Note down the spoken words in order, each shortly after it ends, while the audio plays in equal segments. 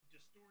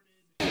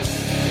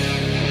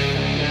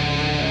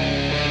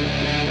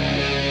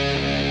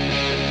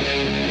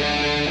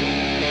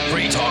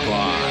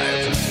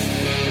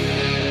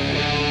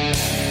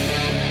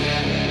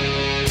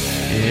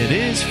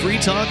Free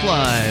Talk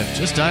Live.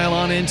 Just dial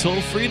on in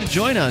toll free to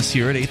join us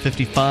here at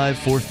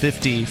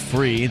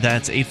 855-450-FREE.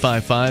 That's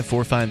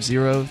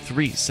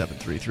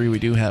 855-450-3733. We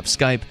do have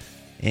Skype,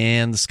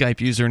 and the Skype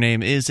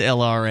username is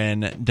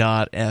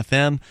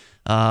LRN.FM.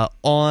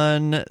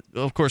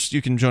 Of course,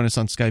 you can join us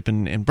on Skype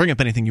and bring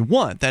up anything you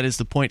want. That is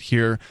the point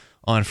here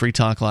on Free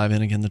Talk Live.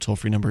 And again, the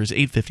toll-free number is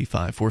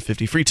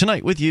 855-450-FREE.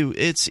 Tonight with you,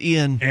 it's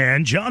Ian.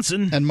 And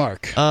Johnson. And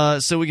Mark.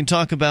 So we can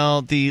talk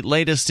about the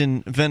latest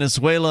in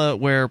Venezuela,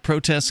 where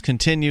protests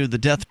continue. The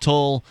death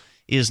toll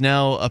is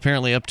now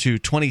apparently up to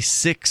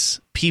 26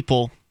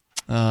 people.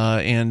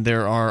 And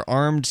there are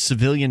armed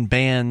civilian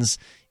bands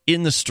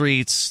in the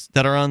streets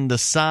that are on the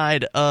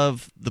side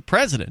of the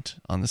president,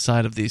 on the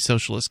side of the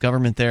socialist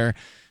government there.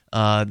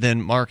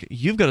 Then, Mark,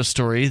 you've got a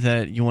story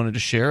that you wanted to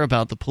share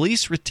about the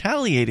police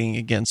retaliating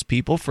against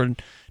people for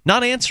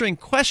not answering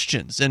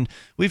questions. And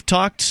we've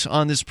talked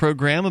on this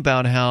program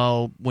about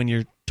how when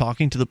you're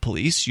talking to the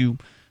police, you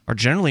are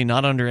generally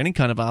not under any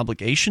kind of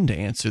obligation to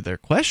answer their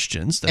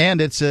questions. And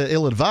it's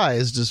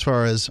ill-advised as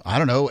far as, I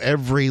don't know,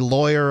 every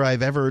lawyer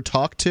I've ever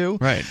talked to,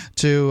 right,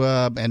 to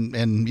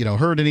and you know,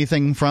 heard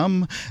anything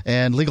from,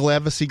 and legal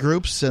advocacy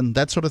groups and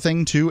that sort of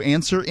thing, to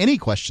answer any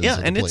questions.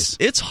 Yeah, and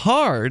it's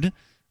hard.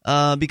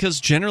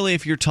 Because generally,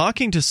 if you're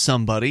talking to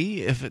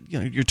somebody, if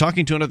you're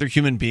talking to another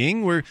human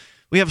being, we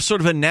have sort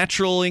of a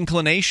natural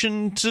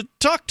inclination to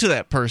talk to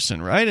that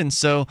person, right? And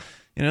so,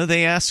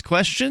 they ask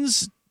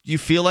questions you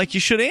feel like you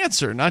should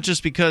answer, not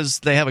just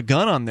because they have a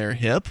gun on their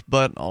hip,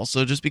 but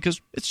also just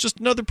because it's just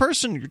another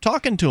person. You're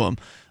talking to them.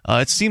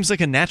 It seems like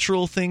a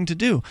natural thing to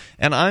do.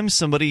 And I'm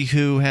somebody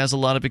who has a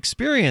lot of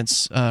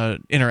experience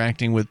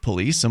interacting with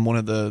police. I'm one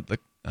of the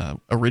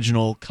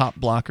original cop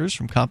blockers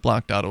from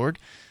copblock.org.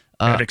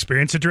 I had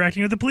experience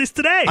interacting with the police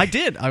today. I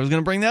did. I was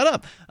going to bring that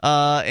up.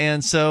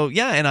 And so,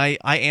 and I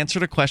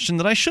answered a question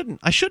that I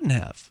shouldn't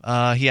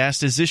have. He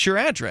asked, "Is this your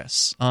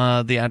address?"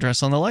 The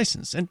address on the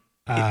license. And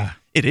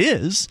it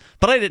is,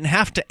 but I didn't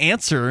have to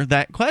answer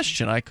that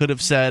question. I could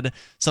have said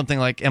something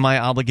like, "Am I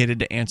obligated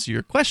to answer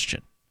your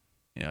question?"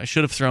 I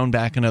should have thrown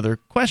back another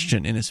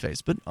question in his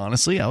face, but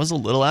honestly, I was a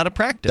little out of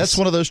practice. That's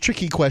one of those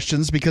tricky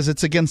questions because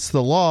it's against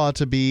the law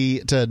to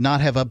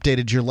not have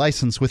updated your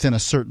license within a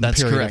certain period of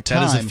time. That's correct.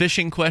 That is a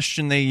phishing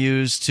question they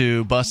use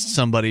to bust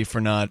somebody for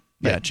not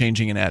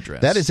changing an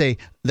address. That is an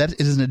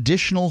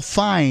additional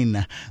fine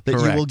that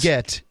you will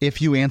get if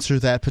you answer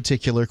that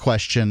particular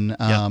question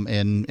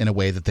in a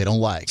way that they don't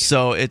like.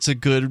 So it's a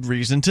good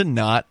reason to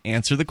not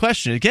answer the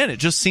question. Again, it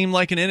just seems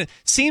like an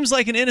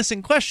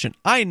innocent question.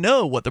 I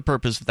know what the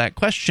purpose of that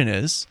question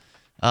is.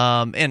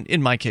 And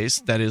in my case,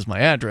 that is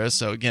my address.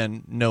 So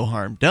again, no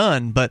harm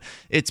done. But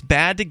it's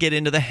bad to get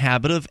into the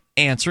habit of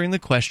answering the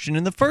question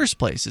in the first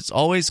place. It's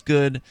always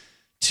good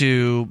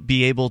to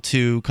be able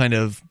to kind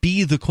of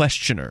be the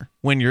questioner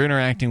when you're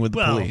interacting with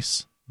the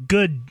police.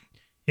 Good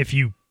if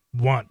you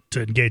want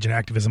to engage in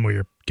activism where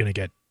you're going to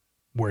get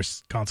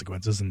worse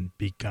consequences and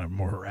be kind of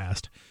more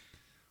harassed.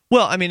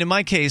 Well, I mean, in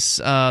my case,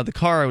 the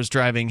car I was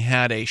driving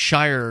had a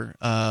Shire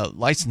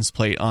license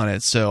plate on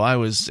it, so I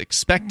was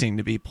expecting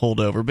to be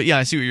pulled over. But yeah,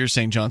 I see what you're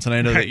saying, Johnson.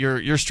 I know that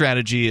your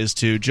strategy is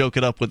to joke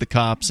it up with the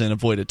cops and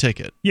avoid a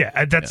ticket. Yeah,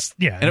 and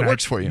it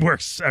works for you. It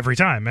works every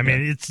time. I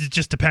mean, it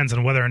just depends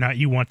on whether or not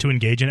you want to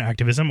engage in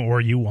activism or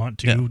you want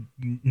to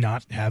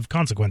not have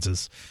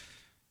consequences.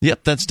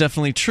 Yep, that's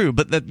definitely true.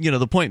 But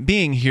the point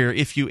being here,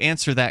 if you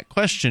answer that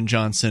question,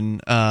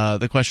 Johnson,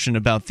 the question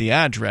about the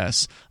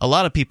address, a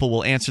lot of people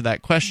will answer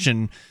that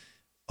question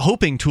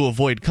hoping to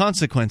avoid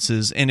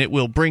consequences, and it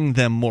will bring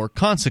them more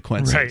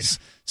consequences. Right.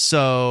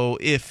 So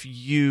if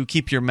you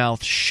keep your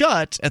mouth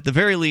shut, at the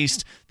very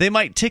least, they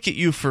might ticket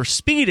you for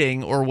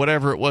speeding or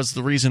whatever it was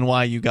the reason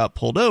why you got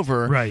pulled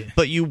over. Right.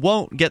 But you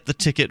won't get the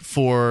ticket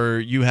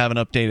for you haven't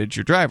updated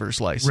your driver's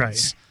license.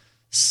 Right.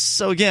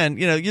 So again,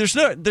 there's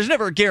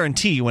never a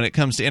guarantee when it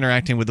comes to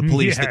interacting with the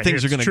police that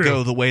things are going to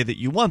go the way that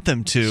you want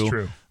them to. It's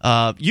true.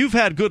 You've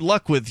had good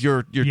luck with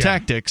your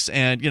tactics,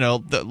 and a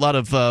lot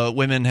of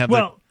women have.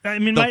 They'll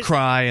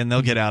cry and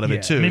they'll get out of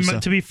it too. I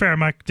mean, to be fair,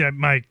 I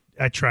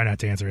try not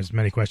to answer as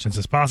many questions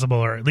as possible,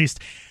 or at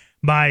least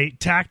my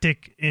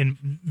tactic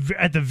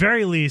at the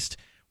very least,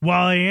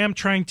 while I am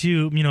trying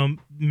to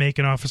make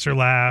an officer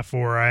laugh,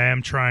 or I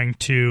am trying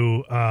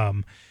to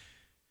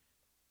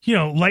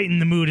lighten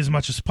the mood as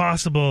much as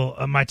possible,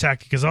 my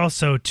tactic is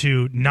also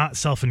to not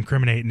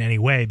self-incriminate in any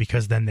way,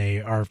 because then they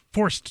are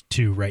forced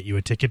to write you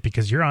a ticket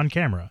because you're on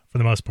camera for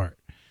the most part.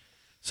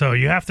 So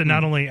you have to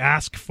not only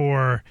ask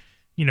for,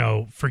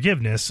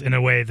 forgiveness in a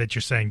way that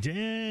you're saying,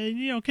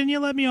 can you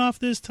let me off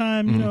this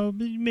time?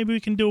 Maybe we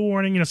can do a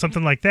warning,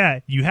 something like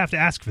that. You have to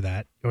ask for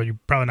that, or you're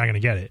probably not going to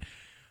get it.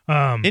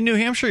 In New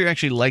Hampshire, you're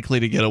actually likely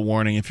to get a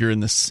warning if you're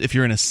in a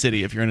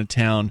city, if you're in a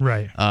town.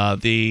 Right.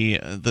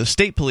 The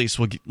state police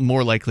will get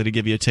more likely to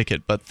give you a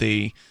ticket, but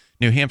the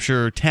New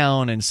Hampshire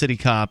town and city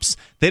cops,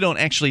 they don't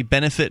actually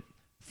benefit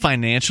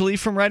financially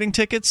from writing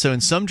tickets. So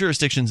in some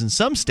jurisdictions, in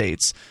some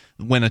states,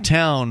 when a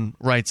town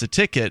writes a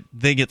ticket,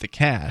 they get the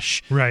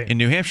cash. Right. In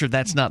New Hampshire,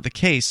 that's not the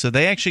case. So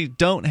they actually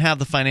don't have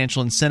the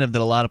financial incentive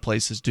that a lot of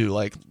places do,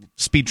 like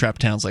speed trap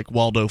towns like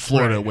Waldo,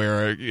 Florida, right.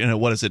 where,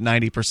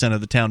 90%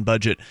 of the town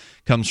budget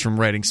comes from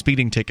writing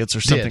speeding tickets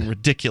or something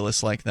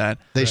ridiculous like that.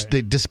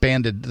 They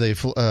disbanded.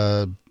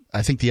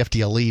 I think the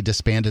FDLE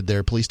disbanded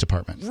their police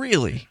department.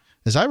 Really?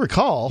 As I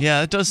recall.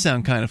 Yeah, it does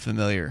sound kind of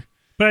familiar.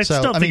 But I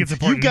still think it's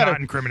important to not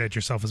incriminate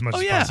yourself as much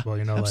as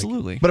possible.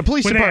 Absolutely. But a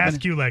police when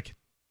department. They ask you,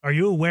 are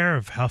you aware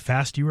of how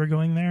fast you were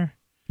going there?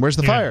 Where's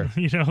the fire?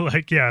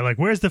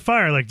 Where's the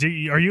fire?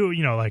 Are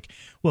you,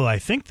 well, I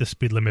think the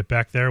speed limit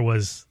back there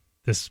was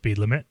this speed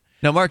limit.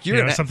 Now, Mark,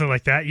 something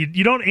like that.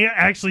 You don't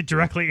actually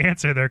directly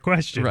answer their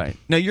question. Right.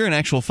 Now, you're an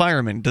actual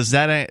fireman. Does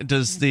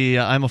the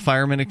I'm a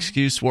fireman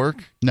excuse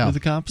work with the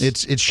cops?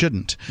 It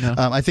shouldn't. No.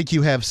 I think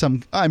you have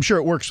some. I'm sure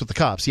it works with the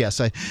cops. Yes.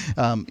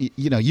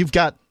 You've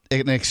got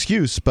an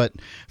excuse, but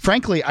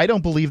frankly, I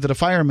don't believe that a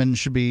fireman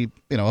should be,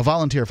 a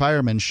volunteer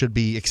fireman should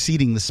be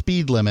exceeding the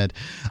speed limit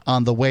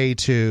on the way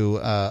to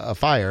a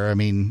fire. I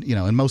mean,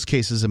 in most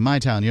cases in my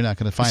town, you're not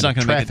going to find a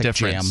traffic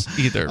jam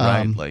either,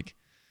 right?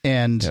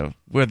 And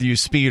whether you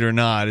speed or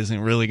not isn't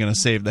really going to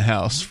save the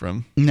house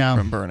from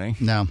burning.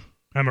 No.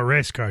 I'm a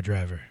race car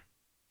driver.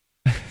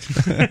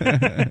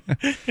 But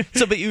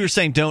you were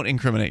saying don't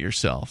incriminate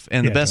yourself,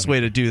 and the best way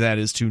to do that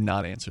is to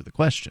not answer the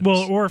questions.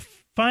 Well, or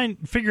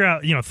figure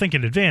out, think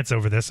in advance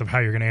over this of how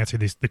you're going to answer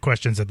the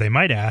questions that they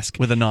might ask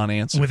with a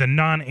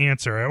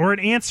non-answer, or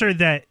an answer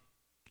that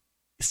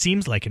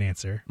seems like an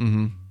answer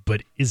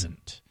but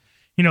isn't.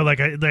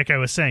 Like I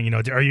was saying,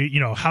 are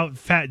you, how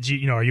fast,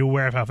 are you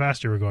aware of how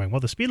fast you were going?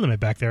 Well, the speed limit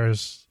back there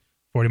is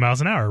 40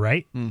 miles an hour,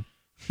 right?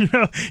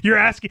 You're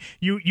asking,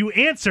 you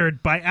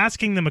answered by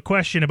asking them a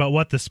question about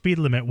what the speed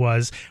limit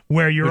was,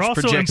 where you're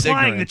also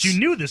implying that you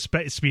knew the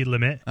speed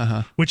limit,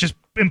 which is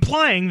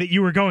implying that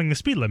you were going the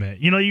speed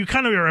limit. You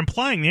kind of are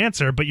implying the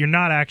answer, but you're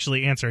not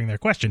actually answering their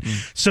question.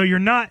 So you're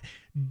not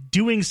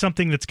doing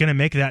something that's going to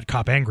make that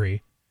cop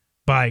angry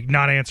by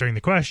not answering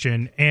the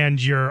question, and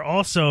you're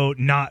also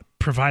not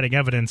providing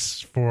evidence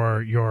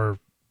for your,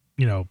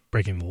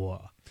 breaking the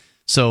law.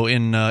 So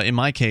in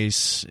my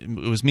case, it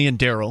was me and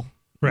Daryl.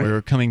 Right. We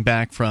were coming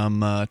back from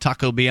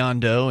Taco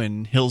Biondo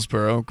in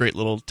Hillsboro, great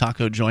little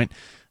taco joint,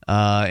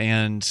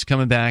 and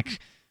coming back,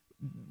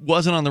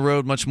 wasn't on the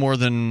road much more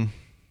than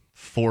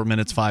 4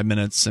 minutes, 5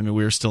 minutes. I mean,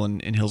 we were still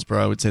in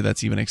Hillsboro. I would say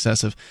that's even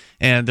excessive.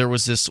 And there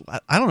was this,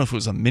 I don't know if it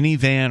was a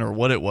minivan or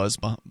what it was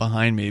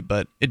behind me,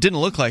 but it didn't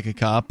look like a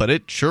cop, but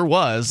it sure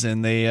was.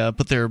 And they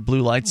put their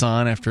blue lights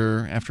on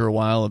after a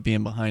while of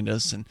being behind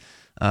us and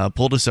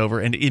pulled us over.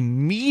 And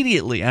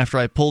immediately after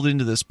I pulled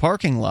into this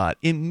parking lot,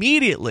 a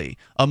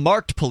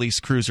marked police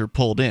cruiser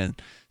pulled in.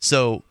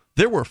 So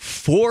there were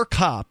 4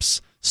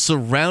 cops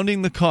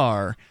surrounding the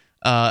car.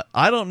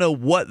 I don't know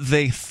what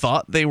they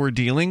thought they were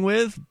dealing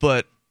with,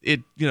 but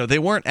they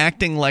weren't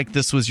acting like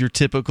this was your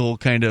typical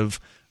kind of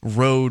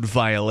road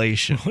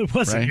violation. Well, it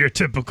wasn't your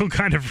typical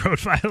kind of road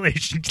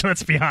violation,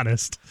 let's be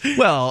honest.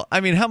 Well, I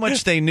mean, how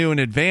much they knew in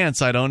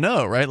advance, I don't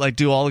know, right? Like,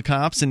 do all the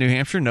cops in New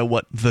Hampshire know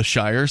what the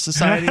Shire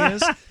Society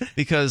is?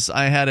 Because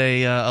I had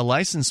a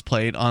license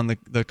plate on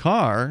the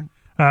car.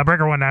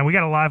 Breaker 19, we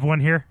got a live one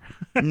here.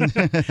 I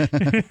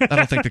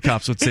don't think the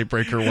cops would say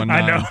Breaker 19.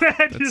 I know.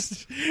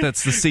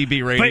 That's the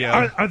CB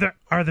radio. But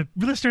are the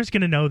listeners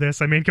going to know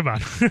this? I mean, come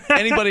on.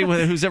 Anybody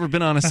who's ever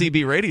been on a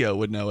CB radio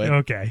would know it.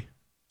 Okay.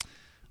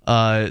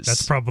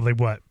 That's probably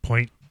what,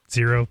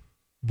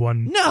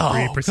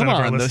 0.013% of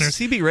our listeners?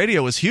 The CB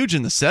radio was huge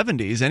in the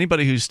 70s.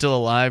 Anybody who's still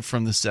alive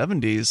from the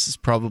 70s is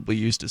probably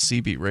used to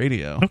CB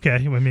radio. Okay, I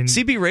mean,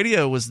 CB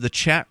radio was the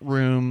chat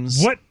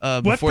rooms. What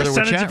before there were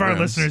percentage chat of our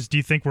rooms. listeners do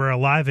you think were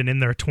alive and in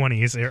their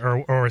 20s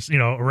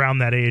or around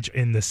that age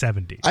in the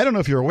 70s? I don't know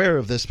if you're aware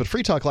of this, but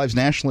Free Talk Live's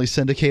nationally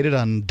syndicated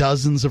on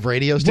dozens of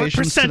radio stations.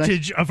 What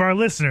percentage of our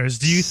listeners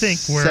do you think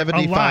were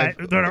 75. alive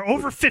that are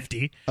over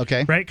 50?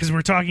 Okay, right, because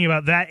we're talking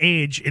about that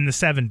age in the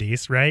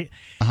 70s, right?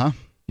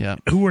 Yeah.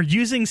 Who were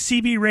using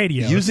CB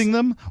radios. Using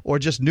them or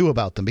just knew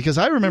about them? Because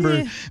I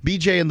remember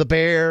BJ and the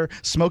Bear,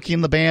 Smokey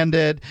and the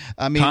Bandit.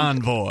 I mean,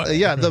 Convoy.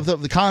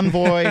 The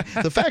Convoy.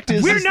 The fact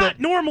is, we're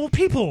not normal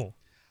people.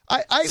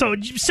 So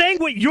saying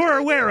what you're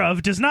aware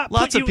of does not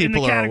Lots put you of people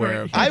in the category. are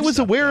aware of I was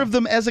aware of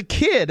them as a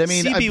kid. I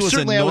mean, CB was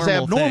certainly I was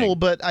abnormal, thing.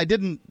 but I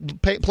didn't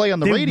play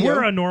on the radio. They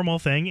were a normal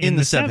thing in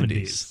the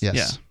 70s.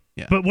 Yes.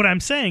 Yeah. But what I'm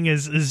saying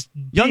is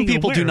young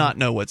people aware. do not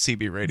know what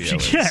CB radio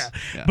is. Yeah.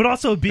 But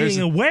also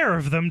being aware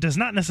of them does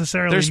not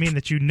necessarily mean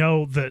that you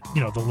know the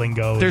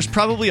lingo. There's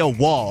probably a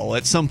wall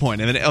at some point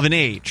of an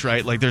age,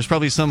 right? Like there's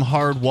probably some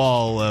hard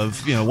wall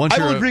of once I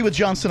will agree with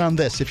Johnson on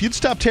this. If you'd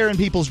stop tearing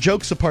people's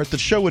jokes apart, the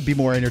show would be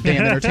more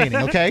damn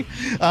entertaining. Okay,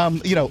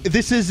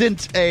 this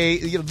isn't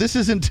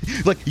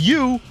like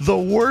you, the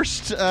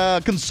worst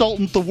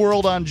consultant the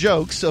world on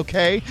jokes.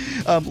 Okay,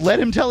 let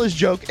him tell his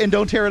joke and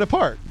don't tear it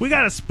apart. We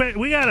got a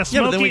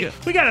Smokey.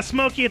 We got a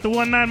Smokey at the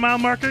 19 mile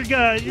marker.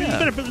 You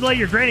better lay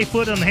your granny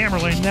foot on the hammer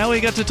lane. Now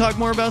we got to talk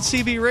more about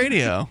CB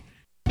radio.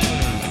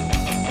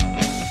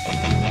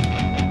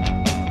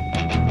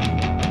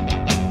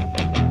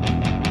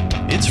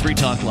 Free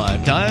Talk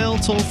Live. Dial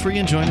toll-free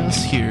and join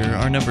us here.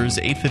 Our number is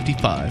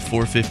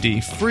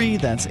 855-450-FREE.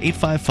 That's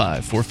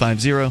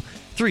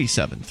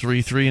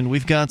 855-450-3733. And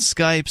we've got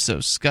Skype, so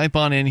Skype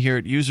on in here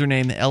at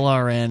username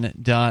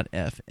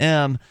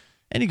LRN.FM.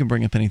 And you can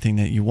bring up anything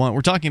that you want.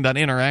 We're talking about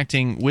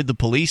interacting with the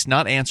police,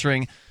 not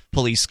answering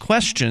police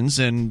questions,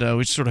 and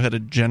we sort of had a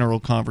general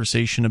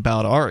conversation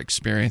about our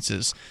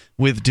experiences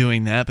with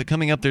doing that. But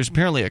coming up, there's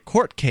apparently a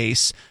court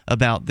case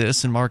about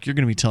this, and Mark, you're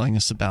going to be telling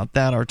us about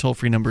that. Our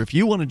toll-free number, if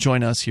you want to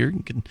join us here,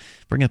 you can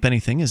bring up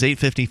anything, is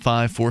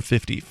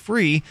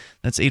 855-450-FREE.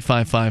 That's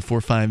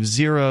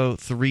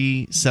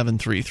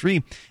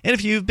 855-450-3733. And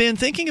if you've been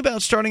thinking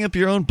about starting up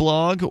your own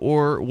blog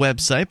or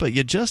website, but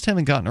you just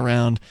haven't gotten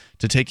around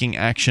to taking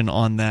action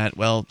on that,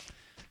 well,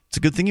 it's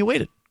a good thing you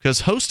waited,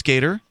 because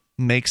HostGator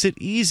makes it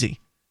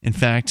easy. In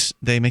fact,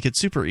 they make it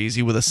super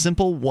easy with a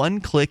simple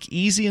one-click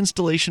easy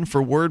installation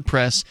for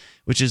WordPress,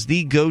 which is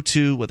the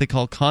go-to what they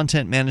call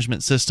content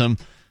management system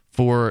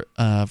for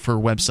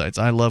websites.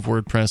 I love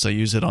WordPress. I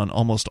use it on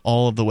almost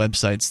all of the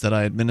websites that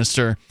I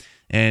administer.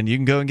 And you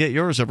can go and get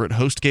yours over at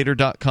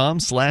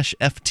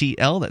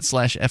hostgator.com/FTL. That's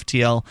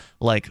 /FTL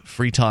like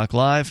Free Talk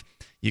Live.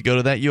 You go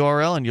to that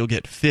URL and you'll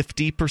get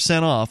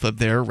 50% off of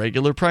their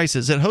regular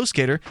prices at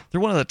HostGator. They're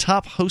one of the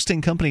top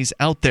hosting companies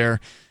out there.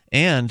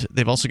 And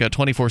they've also got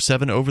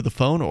 24/7 over the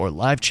phone or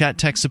live chat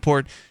tech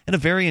support and a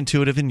very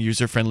intuitive and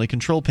user-friendly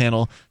control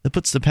panel that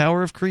puts the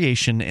power of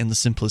creation and the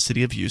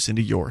simplicity of use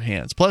into your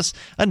hands. Plus,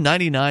 a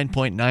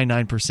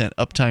 99.99%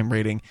 uptime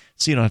rating,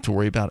 so you don't have to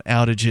worry about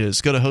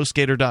outages. Go to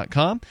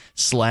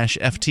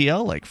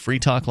HostGator.com/FTL, like Free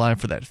Talk Live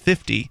for that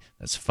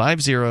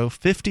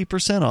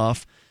 50%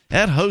 off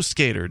at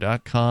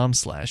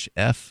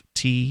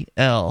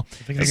HostGator.com/FTL. I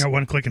think I got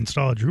one-click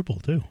install a Drupal,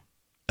 too.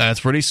 That's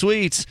pretty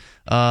sweet.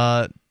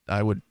 I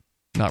would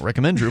not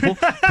recommend Drupal,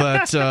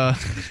 but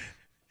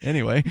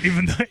anyway.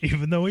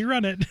 Even though we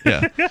run it.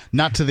 Yeah.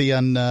 Not to the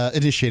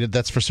uninitiated,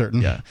 that's for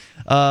certain. Yeah.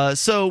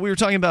 So we were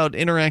talking about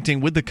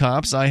interacting with the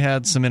cops. I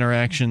had some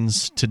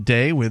interactions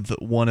today with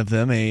one of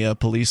them, a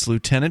police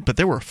lieutenant, but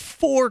there were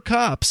 4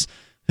 cops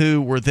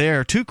who were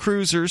there, 2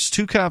 cruisers,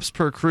 2 cops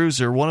per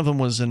cruiser. One of them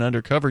was an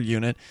undercover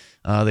unit.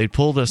 They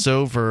pulled us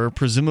over,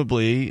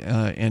 presumably,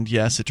 and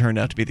yes, it turned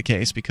out to be the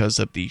case because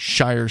of the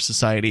Shire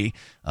Society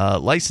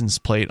license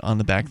plate on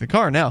the back of the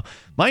car. Now,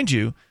 mind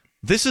you,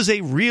 this is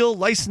a real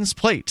license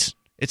plate.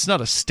 It's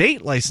not a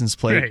state license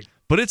plate, right,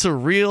 but it's a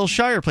real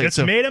Shire plate. It's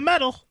made of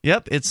metal.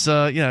 Yep, it's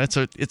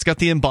it's got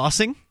the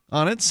embossing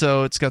on it,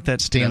 so it's got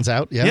that stands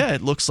out. Yeah,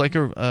 it looks like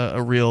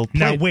a real plate.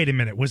 Now wait a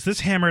minute, was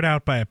this hammered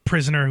out by a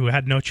prisoner who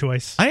had no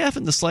choice? I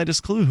haven't the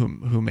slightest clue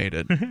who made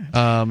it.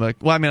 Well,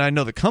 I mean, I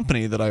know the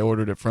company that I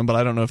ordered it from, but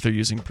I don't know if they're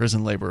using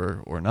prison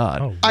labor or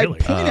not. Oh, really? I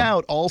point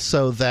out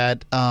also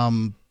that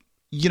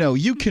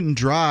you can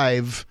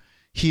drive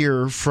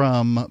here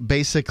from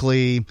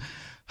basically,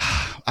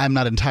 I'm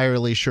not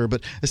entirely sure,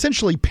 but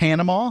essentially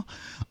Panama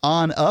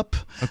on up.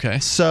 Okay.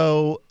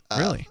 So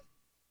really.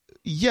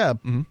 Yeah,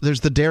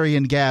 there's the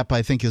Darien Gap,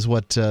 I think, is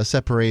what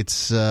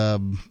separates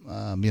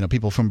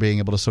people from being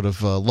able to sort of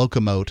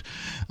locomote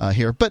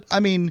here. But I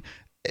mean,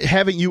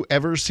 haven't you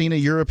ever seen a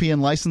European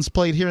license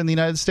plate here in the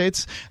United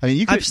States? I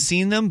mean, I've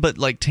seen them, but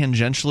like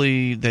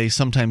tangentially, they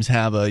sometimes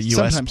have a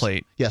U.S.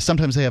 plate. Yeah,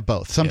 sometimes they have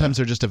both. Sometimes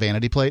they're just a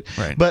vanity plate.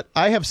 Right. But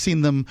I have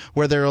seen them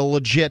where they're a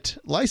legit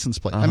license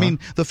plate. I mean,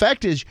 the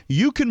fact is,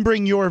 you can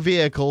bring your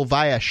vehicle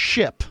via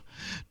ship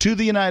to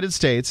the United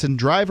States and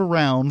drive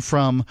around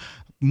from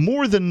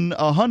more than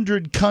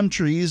 100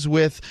 countries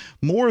with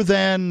more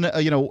than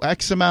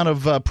X amount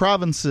of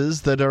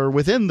provinces that are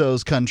within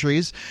those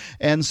countries,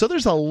 and so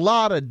there's a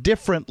lot of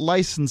different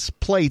license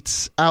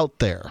plates out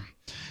there.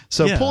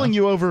 So pulling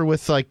you over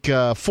with like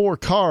 4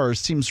 cars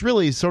seems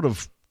really sort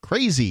of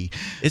crazy.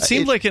 It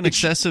seemed like an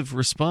excessive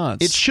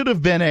response. It should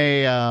have been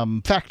a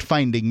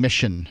fact-finding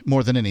mission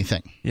more than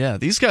anything. Yeah,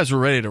 these guys were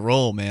ready to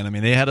roll, man. I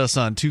mean, they had us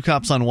on 2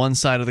 cops on one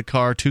side of the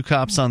car, 2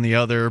 cops on the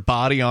other,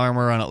 body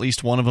armor on at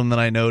least one of them that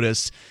I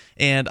noticed.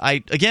 And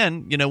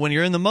when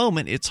you're in the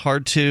moment, it's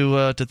hard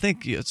to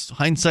think. It's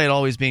hindsight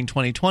always being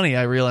 20/20.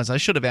 I realize I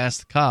should have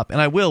asked the cop,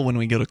 and I will when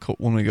we go to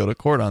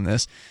court on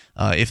this,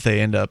 if they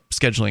end up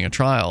scheduling a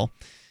trial,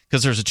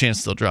 because there's a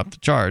chance they'll drop the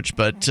charge.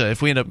 But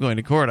if we end up going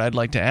to court, I'd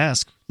like to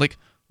ask, like,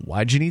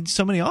 why'd you need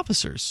so many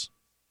officers?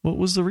 What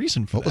was the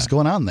reason for that? What was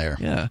going on there?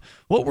 Yeah.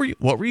 What were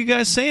you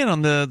guys saying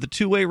on the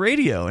two-way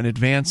radio in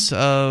advance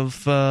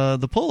of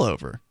the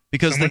pullover?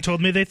 Because someone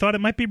told me they thought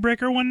it might be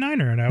Breaker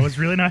 19er, and I was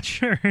really not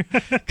sure.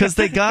 Because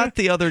they got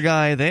the other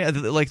guy,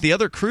 the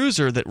other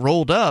cruiser that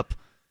rolled up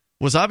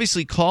was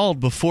obviously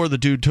called before the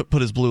dude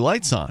put his blue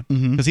lights on.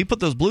 Because he put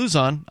those blues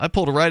on. I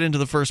pulled right into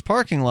the first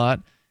parking lot,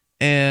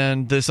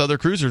 and this other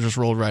cruiser just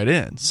rolled right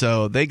in.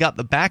 So they got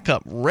the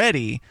backup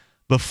ready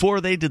before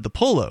they did the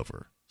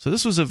pullover. So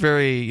this was a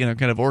very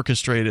kind of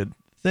orchestrated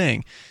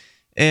thing.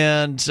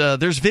 And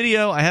there's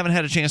video. I haven't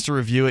had a chance to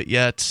review it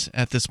yet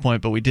at this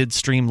point, but we did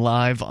stream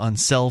live on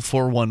Cell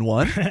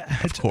 411,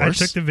 of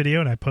course. I took the video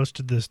and I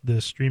posted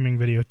the streaming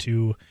video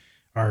to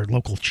our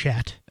local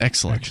chat.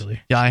 Excellent.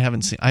 Actually. Yeah, I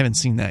haven't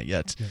seen that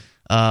yet. Yeah.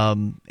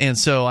 And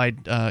so I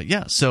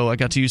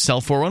got to use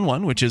Cell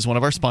 411, which is one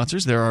of our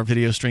sponsors. They're our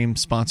video stream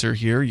sponsor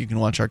here. You can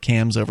watch our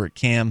cams over at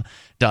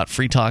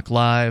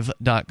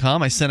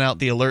cam.freetalklive.com. I sent out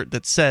the alert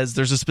that says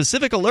there's a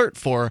specific alert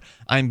for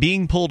I'm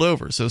being pulled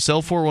over. So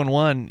Cell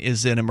 411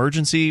 is an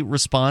emergency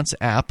response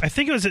app. I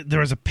think there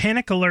was a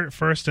panic alert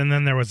first, and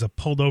then there was a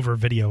pulled over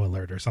video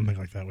alert or something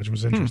like that, which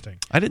was interesting.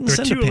 I didn't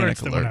send a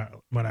panic alert. That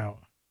went out.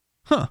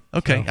 Huh.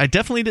 Okay. So, I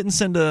definitely didn't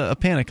send a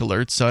panic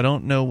alert, so I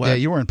don't know why. Yeah,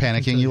 you weren't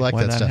panicking. You like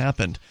that stuff.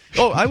 Happened.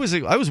 Oh, I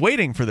was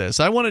waiting for this.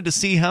 I wanted to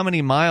see how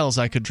many miles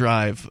I could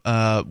drive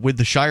with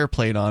the Shire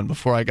plate on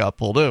before I got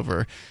pulled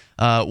over.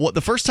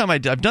 The first time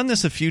I've done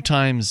this a few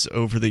times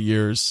over the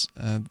years.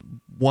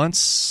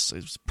 Once,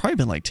 it's probably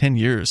been like 10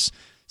 years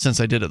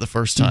since I did it the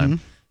first time.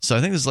 Mm-hmm. So I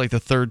think this is like the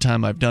third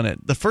time I've done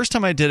it. The first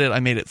time I did it,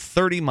 I made it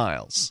 30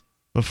 miles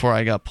before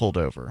I got pulled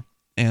over,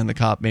 and the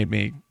cop made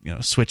me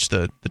switch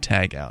the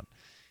tag out.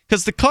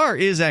 Because the car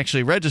is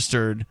actually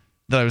registered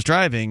that I was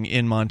driving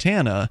in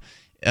Montana,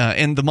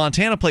 and the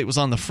Montana plate was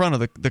on the front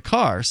of the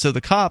car. So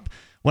the cop,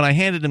 when I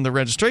handed him the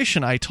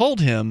registration, I told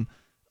him,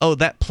 oh,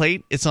 that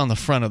plate, it's on the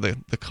front of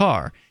the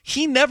car.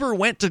 He never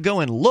went to go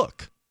and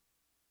look.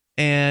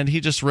 And he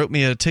just wrote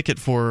me a ticket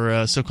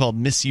for so-called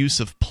misuse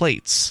of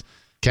plates,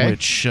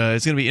 which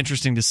is going to be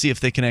interesting to see if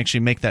they can actually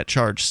make that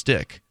charge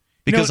stick.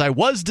 Because I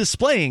was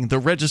displaying the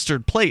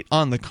registered plate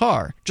on the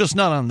car, just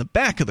not on the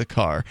back of the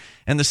car.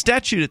 And the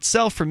statute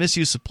itself for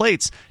misuse of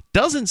plates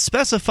doesn't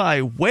specify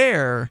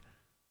where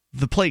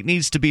the plate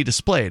needs to be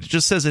displayed. It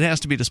just says it has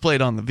to be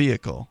displayed on the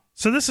vehicle.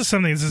 So this is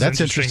something that's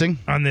interesting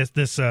on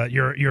this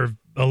your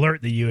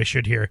alert that you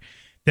issued here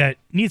that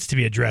needs to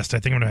be addressed.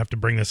 I think I'm going to have to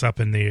bring this up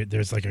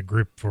there's like a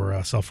group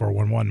for Cell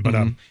 411,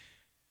 but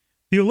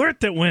the alert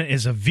that went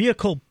is a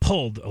vehicle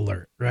pulled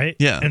alert, right?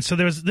 Yeah. And so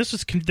there was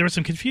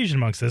some confusion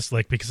amongst this,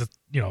 like because it's,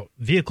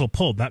 vehicle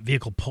pulled, not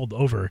vehicle pulled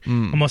over.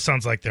 Almost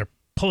sounds like they're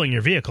pulling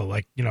your vehicle,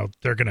 like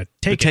they're going to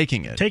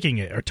taking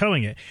it or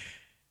towing it.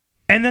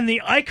 And then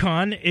the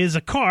icon is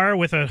a car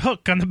with a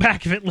hook on the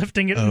back of it,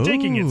 lifting it and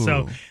taking it.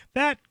 So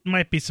that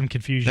might be some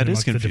confusion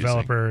amongst the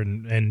developer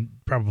and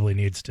probably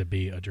needs to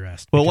be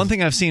addressed. Well, one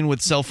thing I've seen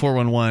with Cell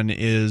 411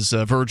 is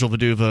Virgil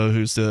Viduva,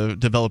 who's the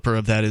developer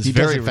of that, is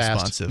very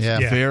responsive.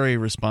 Yeah. Very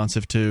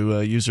responsive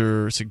to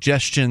user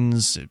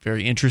suggestions,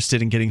 very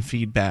interested in getting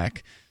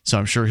feedback. So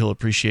I'm sure he'll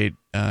appreciate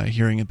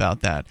hearing about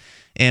that.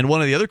 And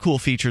one of the other cool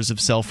features of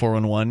Cell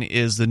 411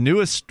 is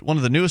one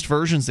of the newest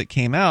versions that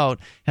came out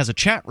has a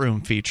chat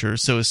room feature.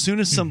 So as soon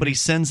as somebody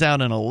sends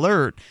out an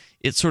alert,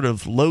 it sort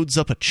of loads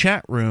up a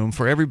chat room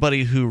for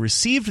everybody who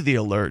received the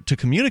alert to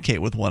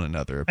communicate with one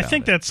another about it. I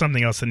think that's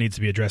something else that needs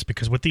to be addressed,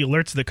 because with the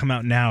alerts that come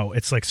out now,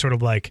 it's like sort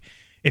of like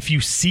if you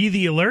see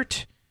the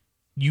alert,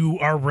 you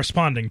are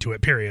responding to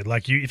it, period.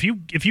 Like if you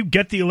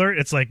get the alert,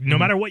 it's like no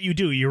matter what you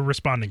do, you're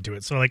responding to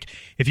it. So like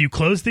if you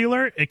close the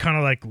alert, it kind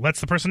of like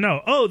lets the person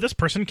know, oh, this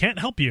person can't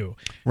help you.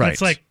 Right. And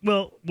it's like,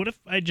 well, what if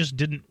I just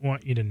didn't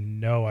want you to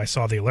know I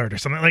saw the alert or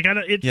something? Like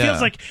it feels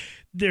like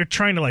they're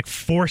trying to like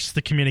force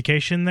the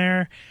communication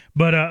there.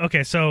 But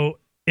okay, so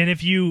and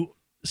if you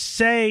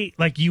say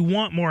like you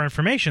want more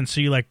information, so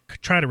you like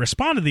try to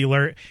respond to the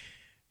alert,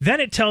 then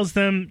it tells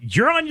them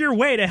you're on your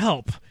way to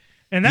help.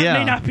 And that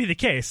may not be the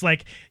case.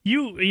 Like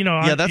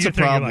that's a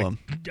problem.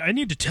 Like, I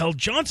need to tell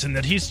Johnson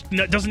that he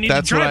doesn't need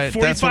to drive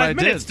 45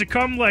 minutes to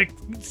come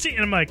see.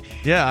 And I'm like,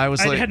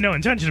 I had no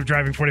intention of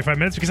driving 45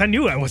 minutes because I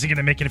knew I wasn't going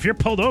to make it. If you're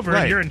pulled over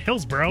and you're in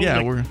Hillsboro,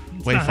 we're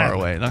way far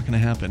away. Not going to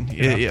happen.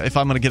 If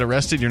I'm going to get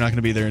arrested, you're not going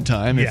to be there in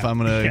time. If I'm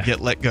going to get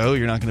let go,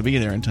 you're not going to be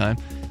there in time.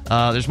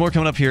 There's more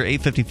coming up here,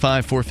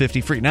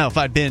 855-450 free. Now, if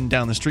I'd been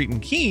down the street in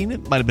Keene,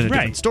 it might have been a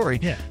different story.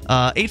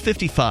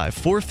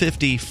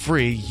 855-450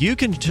 free. You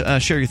can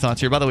share your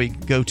thoughts here. By the way,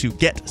 go to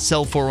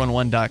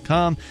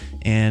getcell411.com,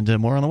 and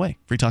more on the way.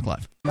 Free Talk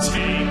Live.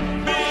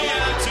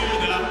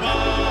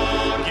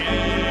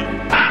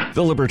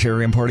 The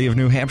Libertarian Party of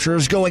New Hampshire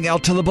is going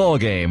out to the ball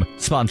game,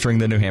 sponsoring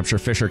the New Hampshire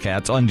Fisher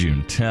Cats on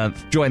June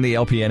 10th. Join the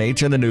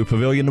LPNH in the new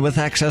pavilion with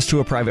access to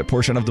a private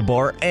portion of the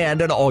bar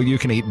and an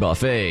all-you-can-eat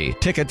buffet.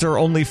 Tickets are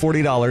only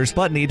 $40,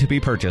 but need to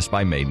be purchased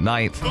by May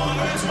 9th.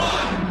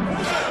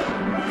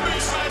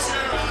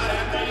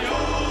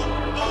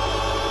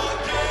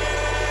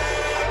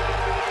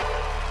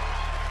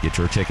 Get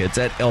your tickets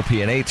at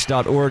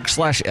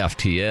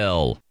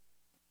lpnh.org/FTL.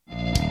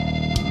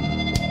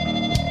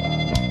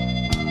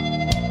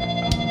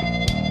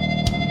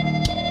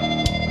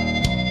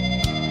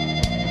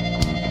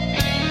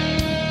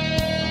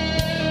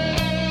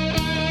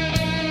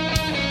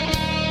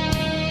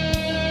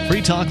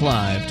 Free Talk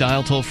Live.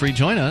 Dial toll free.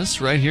 Join us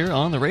right here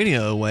on the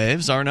radio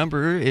waves. Our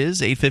number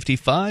is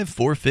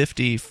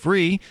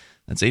 855-450-FREE.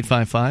 That's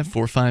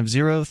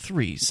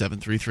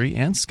 855-450-3733.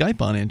 And Skype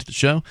on into the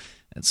show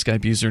at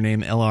Skype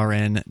username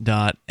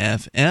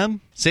LRN.FM.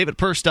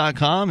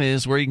 SaveItPurse.com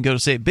is where you can go to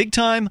save big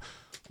time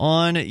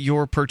on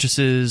your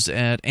purchases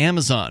at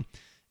Amazon.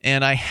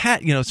 And I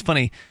had, it's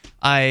funny,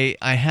 I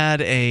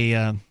had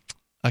a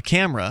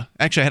camera.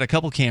 Actually, I had a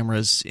couple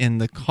cameras in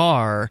the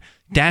car,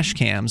 dash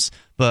cams,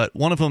 but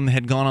one of them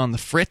had gone on the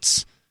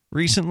fritz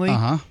recently,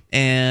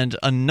 and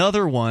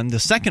another one, the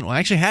second one, I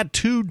actually had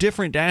two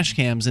different dash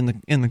cams in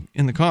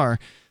the car.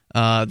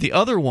 The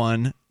other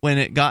one, when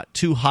it got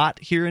too hot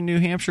here in New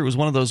Hampshire, was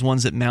one of those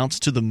ones that mounts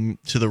to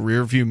the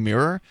rear view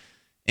mirror,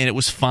 and it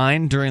was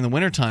fine during the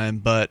wintertime,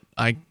 but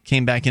I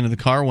came back into the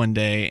car one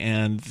day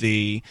and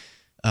the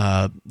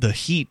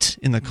heat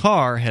in the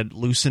car had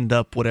loosened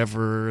up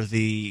whatever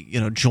the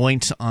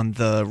joint on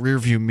the rear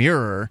view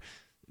mirror.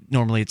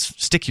 Normally it's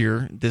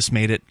stickier. This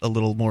made it a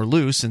little more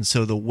loose, and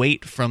so the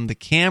weight from the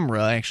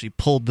camera actually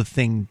pulled the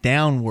thing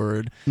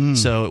downward,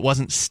 so it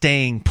wasn't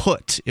staying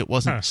put. It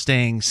wasn't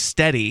staying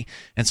steady,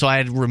 and so I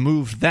had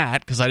removed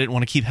that because I didn't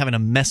want to keep having to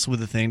mess with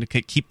the thing to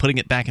keep putting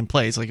it back in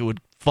place. Like, it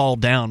would fall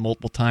down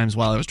multiple times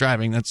while I was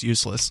driving. That's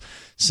useless.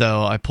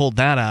 So I pulled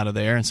that out of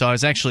there, and so I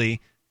was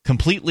actually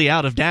completely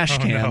out of dash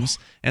cams,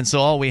 and so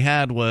all we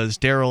had was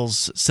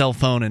Daryl's cell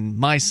phone and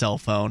my cell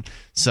phone.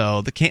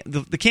 So the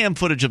cam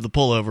footage of the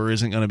pullover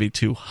isn't going to be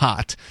too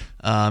hot,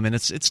 and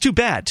it's too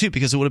bad too,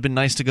 because it would have been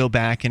nice to go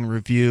back and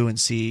review and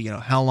see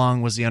how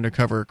long was the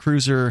undercover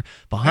cruiser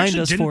behind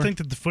us for. I didn't think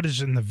that the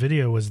footage in the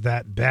video was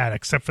that bad,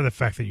 except for the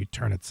fact that you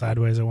turn it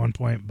sideways at one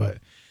point. But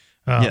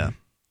it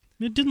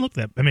didn't look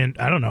that. I mean,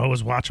 I don't know. It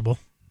was watchable.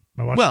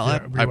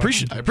 I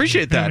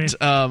appreciate that.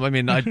 I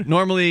mean, I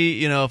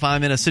normally, if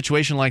I'm in a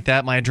situation like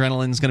that, my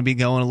adrenaline's going to be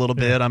going a little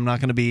bit. I'm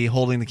not going to be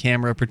holding the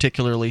camera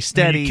particularly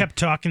steady. You kept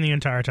talking the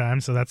entire time,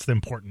 so that's the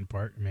important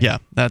part. Yeah,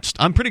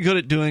 I'm pretty good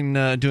at doing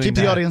keep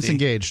the audience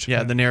engaged.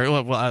 Yeah, the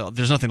narrative. Well,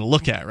 there's nothing to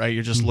look at, right?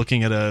 You're just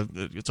looking at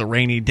it's a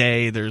rainy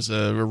day. There's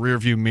a rear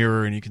view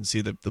mirror, and you can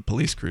see the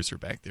police cruiser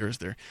back there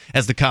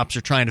as the cops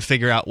are trying to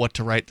figure out what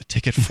to write the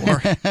ticket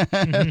for.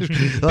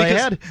 They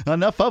had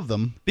enough of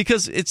them.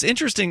 Because it's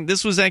interesting.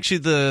 This was actually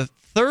the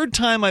third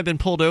time I've been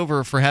pulled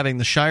over for having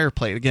the Shire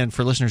plate. Again,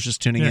 for listeners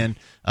just tuning in,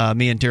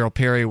 me and Daryl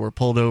Perry were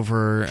pulled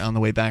over on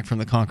the way back from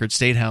the Concord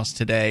State House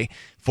today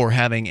for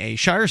having a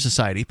Shire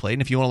Society plate.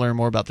 And if you want to learn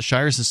more about the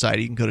Shire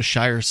Society, you can go to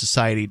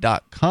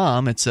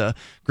shiresociety.com. It's a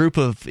group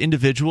of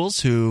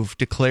individuals who've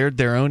declared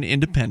their own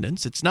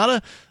independence. It's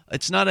not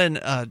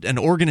an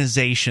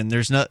organization.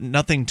 There's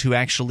nothing to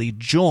actually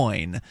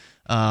join.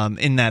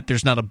 In that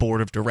there's not a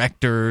board of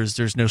directors,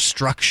 there's no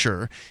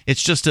structure.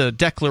 It's just a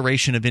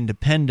declaration of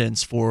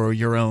independence for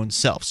your own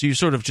self. So you're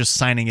sort of just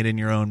signing it in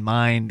your own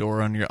mind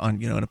or on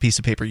a piece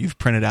of paper you've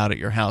printed out at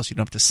your house. You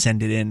don't have to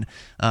send it in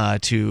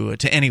to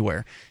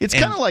anywhere. It's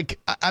kind of like,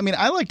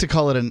 I like to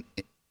call it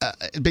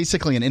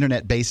basically an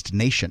internet-based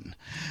nation.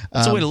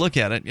 That's a way to look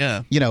at it,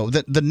 yeah.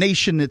 The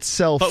nation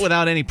itself, but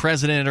without any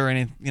president or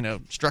any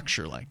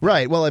structure like that.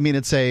 Right. Well, I mean,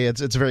 it's a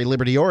very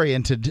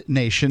liberty-oriented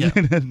nation,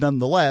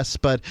 nonetheless.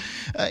 But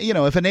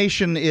if a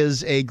nation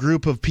is a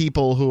group of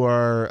people who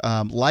are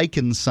like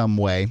in some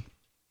way,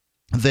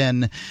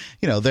 then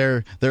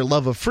their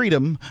love of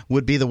freedom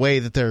would be the way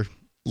that they're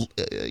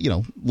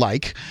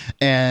like,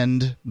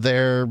 and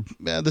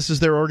this is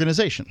their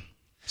organization.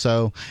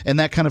 So, and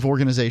that kind of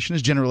organization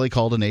is generally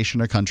called a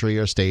nation or country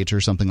or state or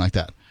something like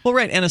that. Well,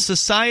 right. And a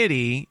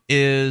society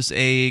is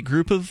a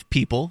group of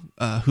people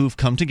who've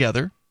come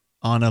together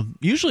on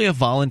usually a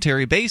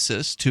voluntary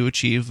basis to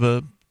achieve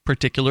a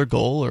particular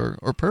goal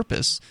or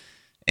purpose.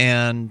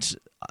 And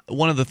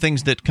one of the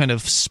things that kind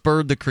of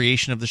spurred the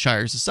creation of the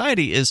Shire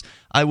Society is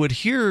I would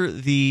hear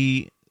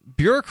the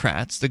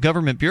bureaucrats, the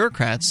government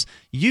bureaucrats,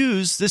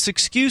 use this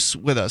excuse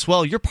with us.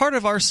 Well, you're part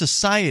of our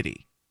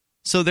society,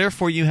 so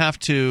therefore you have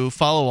to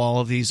follow all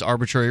of these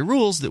arbitrary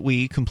rules that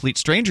we, complete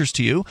strangers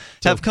to you,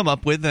 have come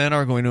up with and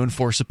are going to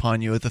enforce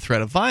upon you at the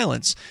threat of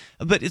violence.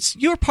 But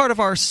you're part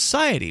of our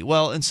society.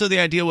 Well, and so the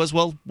idea was,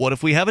 well, what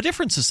if we have a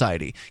different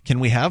society?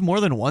 Can we have more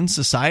than one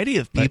society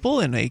of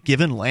people in a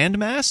given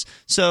landmass?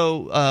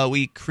 So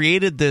we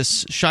created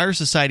this Shire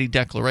Society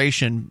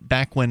Declaration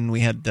back when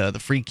we had the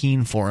Free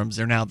Keene Forums.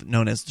 They're now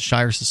known as the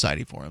Shire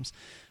Society Forums.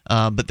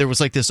 But there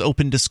was like this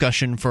open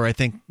discussion for, I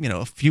think,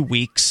 a few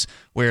weeks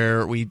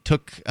where we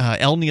took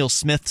L. Neil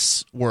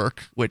Smith's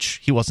work,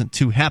 which he wasn't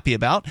too happy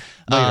about.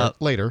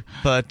 Later.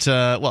 But,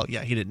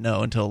 he didn't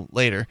know until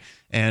later.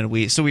 And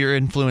we were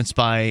influenced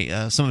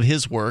by some of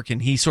his work,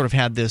 and he sort of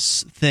had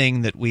this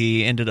thing that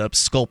we ended up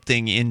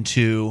sculpting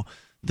into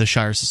the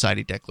Shire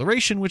Society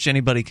Declaration, which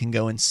anybody can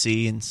go and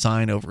see and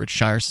sign over at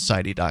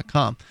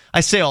shiresociety.com. I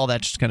say all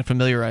that just to kind of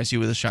familiarize you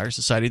with the Shire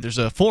Society. There's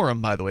a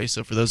forum, by the way,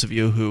 so for those of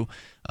you who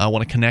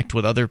want to connect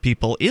with other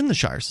people in the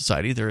Shire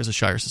Society, there is a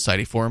Shire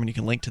Society forum, and you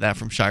can link to that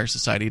from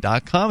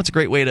shiresociety.com. It's a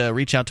great way to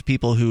reach out to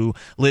people who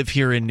live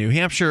here in New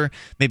Hampshire.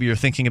 Maybe you're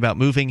thinking about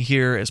moving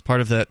here as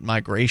part of that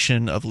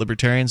migration of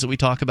libertarians that we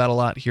talk about a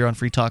lot here on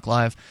Free Talk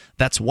Live.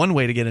 That's one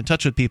way to get in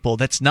touch with people.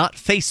 That's not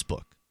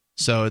Facebook.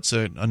 So it's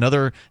a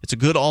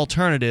good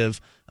alternative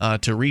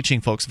to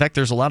reaching folks. In fact,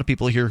 there's a lot of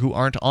people here who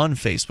aren't on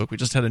Facebook. We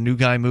just had a new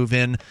guy move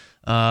in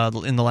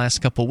the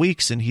last couple of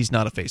weeks, and he's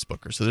not a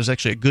Facebooker. So there's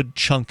actually a good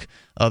chunk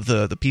of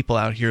the people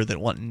out here that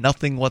want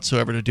nothing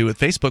whatsoever to do with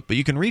Facebook, but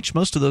you can reach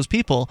most of those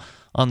people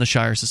on the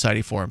Shire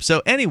Society forum.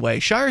 So anyway,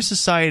 Shire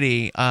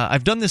Society,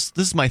 I've done this.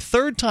 This is my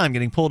third time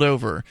getting pulled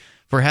over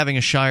for having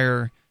a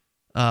Shire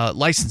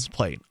license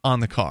plate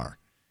on the car.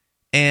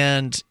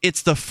 And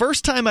it's the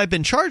first time I've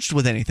been charged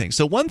with anything.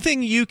 So one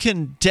thing you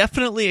can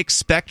definitely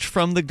expect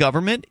from the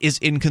government is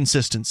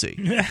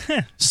inconsistency.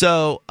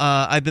 So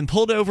I've been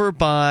pulled over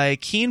by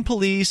Keene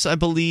Police, I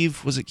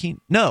believe. Was it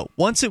Keene? No.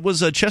 Once it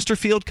was a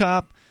Chesterfield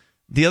cop.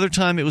 The other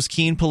time it was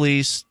Keene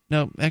Police.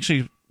 No,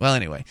 actually, well,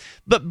 anyway.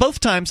 But both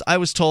times I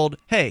was told,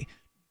 hey,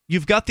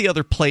 you've got the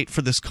other plate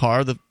for this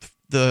car.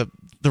 The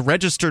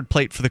registered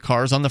plate for the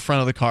car is on the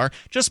front of the car.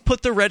 Just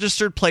put the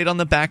registered plate on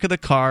the back of the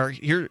car.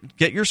 Here,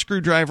 get your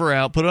screwdriver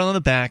out, put it on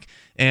the back,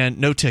 and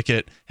no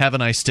ticket. Have a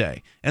nice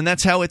day. And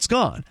that's how it's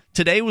gone.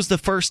 Today was the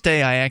first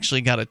day I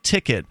actually got a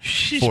ticket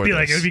for this.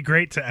 Like, it would be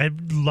great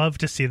I'd love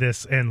to see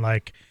this in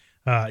like,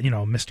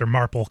 Mr.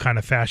 Marple kind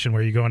of fashion,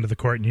 where you go into the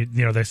court and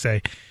they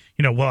say,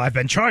 well, I've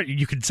been charged.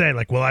 You could say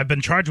like, well, I've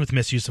been charged with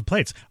misuse of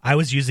plates. I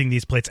was using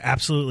these plates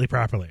absolutely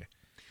properly.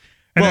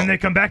 And then they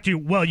come back to you,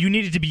 well, you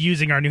needed to be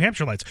using our New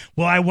Hampshire lights.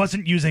 Well, I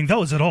wasn't using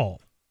those at all.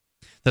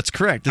 That's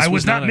correct. I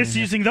was not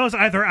misusing those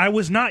either. I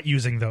was not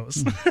using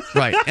those.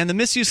 Right. And the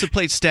misuse of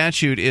plate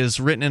statute is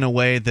written in a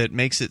way that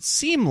makes it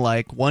seem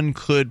like one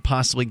could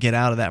possibly get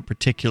out of that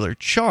particular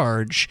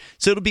charge.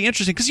 So it'll be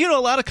interesting because, a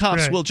lot of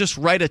cops will just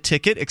write a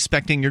ticket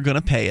expecting you're going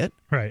to pay it.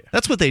 Right.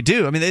 That's what they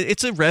do. I mean,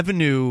 it's a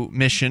revenue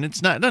mission. It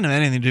doesn't have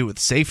anything to do with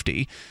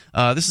safety.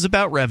 This is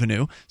about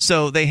revenue.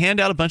 So they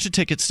hand out a bunch of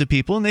tickets to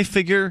people, and they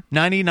figure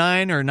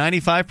 99 or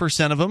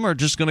 95% of them are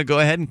just going to go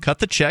ahead and cut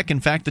the check. In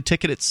fact, the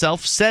ticket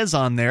itself says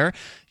on there,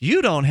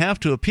 you don't have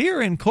to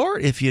appear in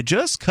court if you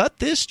just cut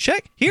this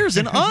check. Here's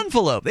an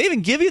envelope. They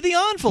even give you the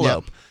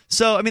envelope. Yep.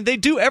 So, I mean, they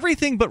do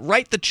everything but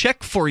write the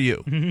check for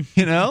you,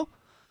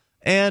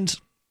 And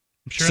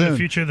I'm sure in the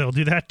future they'll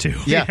do that too.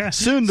 Yeah.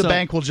 Soon the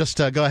bank will just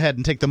go ahead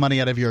and take the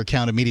money out of your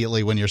account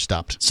immediately when you're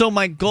stopped. So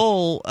my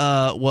goal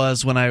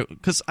was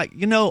because I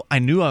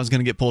knew I was going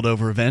to get pulled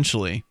over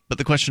eventually, but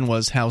the question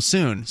was how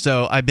soon.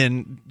 So I've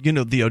been,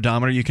 the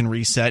odometer you can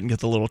reset and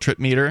get the little trip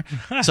meter.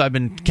 So I've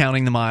been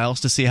counting the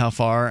miles to see how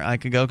far I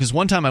could go. Because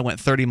one time I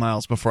went 30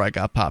 miles before I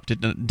got popped. It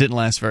didn't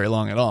last very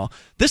long at all.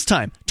 This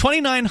time,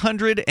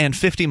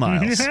 2,950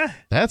 miles.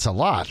 That's a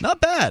lot. Not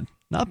bad.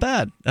 Not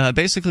bad.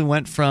 Basically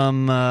went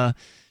from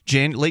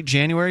late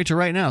January to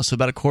right now, so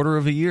about a quarter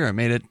of a year. I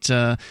made it.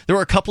 There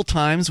were a couple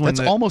times when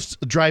that's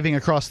almost driving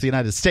across the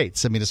United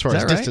States. I mean, as far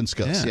as distance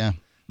goes, yeah.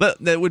 But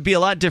that would be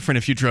a lot different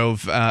if you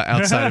drove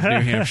outside of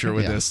New Hampshire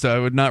with this. So I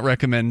would not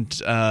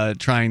recommend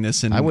trying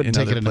this in. I wouldn't in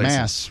take other it into places.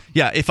 Mass.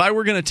 Yeah, if I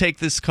were going to take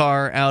this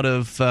car out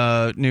of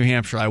New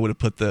Hampshire, I would have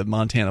put the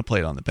Montana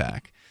plate on the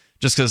back.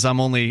 Just because I'm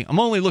only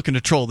looking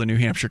to troll the New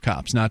Hampshire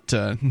cops, not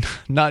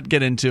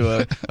get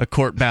into a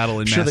court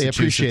battle in Massachusetts.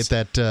 Massachusetts. They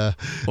appreciate that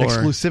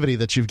exclusivity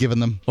that you've given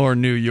them. Or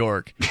New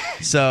York.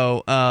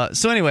 So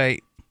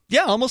anyway,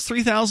 yeah, almost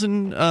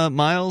 3,000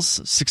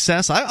 miles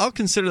success. I'll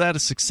consider that a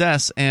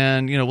success,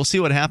 and we'll see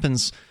what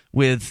happens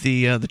with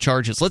the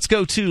charges. Let's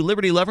go to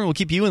Liberty Lover. We'll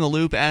keep you in the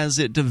loop as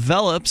it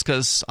develops,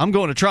 because I'm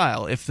going to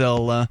trial if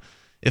they'll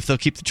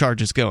keep the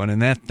charges going,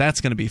 and that's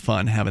going to be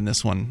fun having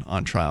this one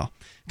on trial.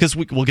 Because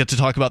we'll get to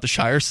talk about the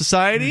Shire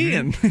Society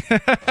and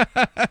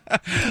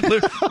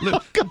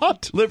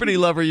God. Liberty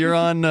Lover, you're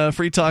on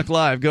Free Talk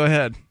Live. Go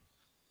ahead.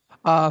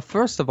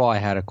 First of all, I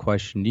had a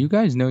question. Do you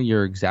guys know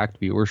your exact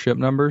viewership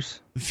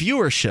numbers?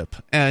 Viewership.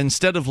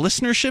 Instead of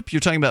listenership, you're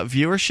talking about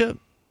viewership?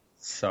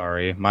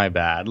 Sorry, my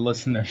bad.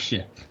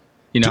 Listenership.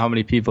 You know how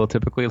many people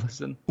typically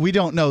listen? We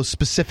don't know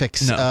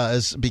specifics,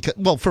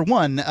 for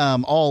one,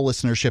 all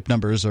listenership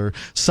numbers are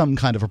some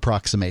kind of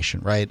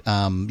approximation, right?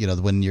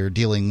 When you're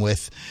dealing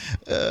with,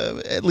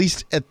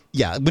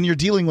 when you're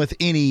dealing with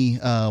any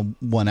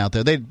one out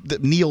there,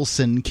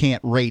 Nielsen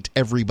can't rate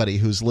everybody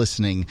who's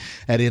listening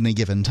at any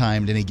given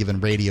time to any given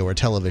radio or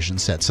television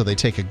set, so they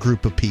take a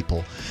group of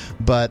people.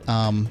 But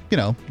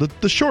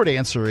the short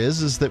answer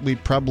is that we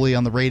probably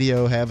on the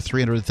radio have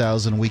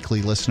 300,000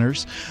 weekly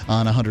listeners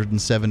on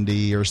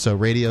 170 or so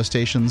radio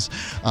stations.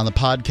 On the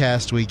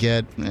podcast, we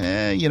get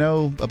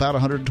about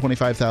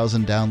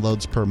 125,000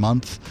 downloads per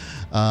month.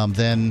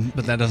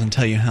 But that doesn't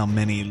tell you how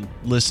many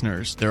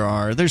listeners there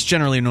are. There's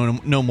generally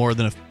no more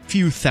than a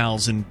few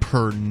thousand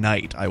per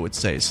night, I would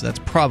say. So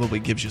that probably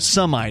gives you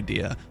some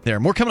idea there.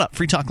 More coming up.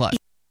 Free Talk Live.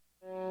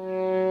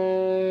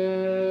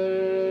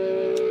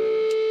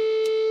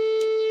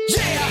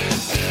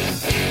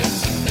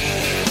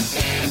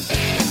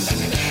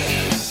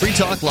 Free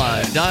Talk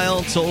Live.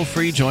 Dial toll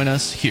free. Join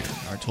us here.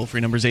 Our toll free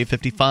number is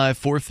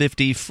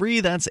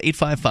 855-450-FREE. That's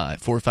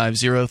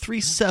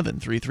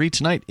 855-450-3733.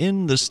 Tonight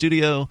in the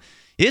studio,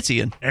 it's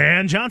Ian.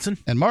 And Johnson.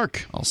 And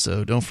Mark.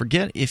 Also, don't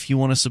forget, if you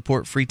want to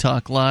support Free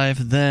Talk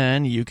Live,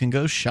 then you can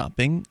go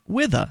shopping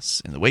with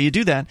us. And the way you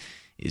do that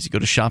is you go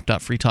to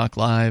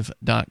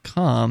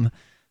shop.freetalklive.com.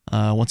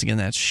 Once again,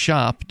 that's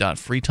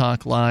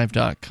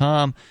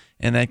shop.freetalklive.com.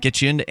 And that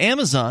gets you into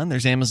Amazon.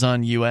 There's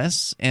Amazon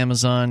US,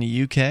 Amazon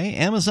UK,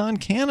 Amazon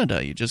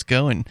Canada. You just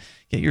go and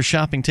get your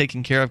shopping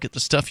taken care of, get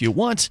the stuff you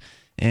want,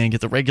 and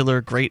get the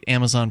regular great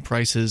Amazon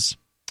prices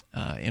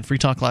And Free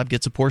Talk Live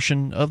gets a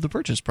portion of the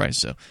purchase price.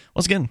 So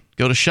once again,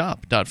 go to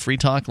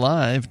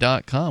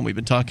shop.freetalklive.com. We've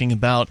been talking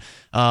about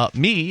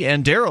me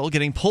and Daryl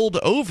getting pulled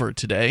over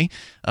today,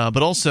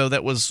 but also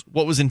that was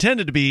what was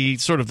intended to be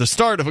sort of the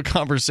start of a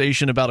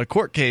conversation about a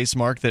court case,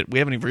 Mark, that we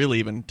haven't really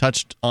even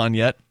touched on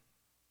yet,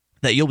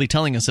 that you'll be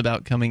telling us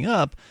about coming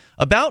up,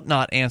 about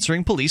not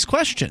answering police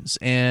questions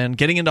and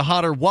getting into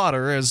hotter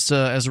water as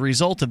a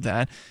result of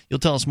that. You'll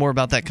tell us more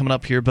about that coming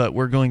up here, but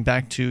we're going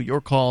back to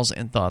your calls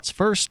and thoughts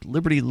first.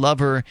 Liberty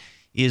Lover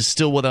is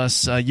still with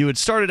us. You had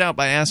started out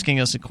by asking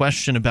us a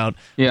question about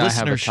I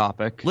have a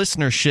topic.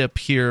 Listenership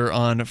here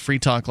on Free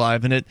Talk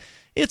Live, and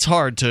it's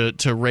hard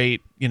to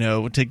rate,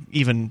 to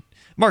even...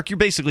 Mark, you're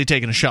basically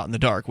taking a shot in the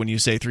dark when you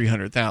say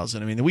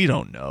 300,000. I mean, we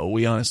don't know.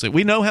 We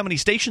know how many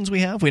stations we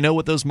have. We know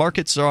what those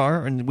markets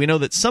are, and we know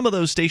that some of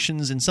those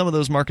stations in some of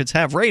those markets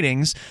have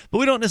ratings, but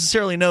we don't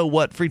necessarily know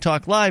what Free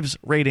Talk Live's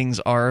ratings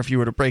are if you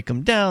were to break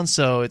them down.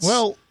 So it's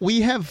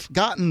we have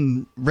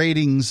gotten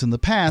ratings in the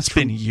past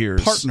from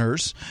years.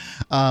 Partners,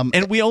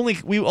 and we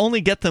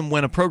only get them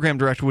when a program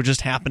director would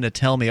just happen to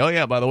tell me, "Oh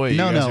yeah, by the way,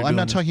 I'm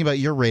not talking about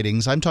your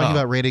ratings. I'm talking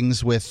about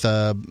ratings with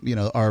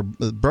our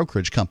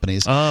brokerage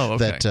companies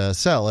that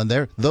sell, and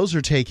those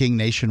are taking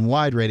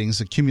nationwide ratings,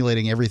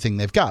 accumulating everything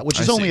they've got, which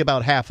is only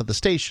about half of the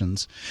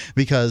stations,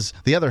 because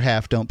the other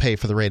half don't pay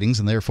for the ratings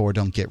and therefore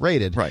don't get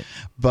rated. Right.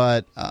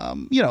 But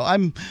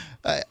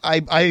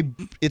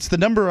it's the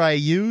number I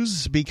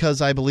use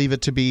because I believe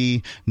it to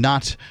be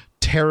not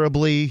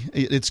terribly.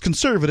 It's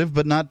conservative,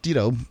 but not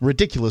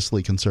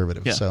ridiculously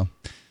conservative. Yeah. So.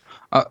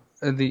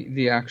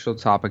 The actual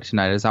topic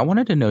tonight is I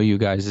wanted to know you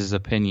guys'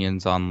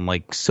 opinions on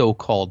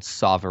so-called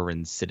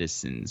sovereign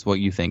citizens. What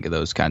you think of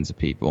those kinds of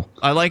people?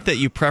 I like that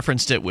you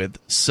preferenced it with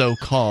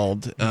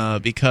so-called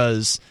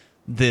because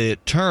the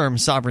term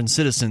sovereign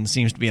citizen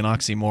seems to be an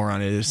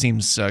oxymoron. It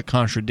seems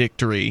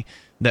contradictory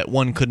that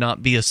one could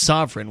not be a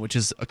sovereign, which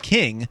is a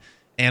king,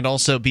 and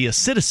also be a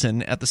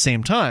citizen at the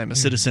same time. A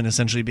citizen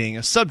essentially being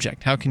a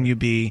subject. How can you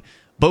be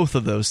both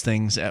of those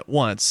things at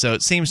once? So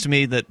it seems to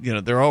me that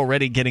they're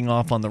already getting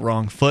off on the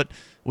wrong foot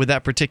with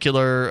that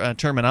particular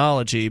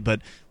terminology. But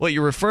what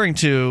you're referring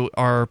to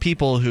are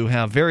people who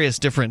have various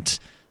different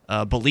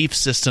belief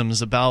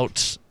systems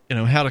about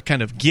how to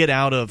kind of get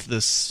out of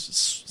the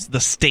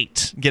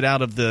state, get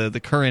out of the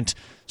current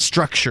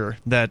structure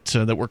that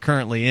we're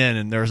currently in.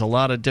 And there's a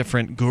lot of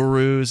different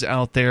gurus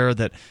out there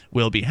that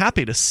will be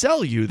happy to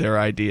sell you their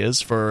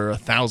ideas for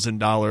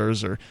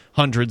 $1,000 or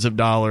hundreds of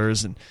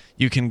dollars, and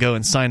you can go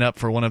and sign up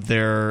for one of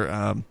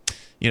their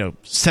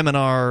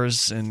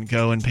seminars and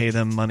go and pay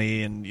them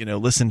money and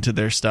listen to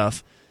their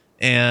stuff.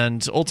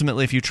 And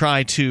ultimately, if you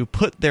try to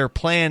put their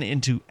plan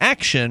into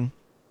action,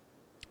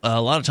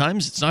 a lot of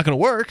times it's not going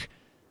to work.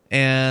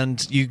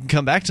 And you can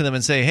come back to them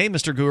and say, "Hey,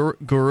 Mr.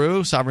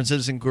 Guru, sovereign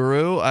citizen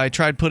guru, I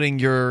tried putting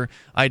your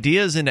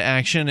ideas into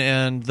action,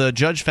 and the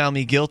judge found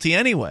me guilty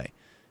anyway."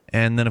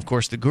 And then, of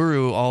course, the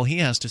guru, all he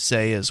has to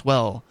say is,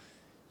 "Well,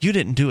 you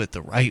didn't do it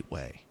the right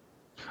way.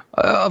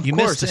 You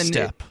missed a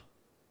step."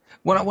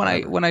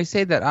 When I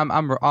say that,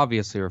 I'm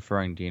obviously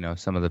referring to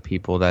some of the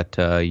people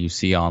that you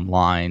see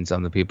online.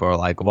 Some of the people are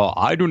like, "Well,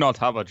 I do not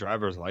have a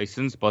driver's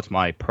license, but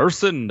my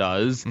person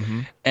does,"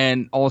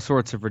 and all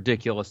sorts of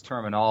ridiculous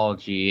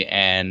terminology.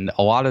 And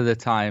a lot of the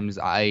times,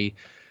 I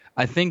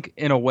think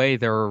in a way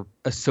they're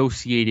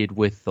associated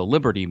with the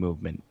liberty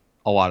movement.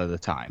 A lot of the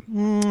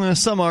time.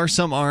 Some are,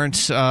 some aren't.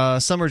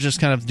 Some are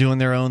just kind of doing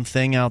their own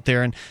thing out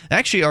there. And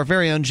actually, our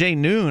very own Jay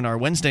Noon, our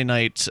Wednesday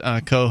night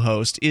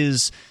co-host,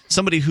 is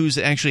somebody who's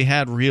actually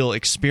had real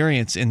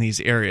experience in these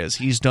areas.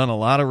 He's done a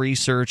lot of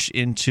research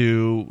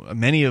into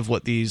many of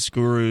what these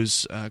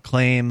gurus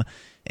claim,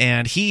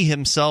 and he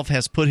himself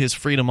has put his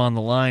freedom on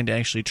the line to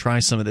actually try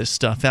some of this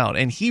stuff out.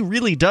 And he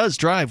really does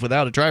drive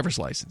without a driver's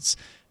license.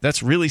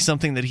 That's really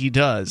something that he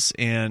does,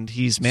 and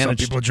he's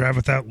managed. Some people drive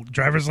without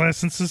driver's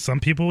licenses.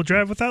 Some people will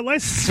drive without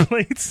license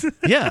plates.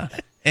 Yeah,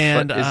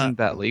 and but isn't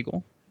that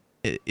legal?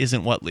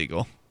 Isn't what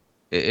legal?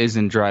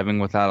 Isn't driving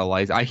without a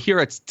license? I hear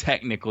it's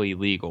technically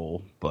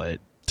legal,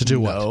 but to do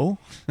what?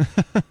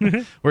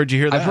 Where'd you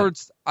hear that?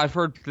 I've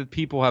heard that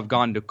people have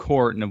gone to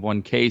court and have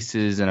won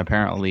cases, and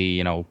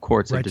apparently,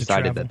 courts have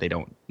decided that they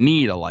don't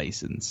need a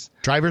license.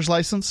 Driver's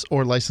license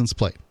or license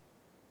plate?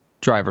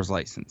 Driver's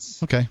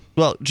license. Okay.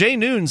 Well, Jay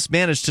Noon's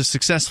managed to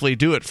successly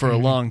do it for a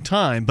long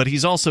time, but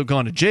he's also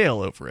gone to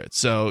jail over it.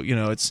 So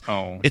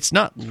it's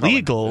not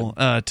legal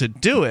to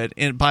do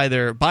it by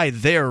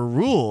their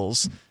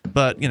rules.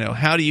 But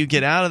how do you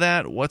get out of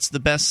that? What's the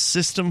best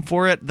system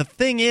for it? The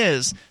thing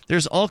is,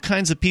 there's all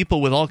kinds of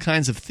people with all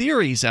kinds of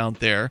theories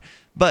out there.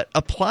 But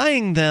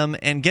applying them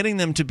and getting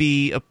them to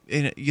be,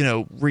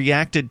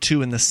 reacted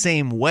to in the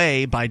same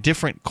way by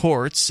different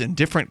courts and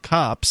different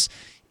cops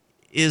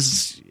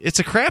it's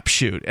a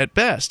crapshoot at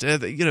best.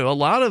 A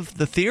lot of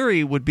the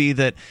theory would be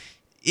that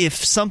if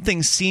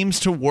something seems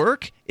to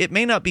work, it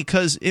may not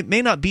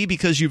be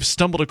because you've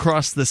stumbled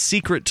across the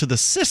secret to the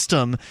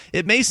system.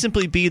 It may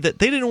simply be that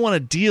they didn't want to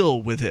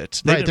deal with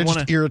it. They're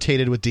just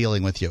irritated with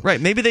dealing with you.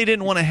 Right. Maybe they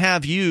didn't want to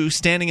have you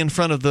standing in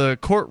front of the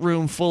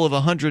courtroom full of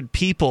 100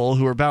 people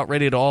who are about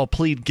ready to all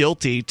plead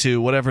guilty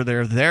to whatever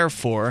they're there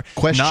for.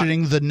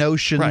 Questioning the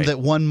notion Right. that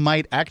one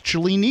might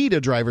actually need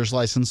a driver's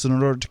license in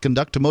order to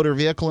conduct a motor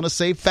vehicle in a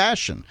safe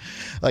fashion.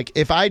 Like,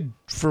 if I,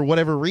 for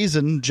whatever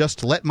reason,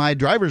 just let my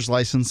driver's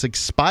license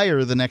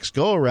expire the next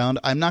go-around,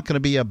 I'm not going to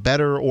be a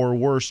better or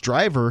worse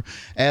driver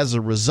as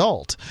a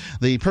result.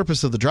 The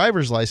purpose of the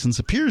driver's license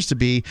appears to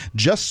be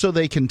just so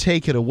they can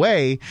take it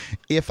away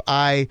if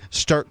I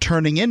start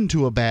turning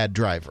into a bad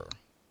driver.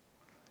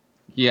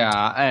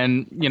 Yeah,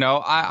 and,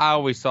 I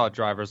always thought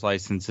driver's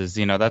licenses,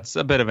 that's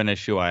a bit of an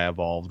issue I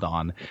evolved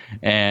on.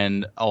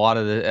 And a lot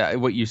of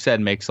what you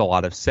said makes a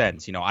lot of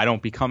sense. I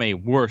don't become a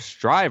worse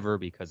driver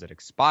because it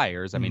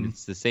expires. I mean,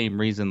 it's the same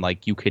reason,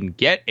 like, you can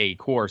get a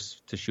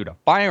course to shoot a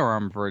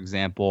firearm, for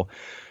example,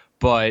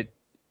 but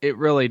it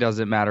really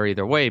doesn't matter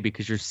either way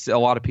because a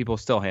lot of people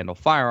still handle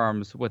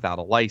firearms without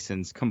a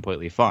license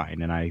completely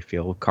fine, and I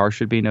feel cars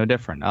should be no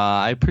different.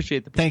 I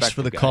appreciate the perspective. Thanks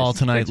for the call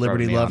tonight,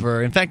 Liberty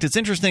Lover. In fact, it's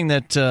interesting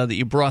that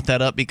you brought that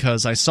up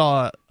because I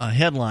saw a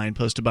headline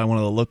posted by one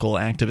of the local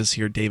activists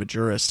here, David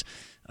Jurist,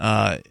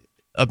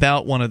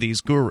 about one of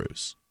these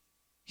gurus.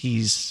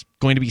 He's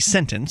going to be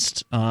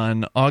sentenced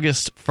on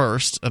August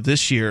 1st of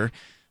this year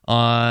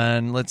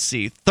on,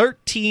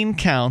 13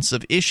 counts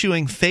of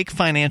issuing fake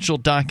financial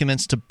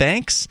documents to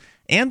banks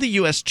and the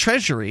U.S.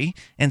 Treasury,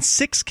 and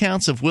 6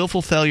 counts of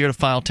willful failure to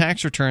file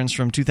tax returns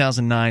from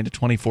 2009 to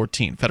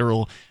 2014.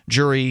 Federal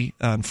jury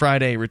on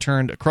Friday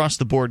returned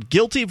across-the-board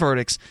guilty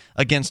verdicts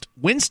against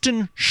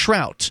Winston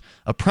Shrout,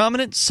 a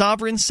prominent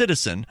sovereign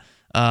citizen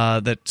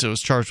that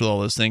was charged with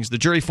all those things. The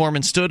jury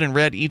foreman stood and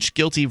read each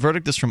guilty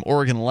verdict. This from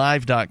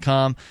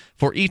OregonLive.com.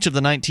 For each of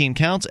the 19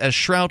 counts, as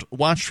Shrout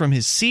watched from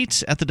his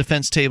seat at the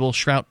defense table,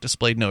 Shrout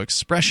displayed no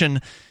expression.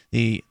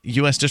 The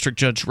U.S. District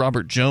Judge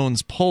Robert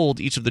Jones polled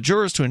each of the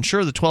jurors to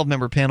ensure the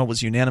 12-member panel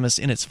was unanimous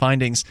in its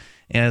findings.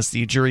 As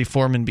the jury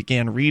foreman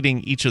began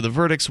reading each of the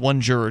verdicts, one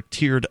juror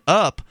teared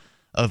up.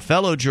 A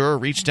fellow juror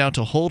reached out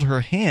to hold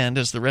her hand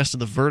as the rest of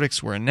the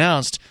verdicts were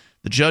announced.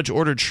 The judge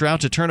ordered Shrout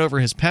to turn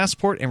over his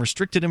passport and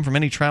restricted him from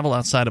any travel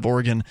outside of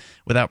Oregon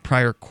without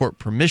prior court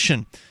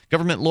permission.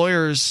 Government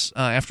lawyers,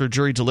 after a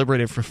jury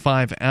deliberated for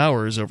 5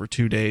 hours over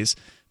 2 days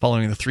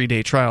following the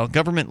 3-day trial,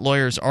 government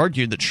lawyers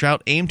argued that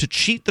Shrout aimed to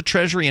cheat the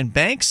Treasury and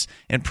banks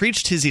and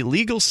preached his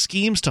illegal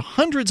schemes to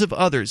hundreds of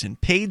others in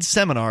paid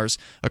seminars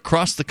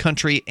across the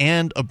country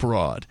and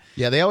abroad.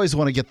 Yeah, they always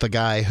want to get the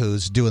guy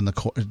who's doing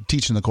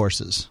teaching the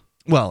courses.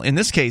 Well, in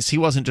this case, he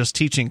wasn't just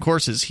teaching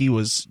courses; he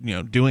was,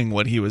 doing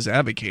what he was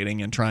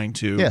advocating and trying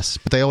to. Yes,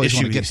 but they always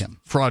want to get him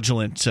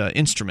fraudulent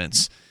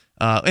instruments,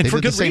 and for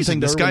good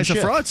reason. This guy's a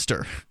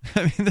fraudster.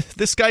 I mean,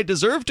 this guy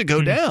deserved to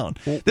go down.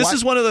 Well, this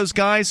is one of those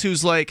guys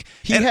who's like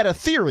he had a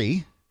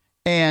theory,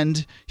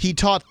 and he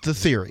taught the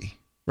theory.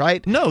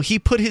 Right? No, he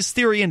put his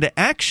theory into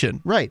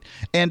action. Right.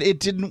 And it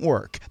didn't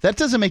work. That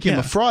doesn't make him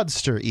a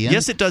fraudster, Ian.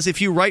 Yes, it does.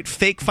 If you write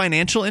fake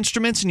financial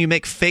instruments and you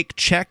make fake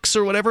checks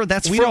or whatever,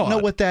 that's fraud. We don't know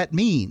what that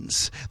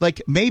means.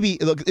 Like, maybe,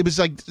 look, it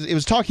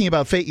was talking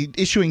about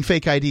issuing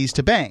fake IDs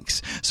to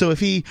banks. So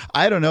if he,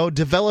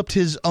 developed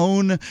his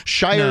own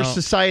Shire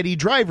Society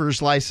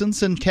driver's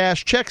license and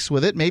cashed checks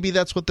with it, maybe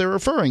that's what they're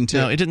referring to.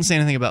 No, it didn't say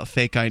anything about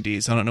fake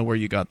IDs. I don't know where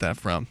you got that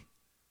from.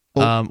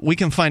 Well, we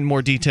can find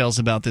more details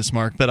about this,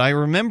 Mark, but I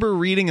remember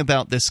reading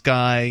about this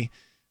guy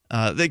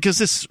because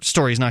this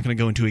story is not going to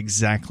go into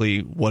exactly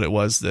what it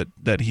was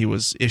that he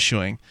was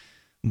issuing,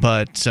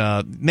 but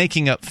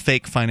making up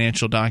fake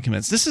financial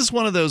documents. This is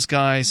one of those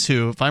guys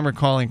who, if I'm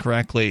recalling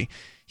correctly,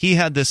 he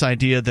had this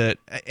idea that,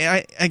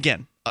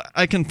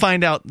 I can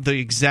find out the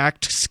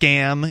exact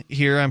scam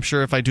here, I'm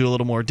sure, if I do a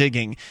little more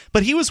digging.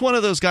 But he was one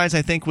of those guys,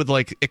 I think, with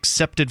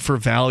accepted for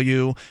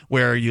value,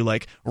 where you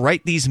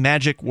write these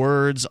magic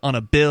words on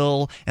a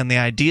bill, and the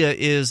idea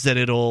is that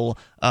it'll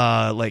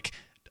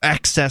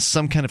access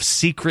some kind of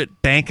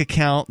secret bank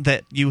account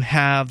that you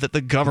have that the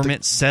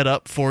government set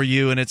up for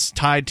you, and it's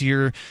tied to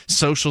your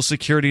social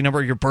security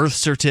number, your birth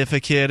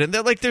certificate, and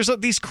there's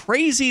these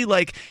crazy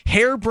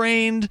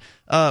harebrained,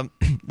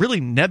 really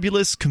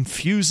nebulous,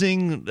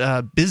 confusing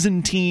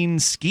Byzantine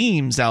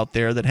schemes out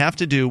there that have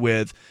to do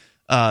with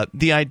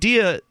the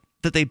idea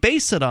that they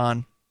base it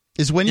on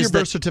is when your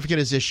birth certificate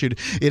is issued,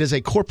 it is a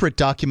corporate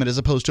document as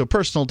opposed to a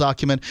personal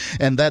document,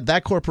 and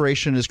that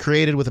corporation is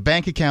created with a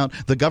bank account.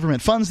 The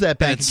government funds that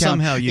bank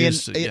account somehow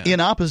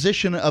in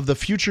opposition of the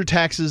future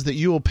taxes that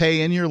you will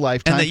pay in your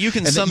lifetime, and that you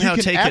can somehow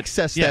take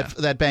access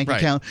that bank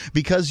account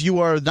because you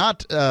are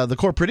not the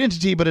corporate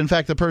entity, but in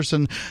fact the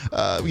person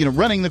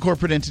running the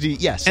corporate entity.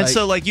 Yes, and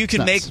so you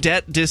can make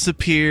debt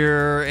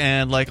disappear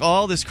and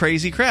all this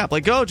crazy crap.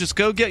 Just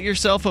go get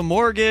yourself a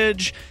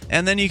mortgage,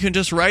 and then you can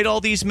just write all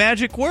these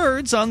magic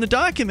words on the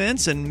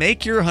documents and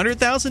make your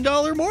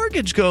 $100,000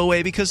 mortgage go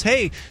away because,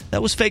 hey,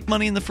 that was fake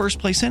money in the first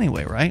place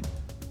anyway, right?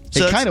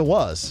 So it kind of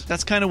was.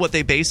 That's kind of what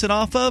they base it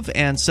off of.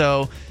 And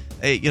so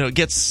it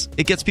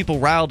gets people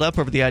riled up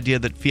over the idea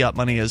that fiat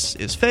money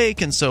is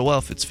fake, and so, well,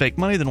 if it's fake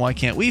money, then why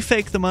can't we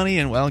fake the money?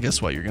 And, well,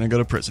 guess what? You're going to go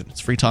to prison. It's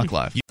Free Talk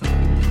Live.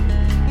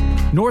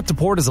 North to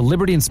Port is a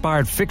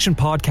Liberty-inspired fiction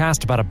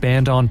podcast about a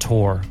band on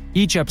tour.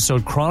 Each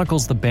episode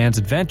chronicles the band's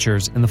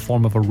adventures in the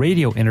form of a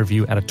radio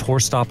interview at a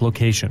tour stop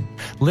location.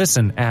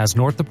 Listen as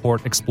North to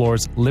Port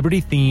explores Liberty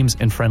themes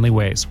in friendly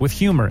ways, with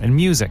humor and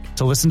music.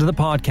 To listen to the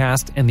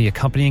podcast and the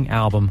accompanying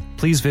album,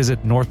 please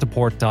visit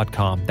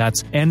northtoport.com.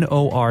 That's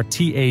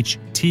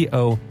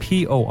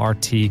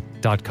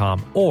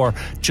NORTHTOPORT.com. Or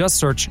just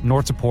search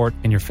North to Port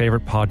in your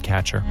favorite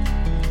podcatcher.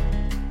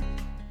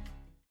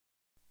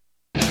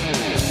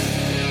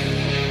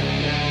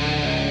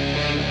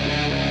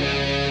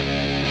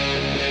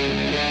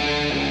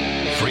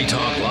 Free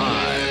Talk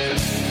Live.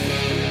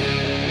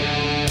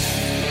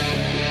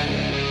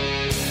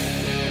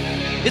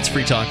 It's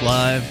Free Talk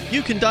Live.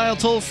 You can dial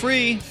toll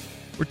free.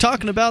 We're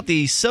talking about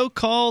the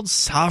so-called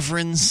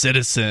sovereign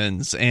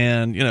citizens,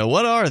 and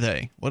what are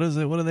they? What is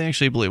it? What do they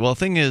actually believe? Well, the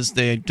thing is,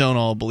 they don't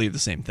all believe the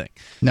same thing.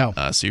 No,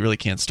 so you really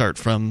can't start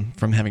from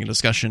having a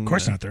discussion. Of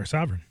course not. They're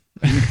sovereign.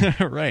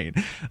 Right.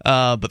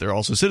 But they're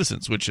also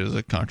citizens, which is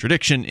a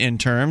contradiction in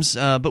terms.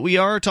 But we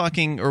are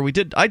talking,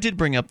 I did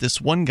bring up this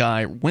one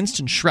guy,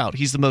 Winston Shrout.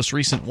 He's the most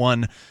recent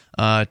one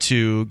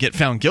to get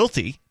found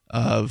guilty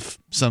of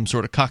some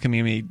sort of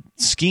cockamamie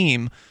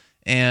scheme.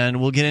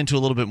 And we'll get into a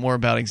little bit more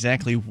about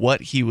exactly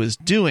what he was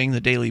doing.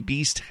 The Daily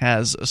Beast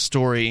has a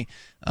story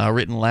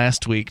written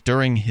last week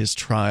during his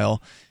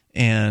trial.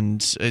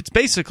 And it's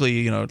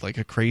basically, like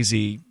a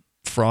crazy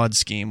fraud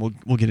scheme.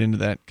 We'll get into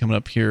that coming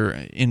up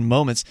here in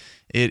moments.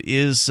 It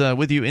is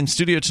with you in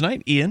studio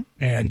tonight, Ian.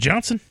 And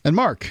Johnson. And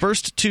Mark.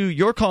 First to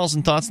your calls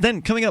and thoughts.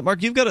 Then coming up,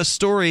 Mark, you've got a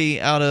story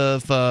out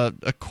of a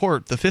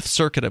court, the Fifth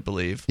Circuit, I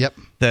believe. Yep.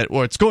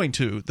 It's going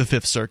to the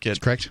Fifth Circuit. That's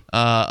correct.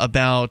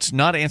 About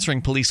not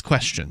answering police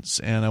questions.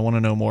 And I want to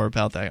know more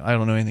about that. I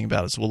don't know anything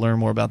about it, so we'll learn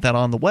more about that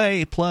on the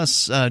way.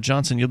 Plus,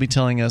 Johnson, you'll be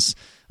telling us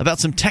about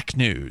some tech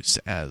news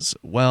as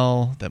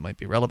well that might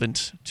be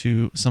relevant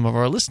to some of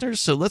our listeners.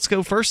 So let's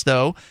go first,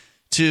 though,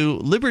 to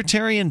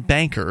Libertarian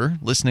Banker,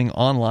 listening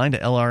online to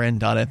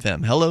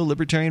LRN.FM. Hello,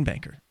 Libertarian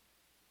Banker.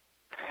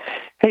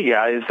 Hey,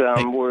 guys.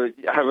 I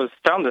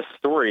found this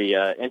story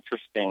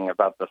interesting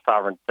about the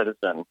sovereign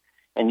citizen.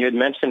 And they had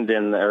mentioned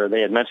in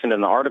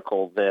the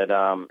article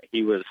that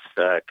he was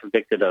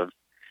convicted of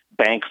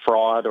bank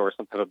fraud or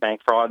some type of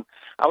bank fraud.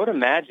 I would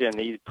imagine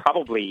he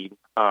probably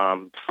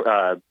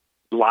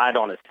lied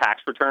on his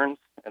tax returns,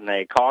 and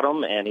they caught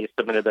him, and he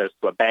submitted those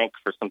to a bank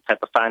for some type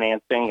of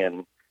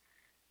financing.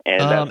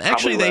 And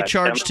actually, they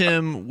charged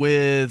him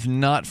with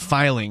not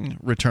filing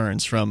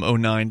returns from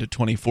 2009 to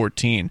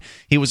 2014.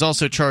 He was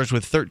also charged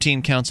with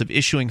 13 counts of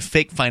issuing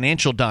fake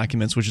financial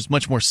documents, which is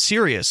much more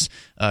serious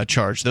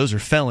charge. Those are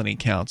felony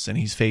counts, and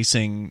he's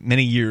facing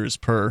many years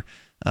per.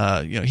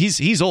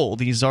 He's old.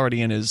 He's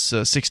already in his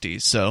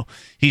 60s, so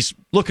he's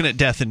looking at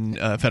death in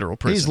federal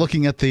prison. He's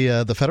looking at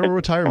the federal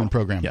retirement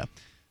program. Yeah.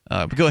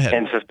 But go ahead.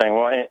 Interesting.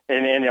 Well,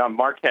 and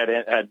Mark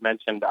had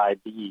mentioned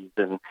IDs,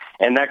 and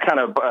that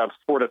kind of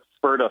sort of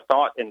spurred a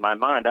thought in my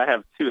mind. I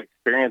have two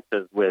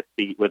experiences with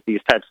these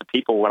types of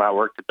people when I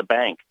worked at the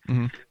bank.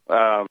 Mm-hmm.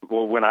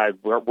 When I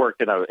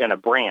worked in a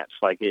branch,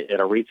 like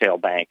at a retail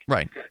bank.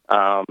 Right.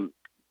 So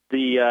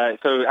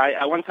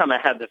one time I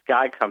had this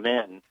guy come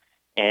in,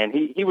 and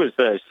he was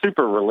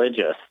super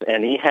religious,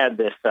 and he had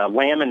this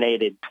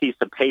laminated piece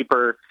of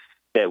paper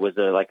that was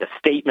like a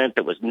statement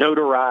that was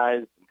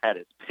notarized. Had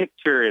his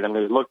picture, and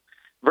it looked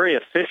very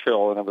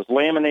official, and it was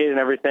laminated and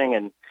everything,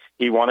 and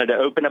he wanted to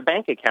open a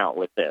bank account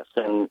with this.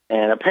 And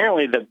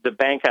apparently the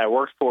bank I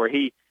worked for,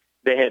 they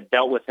had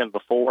dealt with him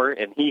before,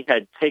 and he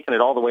had taken it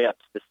all the way up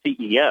to the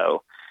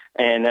CEO.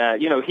 And,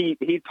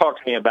 he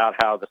talked to me about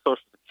how the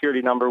Social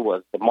Security number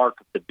was the mark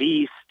of the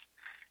beast,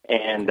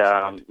 and,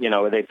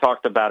 they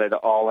talked about it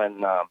all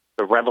in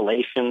the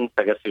Revelations.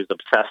 I guess he was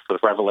obsessed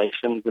with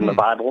Revelations in the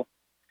Bible.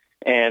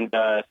 And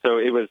so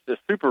it was a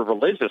super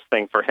religious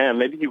thing for him.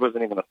 Maybe he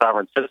wasn't even a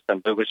sovereign citizen,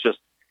 but it was just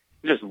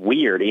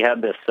weird. He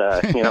had this,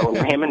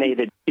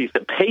 laminated piece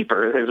of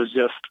paper. It was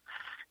just,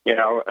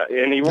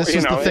 and he. This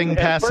was the thing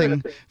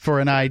passing for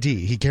an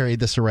ID. He carried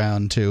this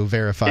around to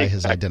verify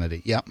his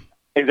identity. Yep.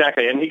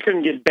 Exactly, and he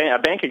couldn't get a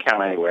bank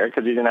account anywhere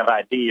because he didn't have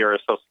ID or a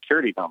Social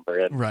Security number.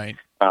 And, right.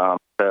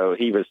 So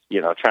he was,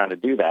 trying to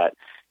do that,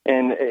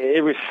 and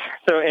it was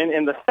so.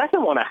 And the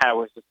second one I had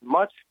was just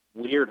much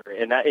weirder,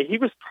 and he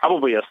was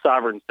probably a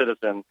sovereign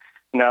citizen.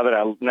 Now that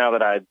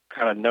I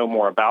kind of know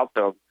more about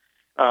them,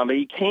 but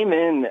he came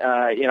in.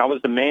 I was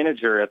the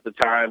manager at the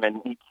time,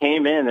 and he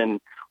came in and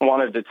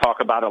wanted to talk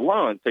about a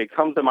loan. So he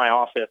comes to my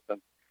office,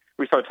 and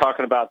we start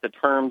talking about the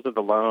terms of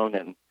the loan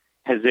and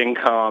his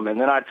income, and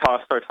then I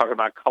start talking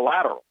about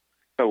collateral.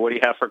 So what do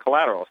you have for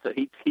collateral? So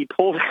he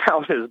pulled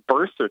out his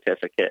birth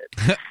certificate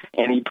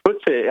and he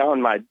puts it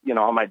on my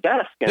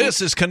desk. And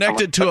this is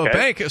connected to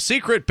a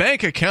secret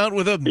bank account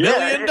with $1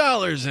 million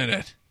in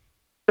it.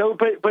 So,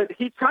 but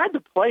he tried to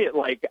play it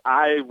like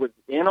I was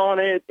in on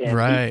it and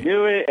he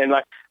knew it, and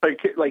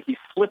like he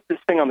flipped this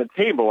thing on the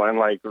table and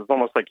like it was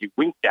almost like he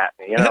winked at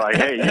me, like,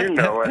 hey, you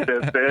know what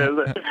this is,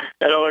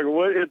 and I'm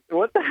like,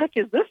 what the heck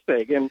is this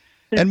thing?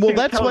 And well,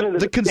 that's what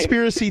the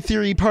conspiracy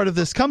theory part of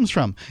this comes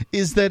from,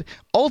 is that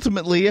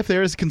ultimately, if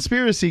there is a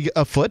conspiracy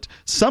afoot,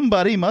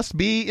 somebody must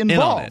be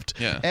involved.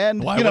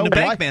 And why wouldn't the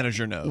bank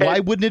manager know? Why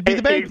wouldn't it be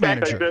the bank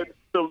manager?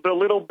 The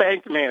little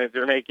bank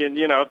manager making,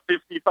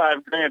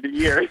 $55,000 a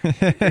year.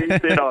 He's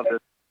in on this.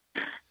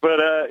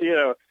 But,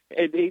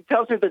 he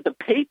tells me that the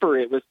paper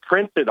it was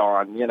printed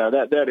on,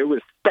 that it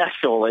was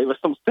special. It was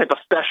some type of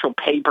special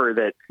paper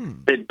that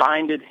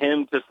binded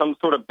him to some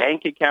sort of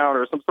bank account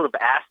or some sort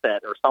of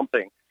asset or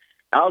something.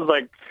 I was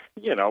like,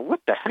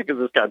 what the heck is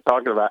this guy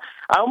talking about?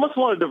 I almost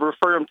wanted to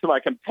refer him to my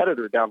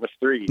competitor down the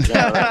street.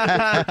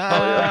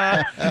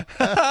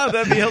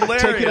 That'd be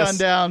hilarious. Take it on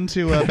down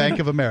to Bank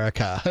of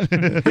America.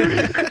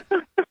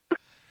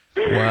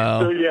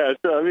 Wow.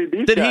 So I mean,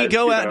 these did guys, he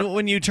go out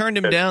when you turned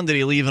him down? Did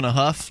he leave in a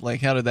huff?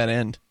 Like, how did that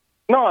end?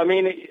 No, I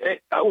mean,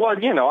 I was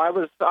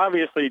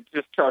obviously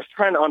I was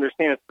trying to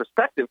understand his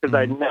perspective because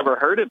I'd never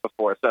heard it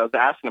before. So I was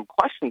asking him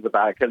questions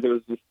about it because it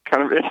was just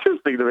kind of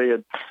interesting to me.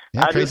 And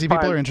crazy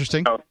people are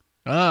interesting. So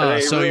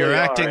really you're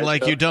acting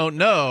like you don't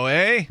know,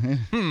 eh?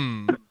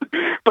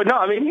 But no,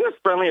 I mean, he was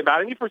friendly about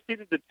it. And he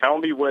proceeded to tell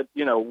me what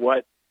he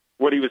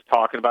was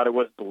talking about and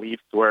what his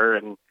beliefs were,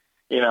 and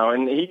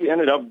he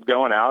ended up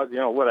going out,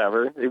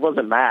 whatever. He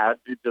wasn't mad.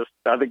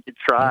 I think he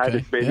tried.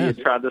 Okay. Maybe he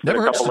tried this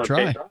never a couple hurts to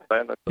of try.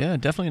 times. Yeah,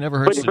 definitely never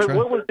hurts to try. But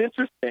what was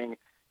interesting,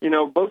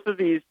 both of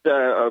these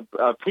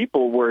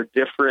people were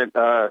different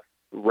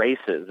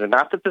races. And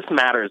not that this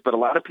matters, but a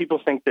lot of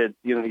people think that,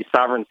 these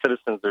sovereign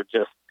citizens are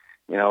just,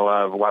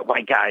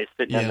 white guys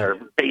sitting in their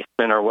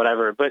basement or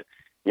whatever. But,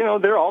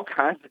 there are all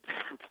kinds of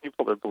different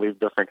people that believe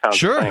different kinds of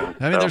things. Sure.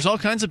 I mean, there's all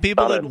kinds of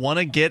people that want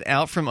to get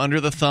out from under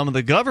the thumb of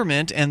the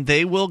government, and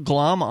they will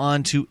glom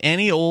onto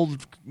any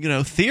old,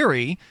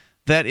 theory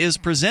that is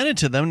presented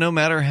to them, no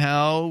matter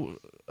how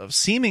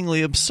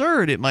seemingly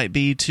absurd it might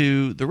be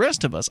to the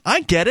rest of us.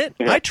 I get it.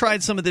 Yeah. I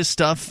tried some of this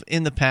stuff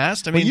in the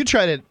past. I mean, you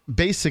tried it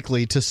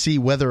basically to see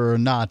whether or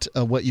not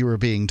what you were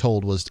being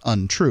told was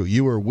untrue.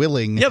 You were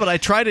willing. Yeah, but I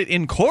tried it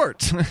in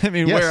court. I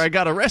mean, where I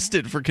got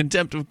arrested for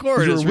contempt of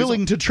court. You were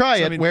willing to try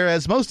it,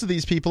 whereas most of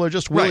these people are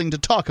just willing to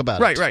talk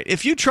about it. Right.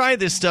 If you try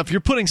this stuff, you're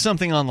putting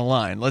something on the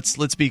line.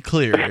 Let's be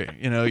clear.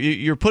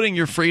 You're putting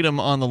your freedom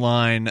on the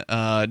line,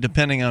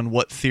 depending on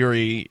what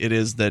theory it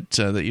is that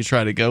you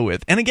try to go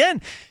with. And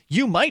again,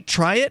 you might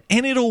try it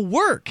and it'll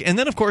work. And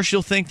then, of course,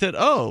 you'll think that,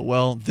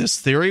 this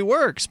theory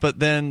works. But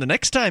then the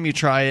next time you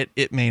try it,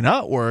 it may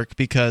not work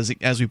because,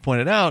 as we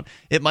pointed out,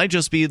 it might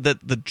just be that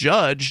the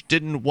judge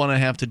didn't want to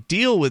have to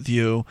deal with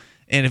you.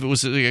 And if it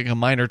was like a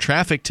minor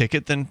traffic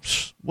ticket, then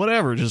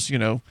whatever, just,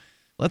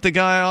 let the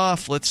guy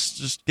off. Let's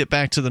just get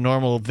back to the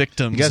normal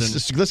victims.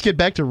 Let's get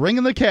back to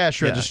ringing the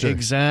cash register.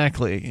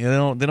 Exactly. They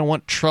don't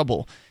want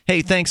trouble.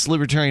 Hey, thanks,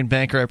 Libertarian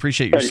Banker. I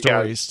appreciate your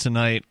stories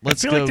tonight. I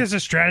feel like there's a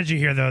strategy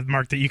here, though,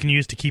 Mark, that you can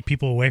use to keep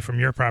people away from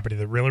your property,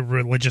 the really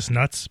religious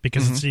nuts,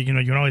 because it's, you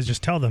can always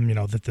just tell them,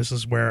 that this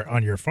is where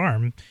on your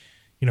farm,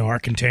 are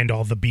contained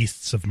all the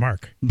beasts of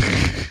Mark.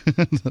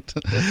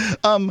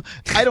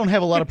 I don't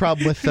have a lot of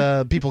problem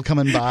with people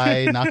coming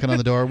by, knocking on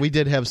the door. We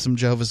did have some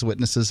Jehovah's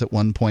Witnesses at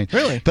one point.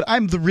 Really? But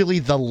I'm really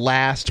the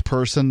last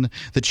person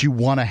that you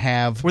want to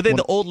have. Were they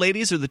the old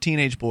ladies or the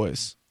teenage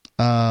boys?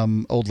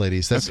 Old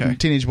ladies.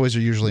 Teenage boys are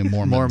usually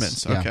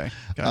Mormons. Okay.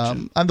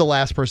 Gotcha. I'm the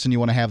last person you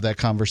want to have that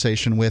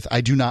conversation with. I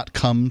do not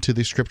come to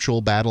the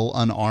scriptural battle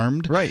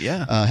unarmed. Right,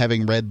 yeah.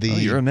 Having read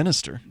you're a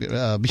minister.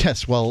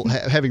 Yes, well,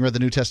 having read the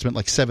New Testament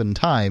like 7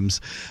 times,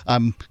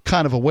 I'm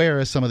kind of aware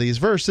of some of these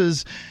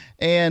verses,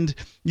 and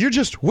you're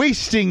just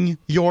wasting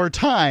your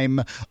time.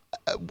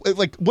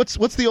 Like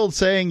what's the old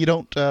saying? You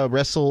don't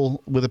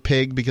wrestle with a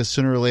pig because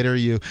sooner or later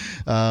you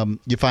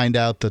find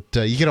out that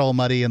you get all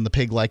muddy and the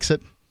pig likes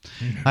it.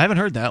 I haven't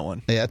heard that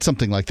one. Yeah, it's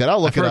something like that. I'll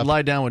look it up.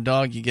 Lie down with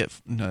dogs, you get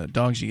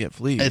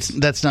fleas.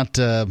 That's not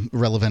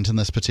relevant in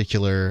this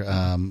particular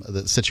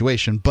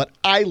situation, but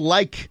I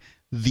like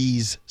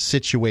these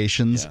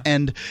situations,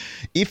 and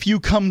if you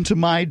come to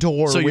my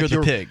door with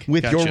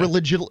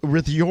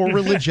your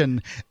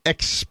religion,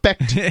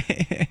 expect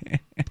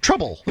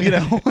trouble.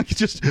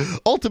 Just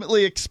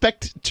ultimately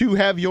expect to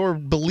have your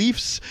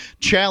beliefs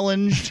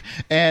challenged,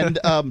 and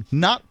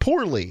not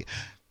poorly.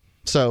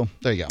 So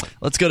there you go.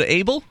 Let's go to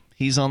Abel.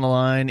 He's on the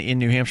line in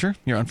New Hampshire.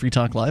 You're on Free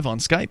Talk Live on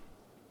Skype.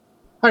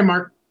 Hi,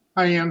 Mark.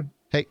 Hi, Ian.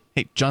 Hey,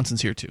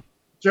 Johnson's here too.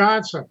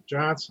 Johnson.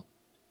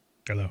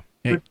 Hello.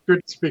 Hey.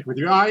 Good to speak with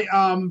you. I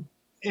am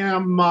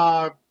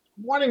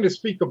wanting to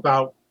speak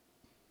about,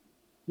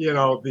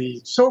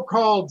 the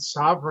so-called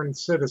sovereign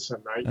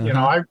citizen.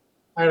 I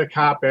had a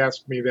cop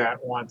ask me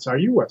that once. Are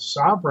you a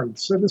sovereign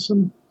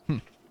citizen?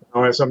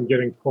 As I'm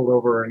getting pulled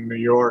over in New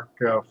York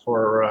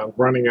for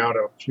running out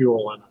of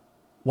fuel in it.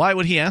 Why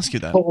would he ask you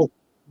that?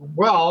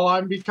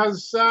 Well,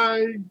 because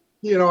I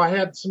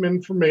had some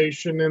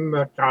information in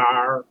the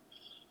car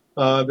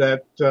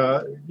that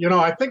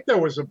I think there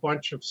was a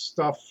bunch of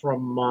stuff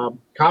from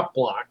Cop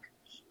Block,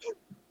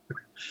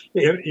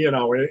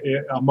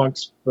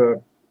 amongst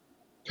the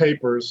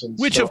papers and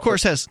which stuff. of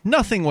course has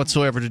nothing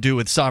whatsoever to do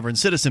with Sovereign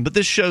Citizen, but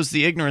this shows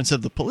the ignorance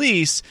of the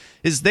police.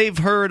 Is they've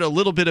heard a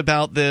little bit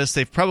about this,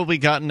 they've probably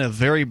gotten a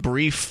very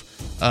brief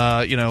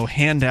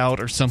handout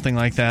or something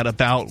like that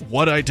about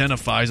what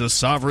identifies a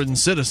sovereign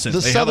citizen.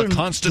 They have a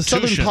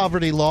constitution. The Southern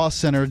Poverty Law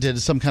Center did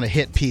some kind of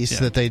hit piece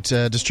that they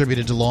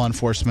distributed to law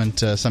enforcement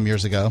some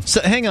years ago.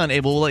 So hang on,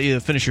 Abel, we'll let you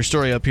finish your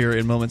story up here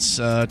in moments.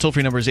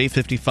 Toll-free number is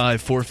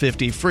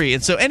 855-450-FREE.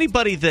 And so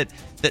anybody that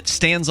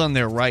stands on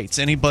their rights,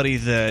 anybody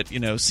that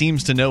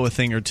seems to know a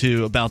thing or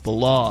two about the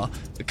law,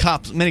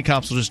 many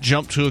cops will just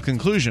jump to a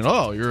conclusion.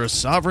 Oh, you're a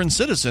sovereign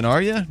citizen,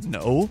 are you?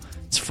 No.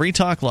 It's Free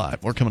Talk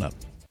Live. More coming up.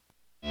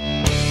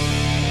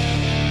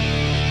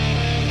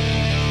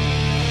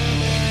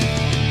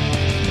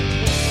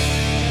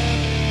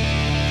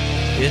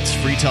 It's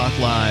Free Talk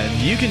Live.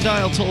 You can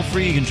dial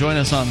toll-free. You can join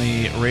us on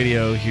the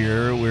radio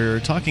here. We're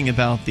talking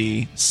about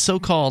the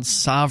so-called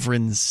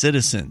sovereign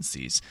citizens,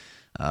 these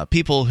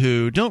people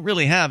who don't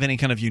really have any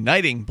kind of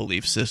uniting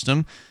belief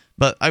system.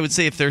 But I would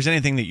say if there's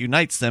anything that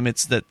unites them,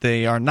 it's that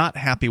they are not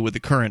happy with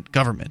the current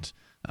government.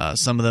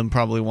 Some of them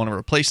probably want to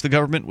replace the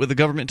government with a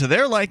government to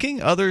their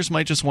liking. Others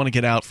might just want to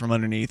get out from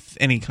underneath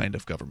any kind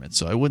of government.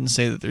 So I wouldn't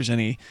say that there's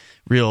any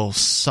real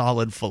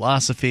solid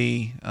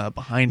philosophy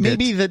behind it.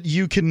 Maybe that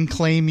you can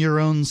claim your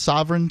own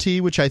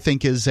sovereignty, which I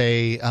think is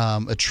a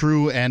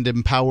true and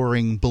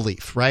empowering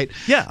belief, right?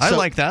 Yeah, I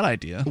like that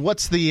idea.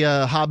 What's the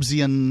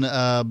Hobbesian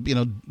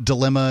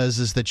dilemma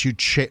is that you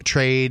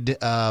trade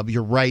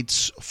your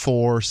rights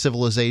for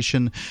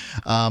civilization,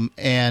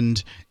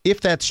 and if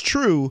that's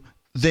true,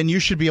 then you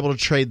should be able to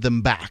trade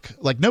them back.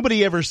 Like,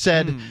 nobody ever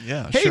said,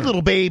 hey, sure.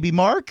 Little baby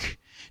Mark,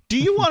 do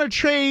you want to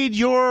trade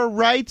your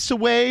rights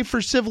away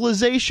for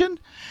civilization?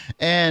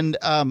 And,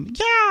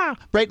 yeah,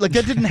 right? Like,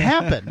 that didn't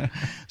happen.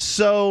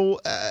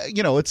 So,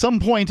 at some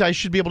point I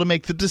should be able to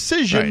make the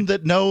decision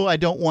that, no, I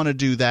don't want to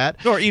do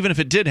that. Or even if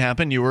it did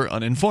happen, you were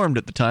uninformed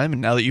at the time,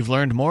 and now that you've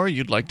learned more,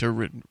 you'd like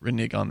to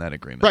renege on that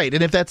agreement. Right,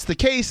 and if that's the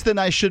case, then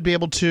I should be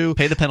able to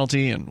pay the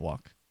penalty and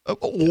walk.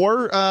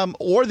 Or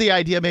the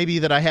idea maybe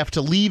that I have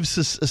to leave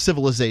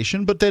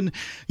civilization, but then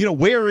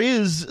where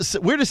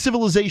does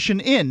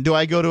civilization end? Do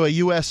I go to a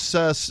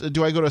U.S.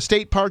 Do I go to a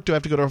state park? Do I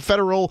have to go to a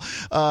federal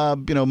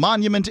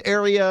monument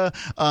area?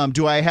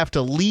 Do I have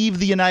to leave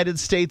the United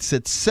States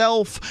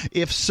itself?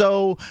 If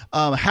so,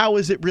 how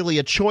is it really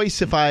a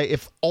choice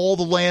if all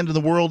the land in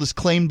the world is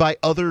claimed by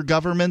other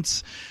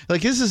governments?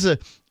 Like,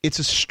 it's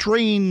a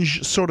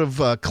strange sort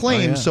of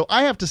claim. Oh, yeah. So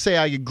I have to say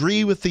I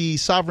agree with the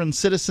sovereign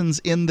citizens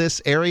in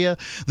this area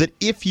that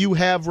if you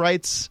have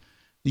rights,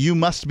 you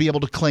must be able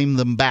to claim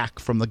them back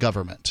from the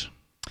government.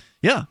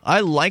 Yeah,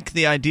 I like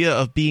the idea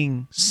of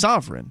being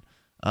sovereign,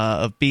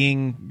 of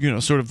being,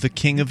 sort of the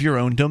king of your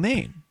own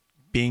domain,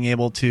 being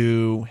able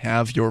to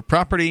have your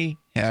property,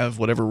 have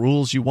whatever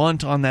rules you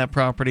want on that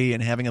property,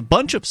 and having a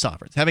bunch of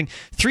sovereigns, having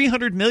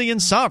 300 million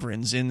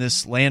sovereigns in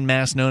this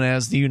landmass known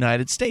as the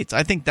United States.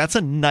 I think that's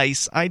a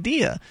nice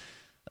idea.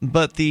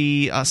 But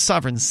the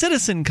sovereign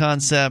citizen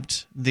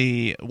concept,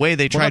 the way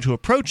they try to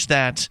approach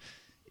that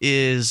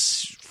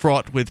is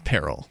fraught with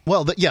peril.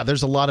 Well,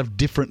 there's a lot of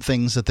different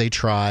things that they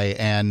try,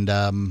 and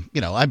the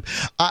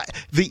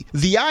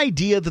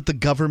idea that the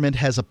government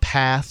has a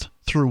path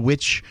through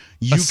which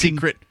you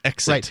secret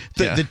exit,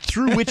 right?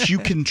 Through which you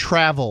can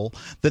travel,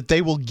 that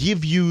they will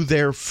give you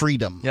their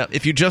freedom. Yeah,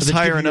 if you just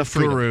hire enough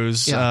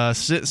gurus,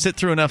 sit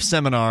through enough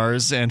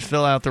seminars, and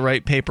fill out the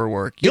right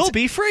paperwork, you'll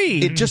be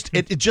free.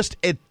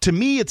 To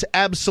me, it's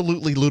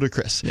absolutely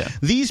ludicrous. Yeah.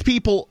 These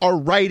people are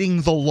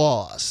writing the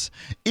laws.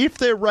 If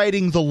they're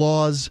writing the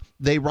laws,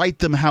 they write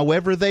them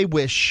however they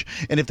wish,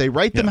 and if they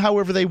write them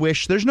however they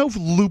wish, there's no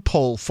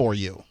loophole for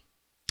you.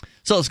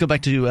 So let's go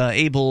back to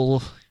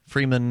Abel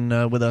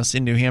Freeman with us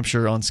in New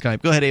Hampshire on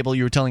Skype. Go ahead, Abel.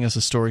 You were telling us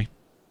a story.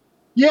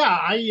 Yeah,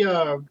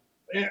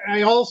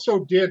 I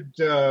also did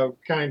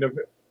kind of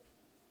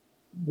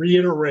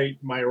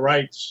reiterate my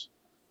rights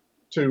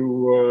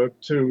to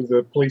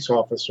the police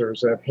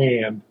officers at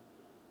hand,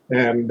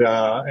 and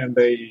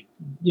they,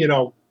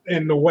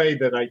 in the way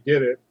that I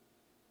did it,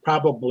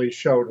 probably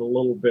showed a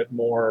little bit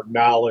more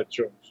knowledge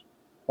of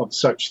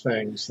such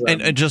things.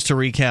 And just to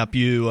recap,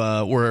 you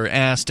were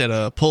asked at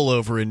a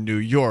pullover in New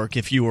York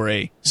if you were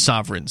a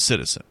sovereign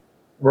citizen.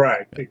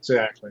 Right,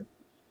 exactly.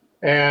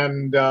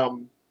 And I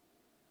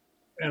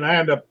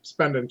ended up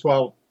spending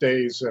 12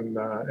 days in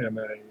a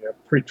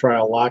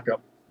pretrial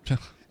lockup.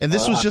 And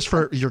this was just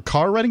for your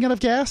car running out of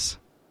gas?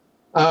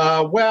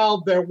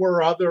 Well, there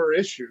were other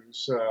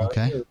issues.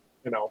 Okay.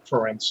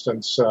 For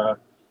instance, I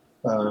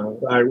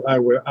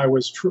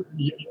was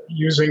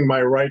using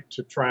my right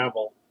to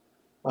travel.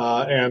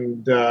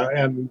 And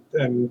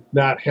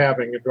not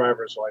having a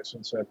driver's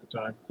license at the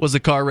time. Was the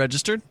car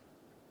registered?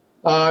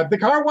 The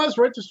car was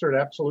registered,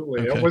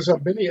 absolutely. Okay. It was a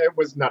mini. It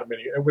was not a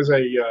mini. It was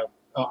a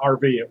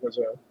RV. It was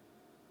a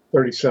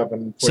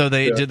 37. So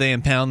did they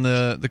impound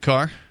the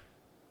car?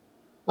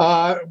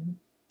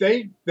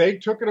 they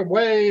took it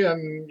away,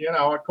 and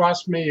it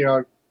cost me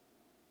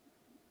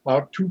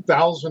about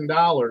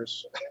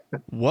 $2,000.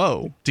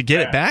 Whoa! To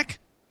get it back?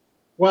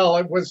 Well,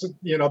 it was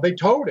they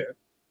towed it.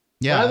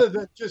 Yeah. Rather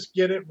than just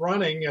get it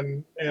running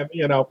and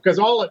because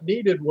all it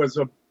needed was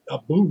a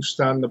boost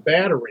on the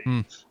battery.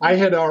 I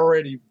had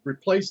already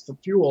replaced the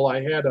fuel.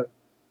 I had a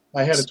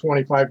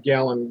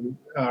 25-gallon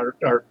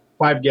or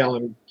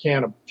 5-gallon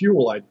can of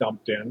fuel I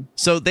dumped in.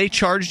 So they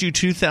charged you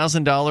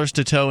 $2,000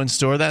 to tow and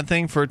store that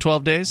thing for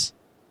 12 days?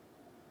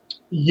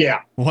 Yeah.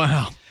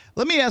 Wow.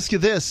 Let me ask you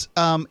this.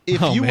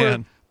 If you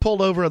were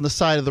pulled over on the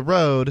side of the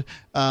road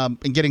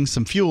and getting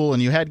some fuel,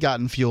 and you had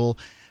gotten fuel,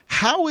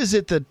 how is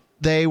it that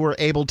they were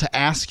able to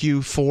ask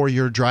you for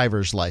your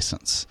driver's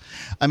license?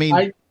 I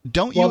mean,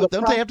 don't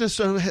they have to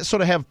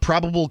sort of have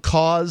probable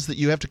cause that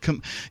you have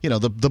to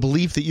the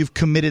belief that you've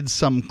committed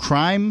some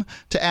crime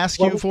to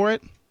ask you for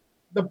it?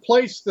 The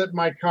place that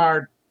my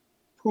car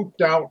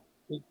pooped out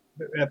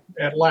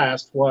at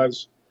last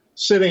was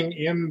sitting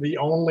in the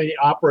only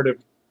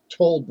operative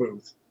toll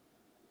booth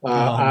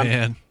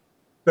on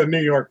the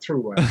New York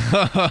Thruway.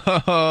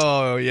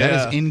 Oh, yeah.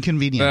 That is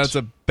inconvenient. That's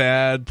a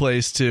bad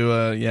place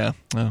to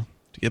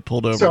get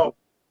pulled over. So,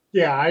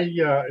 yeah,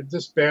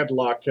 just bad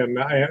luck, and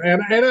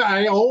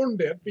I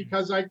owned it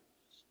because I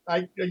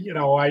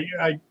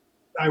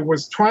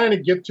was trying to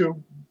get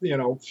to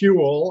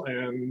fuel,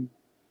 and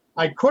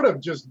I could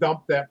have just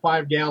dumped that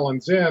 5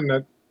 gallons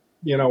in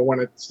when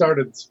it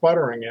started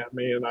sputtering at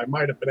me, and I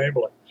might have been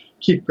able to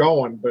keep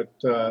going, but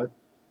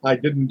I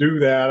didn't do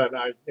that, and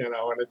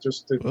and it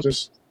just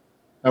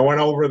I went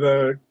over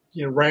the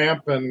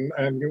ramp and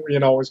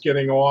was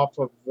getting off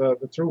of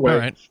the thruway.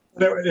 Right.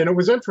 And it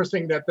was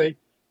interesting that they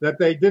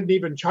didn't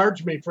even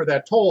charge me for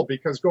that toll,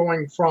 because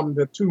going from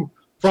the toll.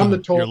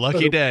 Your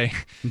lucky day.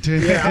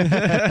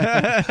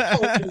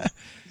 Yeah.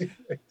 It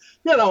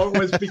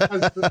was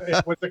because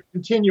it was a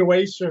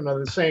continuation of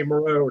the same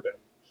road. And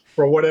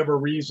for whatever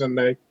reason,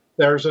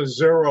 there's a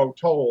zero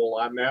toll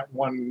on that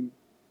one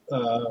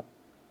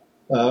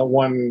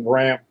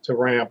ramp to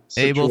ramp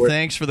situation. Abel,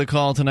 thanks for the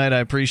call tonight. I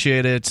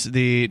appreciate it.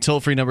 The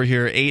toll-free number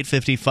here,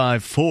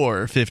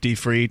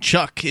 855-450-FREE.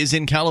 Chuck is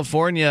in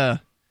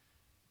California.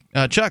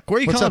 Chuck, where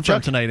are you calling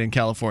from tonight in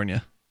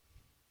California?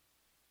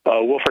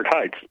 Wilford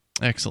Heights.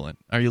 Excellent.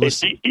 Are you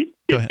listening?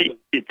 Go ahead.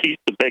 It's east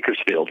of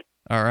Bakersfield.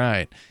 All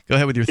right. Go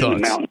ahead with your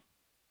thoughts.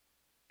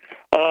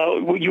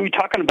 You were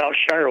talking about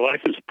Shire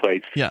license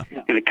plates. Yeah.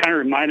 And it kind of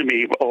reminded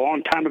me of a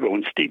long time ago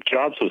when Steve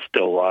Jobs was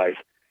still alive.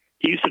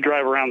 He used to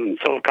drive around in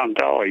Silicon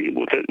Valley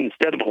with it.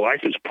 Instead of a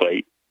license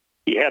plate,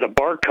 he had a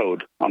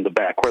barcode on the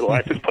back where the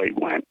license plate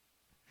went.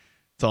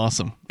 It's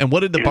awesome. And what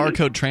did the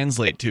barcode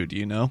translate to? Do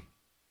you know?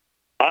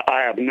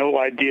 I have no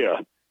idea.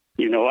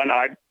 And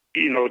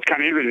it's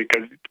kind of interesting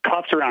because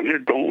cops around here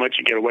don't let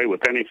you get away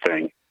with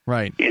anything.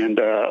 Right. And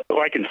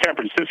like in San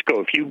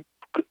Francisco, if you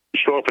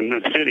show up in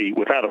the city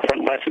without a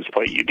front license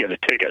plate, you get a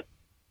ticket.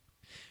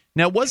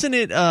 Now,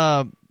 wasn't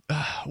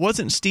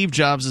Steve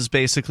Jobs'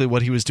 basically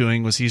what he was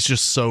doing was he's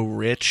just so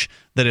rich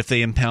that if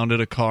they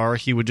impounded a car,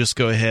 he would just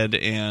go ahead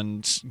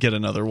and get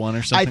another one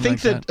or something? I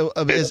think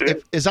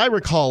as I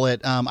recall it,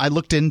 I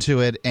looked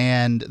into it,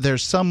 and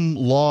there's some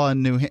law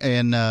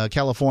in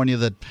California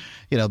that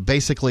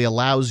basically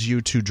allows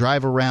you to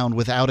drive around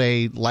without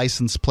a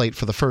license plate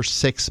for the first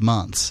 6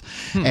 months,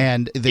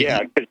 and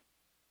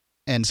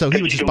so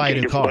he would just buy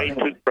a new car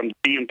from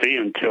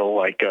DMV until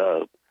like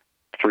 2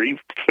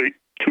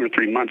 or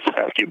 3 months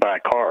after you buy a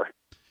car.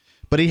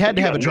 But he had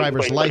to have a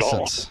driver's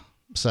license.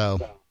 So,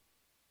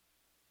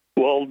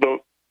 well,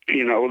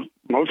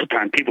 most of the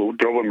time people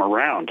drove him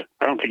around.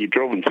 I don't think he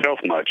drove himself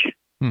much.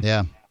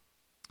 Yeah,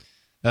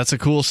 that's a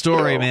cool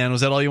story, man.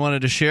 Was that all you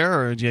wanted to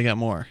share, or do you got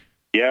more?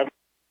 Yeah.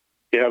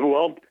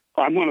 Well,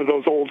 I'm one of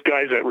those old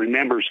guys that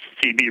remembers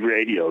CB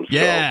radios.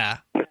 Yeah.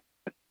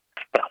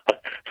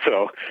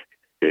 So,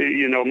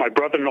 my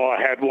brother-in-law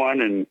had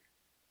one, and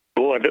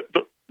boy,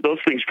 those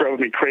things drove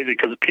me crazy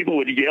because people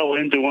would yell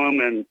into them,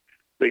 and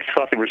they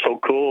thought they were so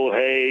cool.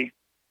 Hey,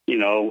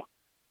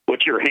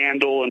 what's your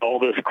handle and all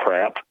this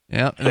crap.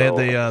 Yeah, so,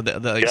 they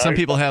had some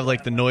people have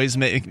like the noise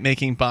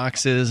making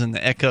boxes and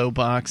the echo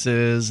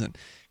boxes, and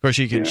of course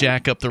you can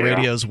jack up the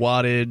radio's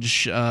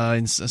wattage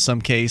in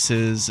some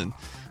cases, and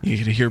you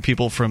could hear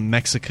people from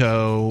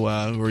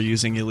Mexico who are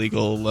using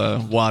illegal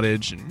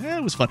wattage, and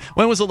it was fun.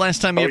 When was the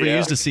last time you ever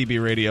used a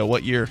CB radio?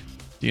 What year?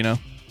 Do you know?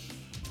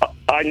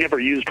 I never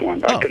used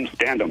one. I couldn't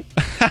stand them.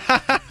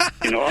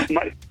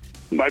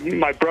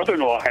 My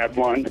brother-in-law had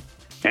one,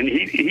 and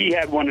he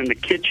had one in the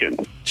kitchen.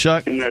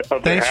 Chuck,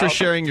 thanks for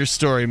sharing your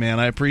story, man.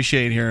 I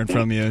appreciate hearing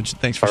from you.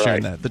 Thanks for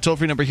sharing that. The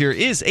toll-free number here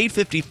is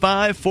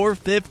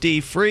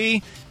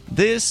 855-450-FREE.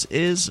 This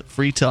is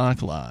Free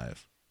Talk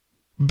Live.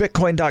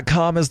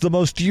 Bitcoin.com is the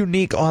most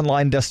unique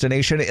online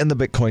destination in the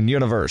Bitcoin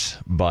universe.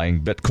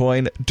 Buying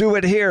Bitcoin? Do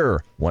it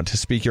here. Want to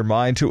speak your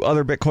mind to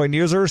other Bitcoin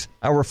users?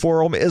 Our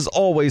forum is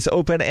always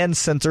open and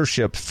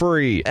censorship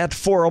free at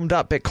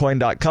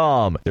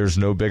forum.bitcoin.com. There's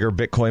no bigger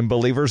Bitcoin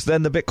believers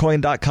than the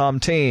Bitcoin.com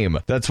team.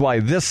 That's why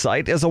this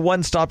site is a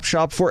one-stop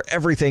shop for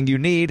everything you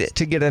need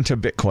to get into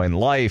Bitcoin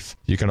life.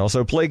 You can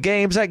also play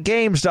games at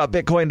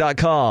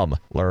games.bitcoin.com.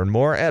 Learn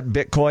more at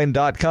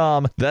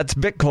bitcoin.com. That's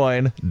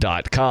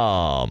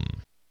bitcoin.com.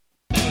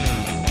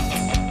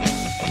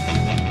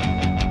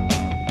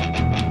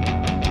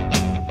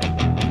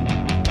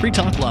 Free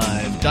Talk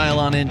Live. Dial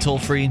on in toll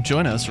free.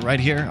 Join us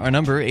right here. Our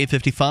number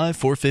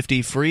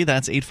 855-450-FREE.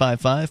 That's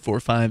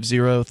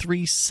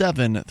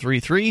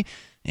 855-450-3733.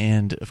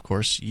 And, of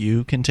course,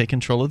 you can take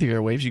control of the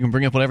airwaves. You can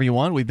bring up whatever you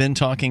want. We've been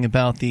talking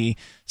about the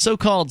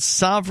so-called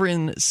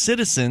sovereign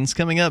citizens.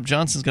 Coming up,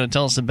 Johnson's going to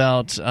tell us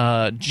about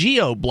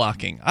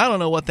geo-blocking. I don't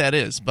know what that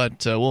is,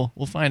 but we'll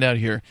find out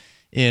here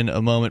in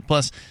a moment.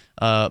 Plus,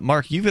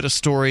 Mark, you've got a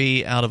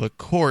story out of a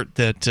court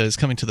that is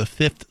coming to the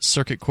Fifth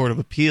Circuit Court of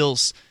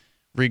Appeals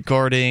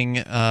regarding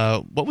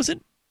what was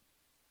it?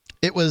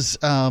 It was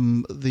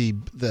the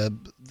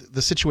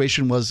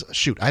situation was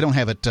I don't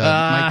have it.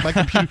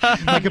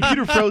 My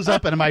computer froze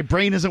up and my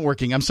brain isn't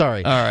working. I'm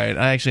sorry. All right,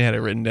 I actually had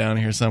it written down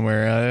here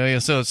somewhere.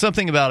 So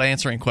something about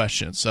answering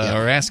questions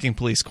or asking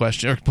police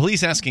questions, or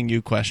police asking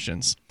you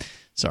questions.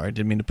 Sorry, I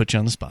didn't mean to put you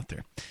on the spot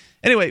there.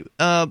 Anyway,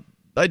 I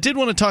did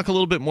want to talk a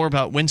little bit more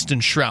about Winston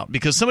Shrout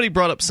because somebody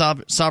brought up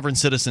sovereign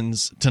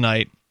citizens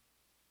tonight.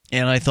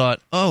 And I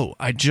thought,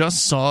 I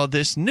just saw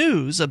this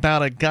news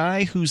about a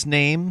guy whose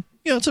name,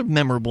 it's a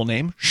memorable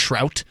name,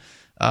 Shrout.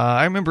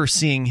 I remember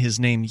seeing his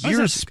name years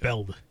ago. How's that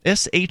spelled?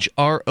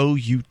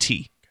 Shrout.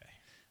 Okay.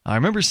 I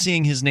remember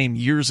seeing his name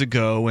years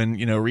ago and,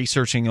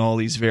 researching all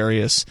these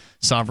various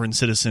sovereign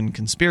citizen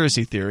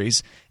conspiracy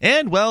theories.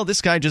 And, well,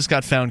 this guy just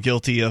got found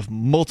guilty of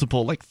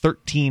multiple,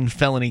 13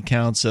 felony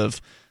counts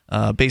of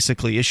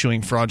basically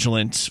issuing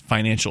fraudulent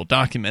financial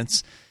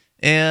documents.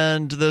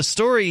 And the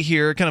story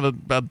here, kind of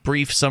a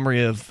brief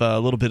summary of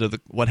a little bit of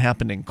what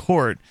happened in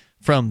court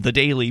from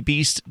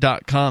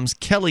thedailybeast.com's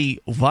Kelly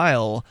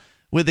Weil.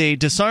 With a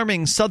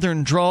disarming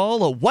southern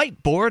drawl, a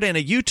whiteboard, and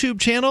a YouTube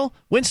channel,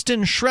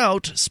 Winston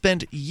Shrout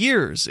spent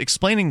years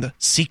explaining the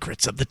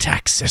secrets of the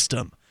tax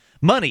system.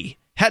 Money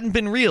hadn't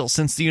been real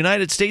since the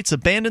United States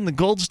abandoned the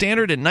gold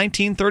standard in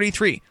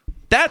 1933.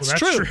 That's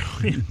true.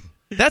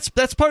 That's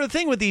part of the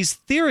thing with these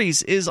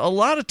theories is a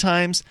lot of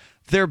times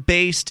they're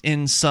based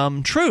in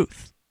some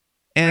truth.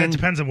 And it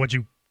depends on what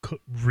you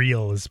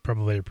real is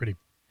probably a pretty...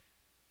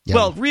 Yeah.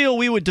 Well, real,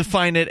 we would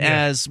define it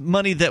as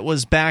money that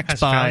was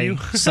backed by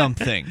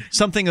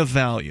something of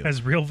value.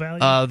 Has real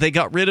value? They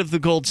got rid of the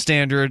gold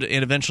standard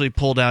and eventually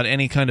pulled out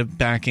any kind of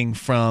backing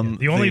from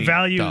the only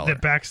value dollar.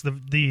 that backs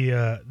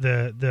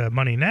the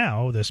money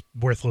now, this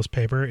worthless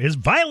paper, is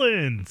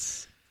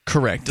violence.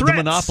 Correct. Threats. The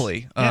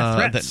monopoly,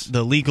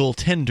 the legal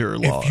tender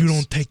laws. If you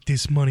don't take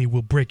this money,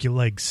 we'll break your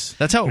legs.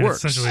 That's how it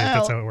works. Essentially,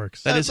 that's how it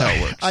works. That is how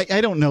it works. I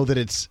don't know that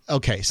it's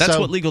okay. That's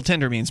what legal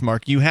tender means,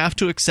 Mark. You have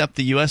to accept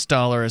the U.S.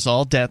 dollar as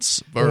all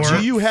debts. Or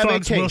do you have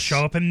thugs a case? Will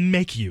show up and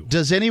make you.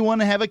 Does anyone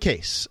have a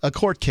case, a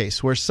court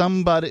case, where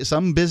some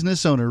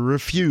business owner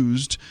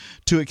refused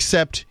to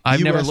accept I've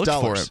U.S. never looked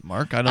dollars? for it,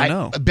 Mark. I don't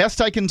know. Best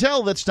I can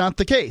tell, that's not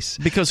the case.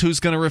 Because who's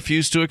going to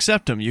refuse to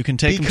accept them? You can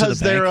take them to the bank. Because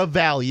they're of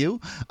value.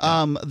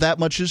 That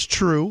much is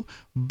true.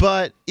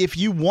 But if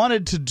you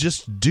wanted to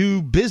just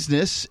do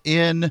business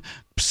in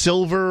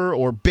silver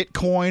or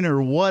Bitcoin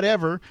or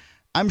whatever,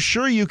 I'm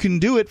sure you can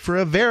do it for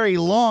a very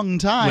long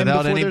time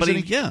without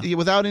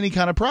without any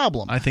kind of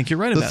problem. I think you're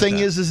right about that. The thing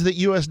is that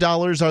U.S.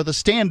 dollars are the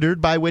standard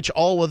by which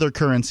all other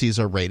currencies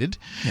are rated.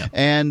 Yeah.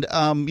 And,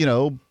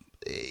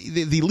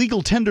 the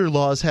legal tender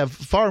laws have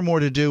far more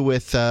to do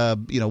with,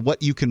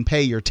 what you can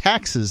pay your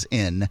taxes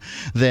in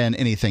than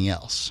anything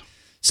else.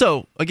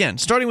 So, again,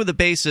 starting with the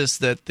basis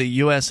that the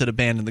U.S. had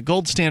abandoned the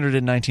gold standard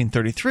in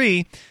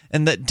 1933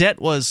 and that debt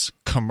was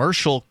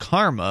commercial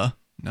karma,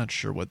 not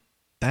sure what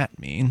that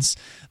means.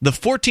 The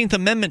 14th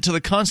Amendment to the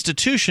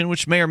Constitution,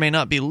 which may or may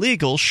not be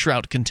legal,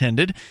 Shrout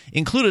contended,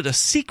 included a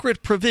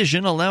secret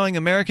provision allowing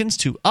Americans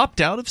to opt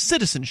out of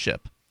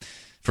citizenship.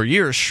 For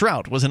years,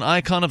 Shrout was an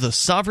icon of the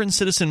sovereign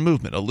citizen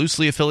movement, a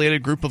loosely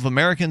affiliated group of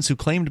Americans who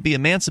claimed to be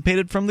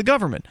emancipated from the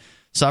government.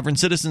 Sovereign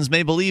citizens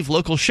may believe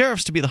local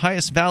sheriffs to be the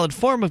highest valid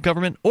form of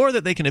government, or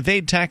that they can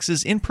evade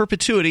taxes in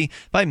perpetuity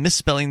by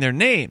misspelling their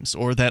names,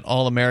 or that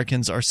all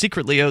Americans are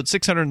secretly owed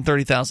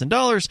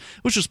 $630,000,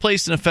 which was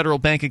placed in a federal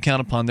bank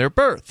account upon their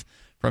birth.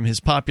 From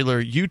his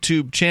popular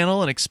YouTube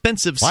channel, an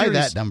expensive series... Why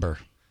that number?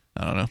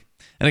 I don't know.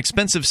 An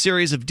expensive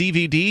series of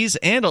DVDs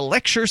and a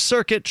lecture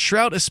circuit,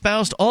 Shrout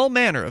espoused all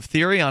manner of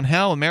theory on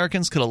how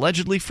Americans could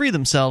allegedly free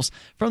themselves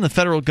from the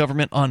federal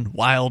government on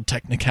wild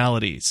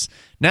technicalities.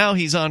 Now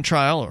he's on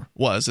trial, or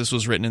was. This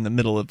was written in the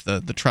middle of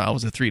the trial. It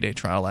was a 3-day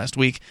trial last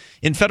week.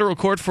 In federal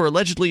court for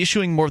allegedly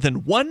issuing more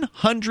than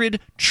 $100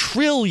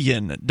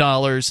 trillion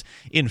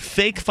in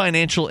fake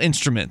financial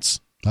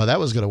instruments. Oh, that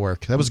was going to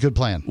work. That was a good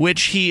plan.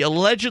 Which he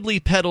allegedly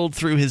peddled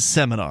through his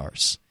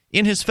seminars.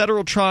 In his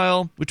federal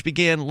trial, which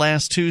began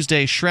last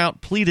Tuesday,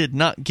 Shrout pleaded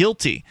not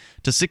guilty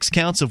to 6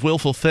 counts of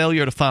willful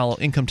failure to file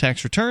income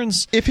tax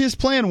returns. If his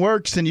plan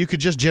works and you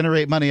could just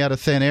generate money out of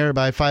thin air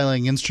by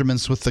filing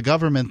instruments with the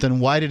government, then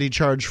why did he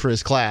charge for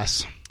his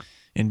class?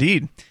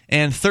 Indeed.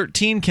 And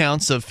 13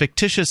 counts of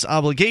fictitious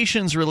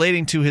obligations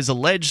relating to his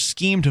alleged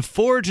scheme to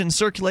forge and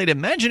circulate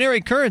imaginary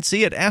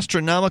currency at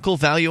astronomical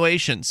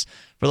valuations.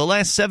 For the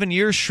last 7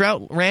 years,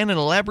 Shrout ran an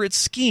elaborate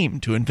scheme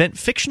to invent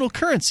fictional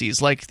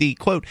currencies like the,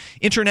 quote,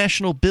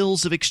 international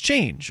bills of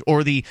exchange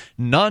or the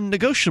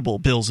non-negotiable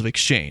bills of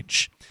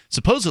exchange,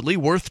 supposedly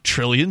worth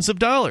trillions of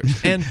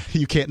dollars. And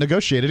you can't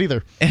negotiate it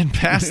either. And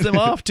pass them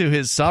off to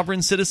his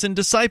sovereign citizen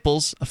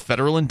disciples, a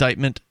federal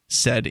indictment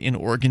said in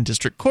Oregon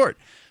District Court.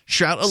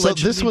 Shrout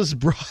allegedly... So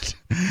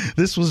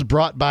this was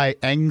brought by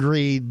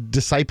angry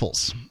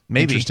disciples.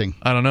 Maybe. Interesting.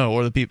 I don't know.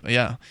 Or the people.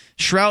 Yeah.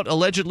 Shrout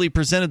allegedly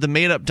presented the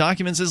made-up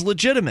documents as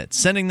legitimate,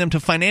 sending them to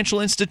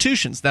financial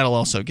institutions. That'll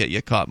also get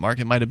you caught, Mark.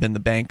 It might have been the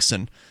banks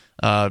and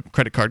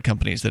credit card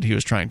companies that he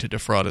was trying to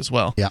defraud as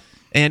well. Yeah.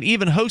 And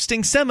even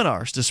hosting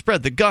seminars to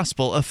spread the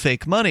gospel of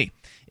fake money.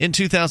 In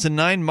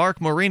 2009, Mark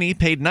Morini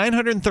paid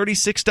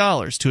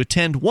 $936 to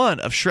attend one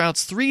of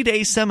Shrout's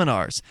 3-day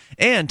seminars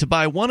and to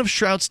buy one of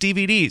Shrout's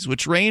DVDs,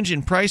 which range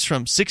in price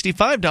from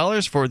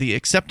 $65 for the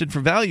Accepted for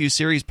Value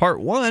series Part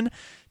 1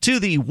 to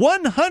the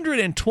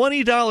 $120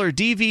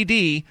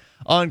 DVD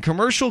on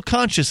commercial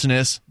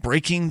consciousness,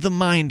 Breaking the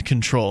Mind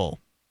Control.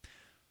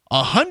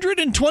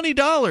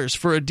 $120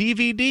 for a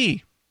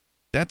DVD.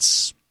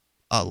 That's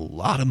a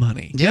lot of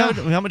money. Yeah.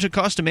 You know how much it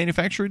costs to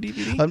manufacture a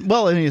DVD?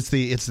 Well, I mean, it's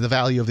the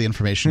value of the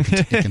information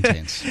it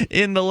contains.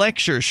 In the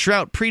lecture,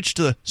 Shrout preached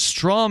the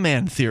straw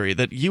man theory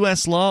that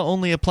U.S. law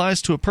only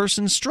applies to a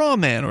person's straw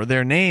man or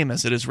their name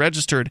as it is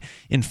registered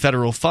in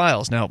federal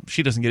files. Now,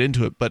 she doesn't get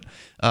into it, but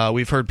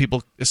we've heard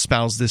people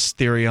espouse this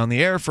theory on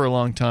the air for a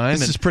long time.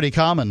 This is pretty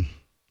common.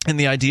 And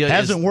the idea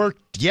hasn't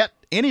worked yet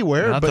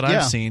anywhere, not but that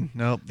I've seen.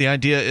 No, the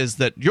idea is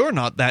that you're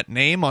not that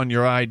name on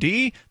your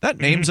ID. That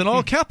name's in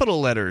all capital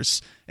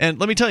letters. And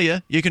let me tell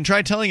you, you can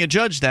try telling a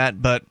judge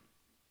that, but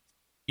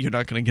you're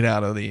not going to get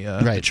out of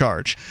the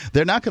charge.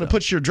 They're not going to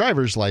put your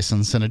driver's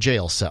license in a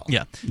jail cell.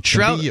 Yeah.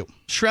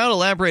 Shrout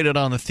elaborated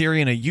on the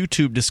theory in a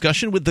YouTube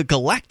discussion with the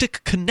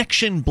Galactic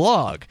Connection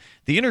blog.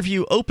 The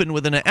interview opened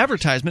with an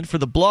advertisement for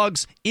the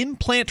blog's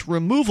implant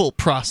removal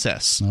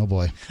process. Oh,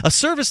 boy. A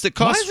service that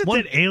costs... Why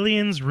is it that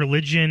aliens,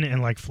 religion,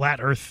 and like flat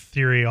Earth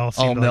theory all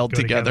seem to meld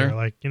go together?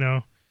 Like, you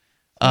know,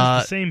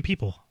 the same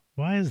people.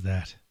 Why is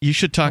that? You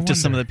should talk to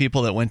some of the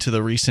people that went to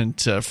the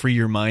recent Free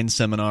Your Mind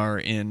seminar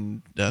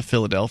in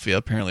Philadelphia.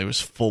 Apparently it was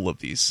full of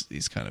these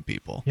kind of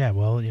people. Yeah,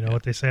 well, you know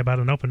what they say about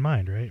an open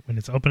mind, right? When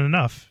it's open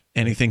enough,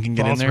 anything can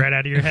get in there. Falls right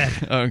out of your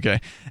head.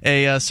 Okay.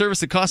 A service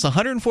that costs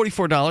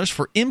 $144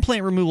 for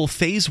implant removal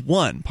phase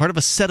 1, part of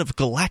a set of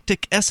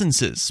galactic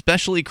essences,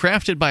 specially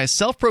crafted by a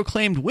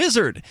self-proclaimed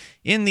wizard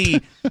in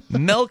the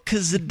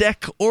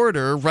Melchizedek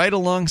order right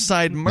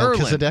alongside Merlin.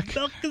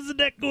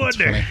 Melchizedek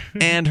order.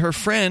 And her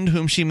friend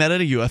whom she met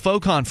at a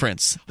UFO conference.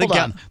 Hold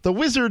on. The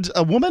wizard's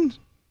a woman?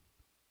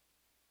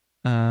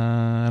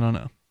 I don't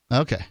know.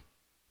 Okay.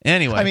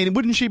 Anyway. I mean,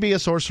 wouldn't she be a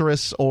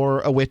sorceress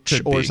or a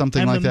witch or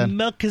something like that? I'm the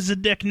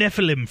Melchizedek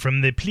Nephilim from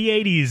the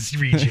Pleiades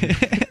region.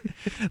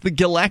 The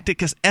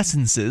galactic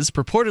essences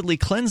purportedly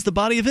cleanse the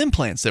body of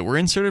implants that were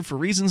inserted for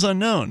reasons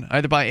unknown,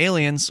 either by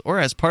aliens or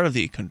as part of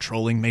the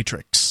controlling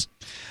matrix.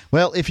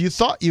 Well, if you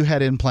thought you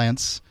had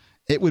implants,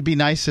 it would be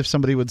nice if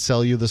somebody would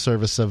sell you the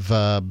service of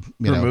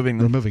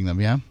removing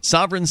them. Yeah.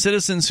 Sovereign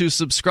citizens who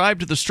subscribe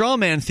to the straw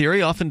man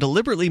theory often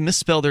deliberately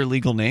misspell their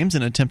legal names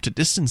and attempt to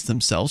distance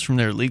themselves from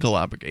their legal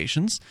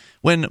obligations.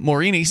 When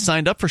Morini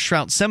signed up for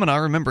Shrout's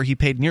seminar, remember he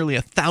paid nearly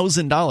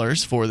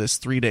 $1,000 for this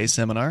 3-day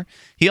seminar.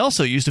 He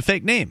also used a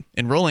fake name,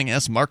 enrolling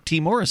as Mark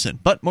T. Morrison.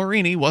 But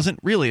Morini wasn't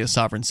really a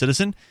sovereign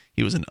citizen.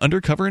 He was an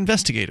undercover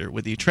investigator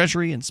with the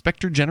Treasury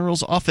Inspector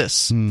General's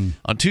office.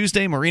 On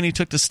Tuesday, Morini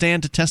took the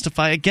stand to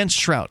testify against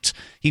Shrout.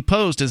 He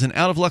posed as an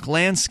out-of-luck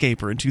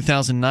landscaper in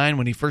 2009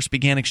 when he first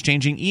began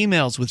exchanging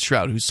emails with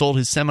Shrout, who sold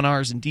his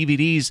seminars and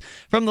DVDs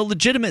from the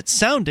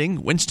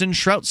legitimate-sounding Winston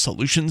Shrout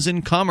Solutions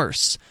in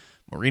Commerce.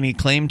 Morini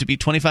claimed to be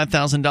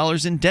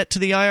 $25,000 in debt to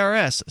the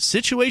IRS, a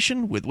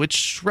situation with which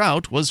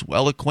Shrout was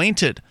well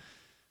acquainted.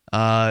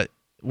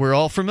 We're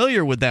all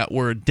familiar with that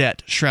word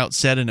debt, Shrout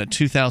said in a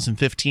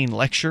 2015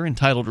 lecture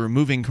entitled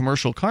Removing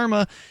Commercial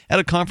Karma at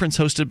a conference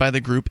hosted by the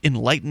group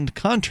Enlightened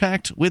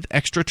Contact with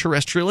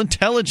Extraterrestrial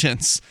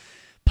Intelligence.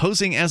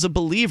 Posing as a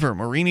believer,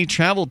 Morini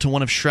traveled to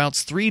one of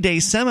Shrout's 3-day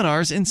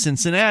seminars in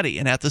Cincinnati,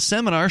 and at the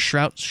seminar,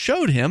 Shrout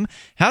showed him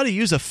how to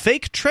use a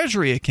fake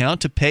Treasury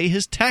account to pay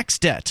his tax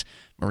debt.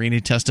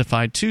 Morini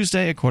testified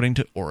Tuesday, according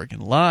to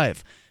Oregon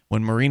Live.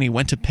 When Morini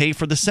went to pay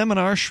for the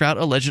seminar, Shrout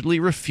allegedly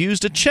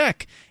refused a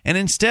check and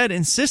instead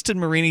insisted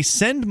Morini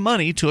send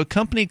money to a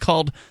company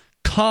called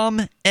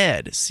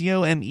ComEd,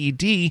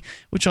 C-O-M-E-D,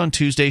 which on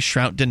Tuesday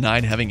Shrout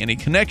denied having any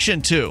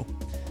connection to.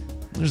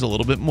 There's a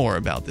little bit more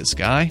about this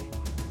guy.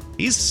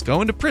 he's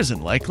going to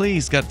prison, likely.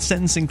 He's got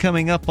sentencing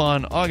coming up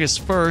on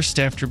August 1st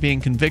after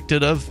being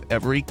convicted of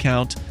every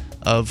count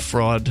of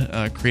fraud,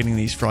 creating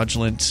these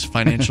fraudulent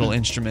financial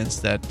instruments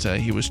that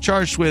he was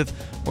charged with.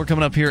 We're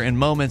coming up here in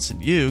moments,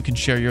 and you can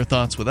share your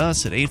thoughts with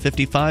us at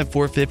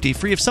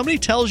 855-450-FREE. If somebody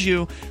tells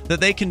you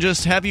that they can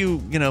just have you,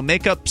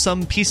 make up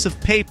some piece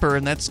of paper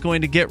and that's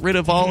going to get rid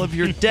of all of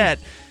your debt,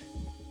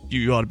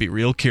 you ought to be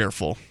real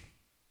careful.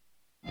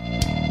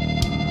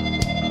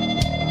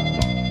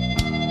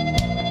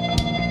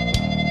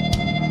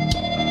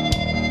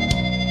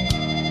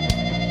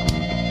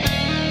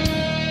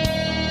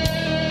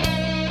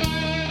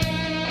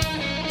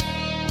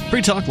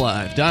 Free Talk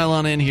Live. Dial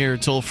on in here,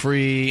 toll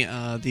free.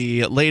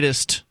 The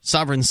latest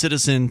sovereign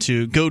citizen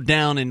to go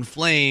down in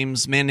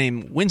flames, a man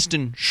named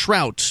Winston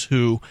Shrout,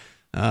 who,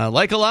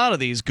 like a lot of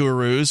these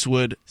gurus,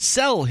 would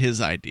sell his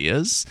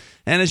ideas.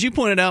 And as you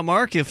pointed out,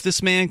 Mark, if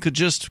this man could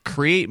just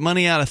create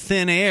money out of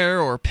thin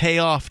air or pay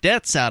off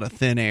debts out of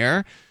thin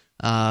air,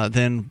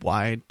 then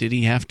why did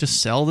he have to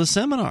sell the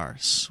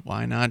seminars?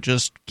 Why not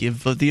just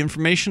give the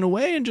information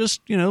away and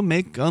just,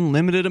 make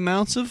unlimited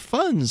amounts of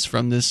funds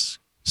from this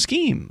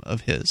scheme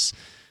of his,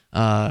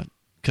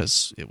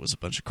 because it was a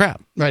bunch of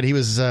crap. Right. He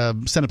was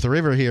sent up the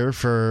river here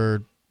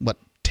for what,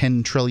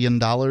 $10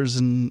 trillion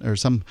or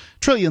some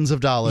trillions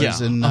of dollars.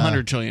 Yeah, in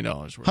 $100 trillion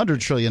worth. $100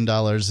 trillion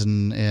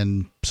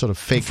in sort of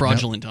fake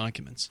fraudulent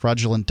documents.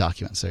 Fraudulent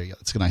documents. There you go.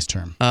 That's a nice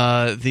term.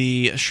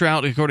 The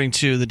Shrout, according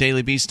to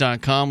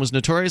thedailybeast.com, was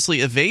notoriously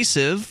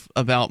evasive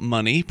about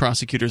money,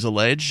 prosecutors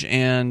allege,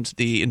 and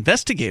the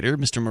investigator,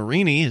 Mr.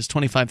 Marini, his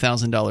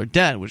 $25,000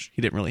 debt, which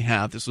he didn't really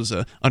have. This was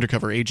an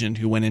undercover agent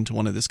who went into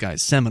one of this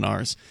guy's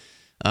seminars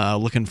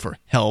looking for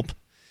help.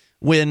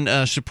 When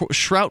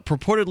Shrout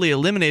purportedly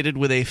eliminated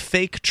with a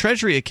fake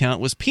Treasury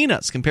account was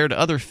peanuts compared to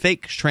other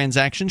fake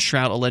transactions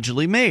Shrout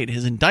allegedly made.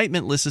 His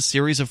indictment lists a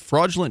series of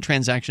fraudulent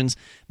transactions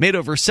made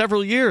over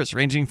several years,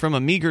 ranging from a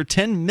meager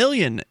 $10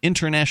 million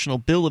international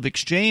bill of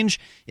exchange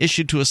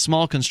issued to a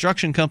small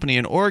construction company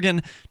in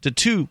Oregon to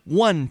two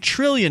 $1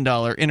 trillion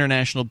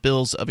international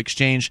bills of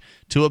exchange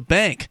to a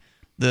bank.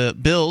 The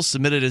bills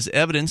submitted as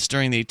evidence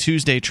during the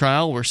Tuesday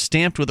trial were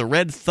stamped with a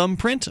red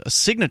thumbprint, a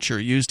signature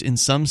used in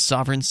some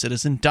sovereign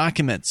citizen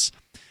documents.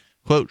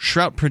 Quote,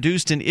 Shrout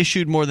produced and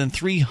issued more than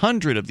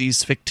 300 of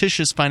these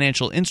fictitious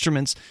financial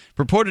instruments,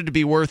 purported to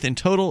be worth in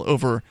total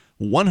over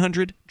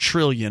 $100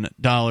 trillion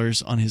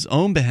on his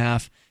own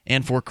behalf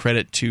and for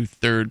credit to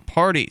third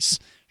parties.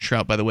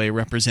 Shrout, by the way,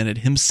 represented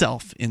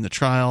himself in the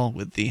trial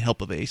with the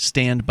help of a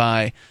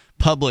standby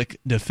public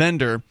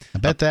defender. I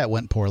bet that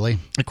went poorly.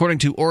 According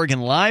to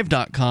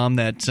OregonLive.com,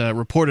 that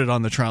reported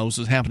on the trial. This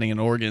was happening in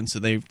Oregon, so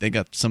they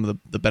got some of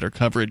the better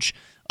coverage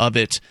of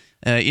it.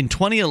 In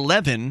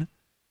 2011,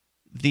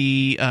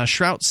 the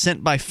Shrout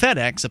sent by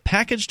FedEx a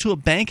package to a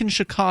bank in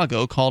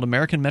Chicago called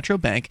American Metro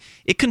Bank.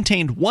 It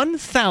contained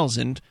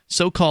 1,000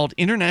 so-called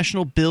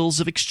international bills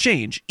of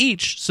exchange,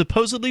 each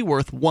supposedly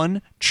worth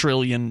 $1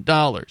 trillion.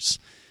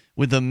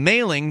 With the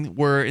mailing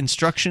were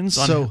instructions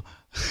on... So...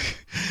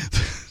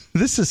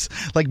 This is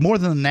like more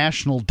than the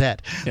national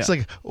debt. Yeah. It's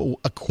like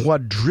a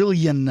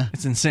quadrillion.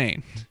 It's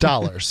insane.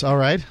 Dollars. All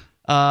right.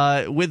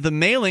 With the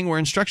mailing were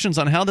instructions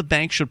on how the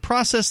bank should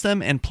process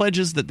them and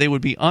pledges that they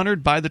would be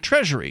honored by the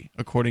Treasury,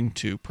 according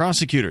to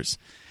prosecutors.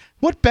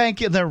 What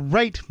bank in their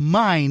right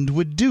mind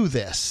would do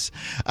this?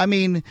 I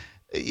mean,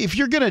 if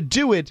you're going to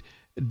do it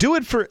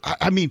for,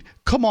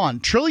 come on,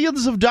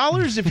 trillions of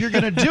dollars? If you're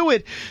going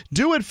to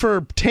do it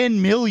for $10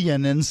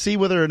 million and see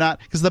whether or not,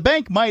 because the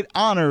bank might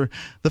honor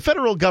the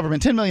federal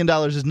government. $10 million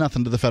is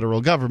nothing to the federal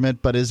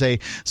government, but is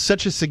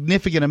such a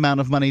significant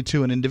amount of money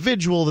to an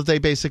individual that they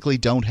basically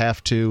don't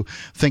have to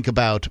think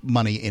about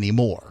money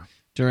anymore.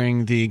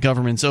 During the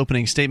government's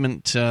opening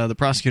statement, the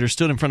prosecutor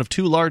stood in front of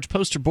two large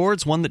poster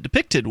boards, one that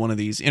depicted one of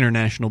these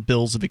international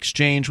bills of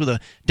exchange with a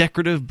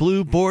decorative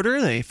blue border,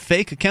 a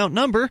fake account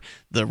number,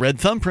 the red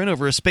thumbprint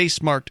over a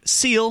space-marked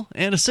seal,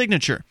 and a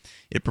signature.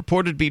 It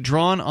purported to be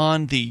drawn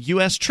on the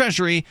U.S.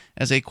 Treasury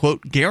as a,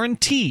 quote,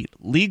 guaranteed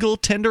legal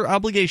tender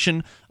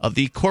obligation of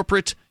the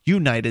corporate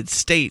United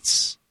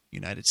States.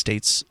 United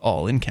States,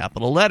 all in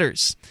capital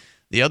letters.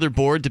 The other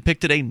board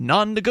depicted a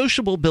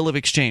non-negotiable bill of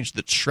exchange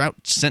that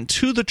Shrout sent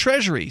to the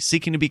Treasury,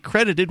 seeking to be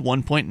credited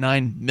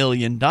 $1.9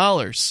 million.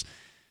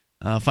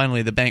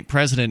 Finally, the bank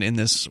president in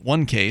this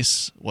one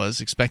case was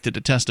expected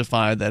to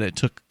testify that it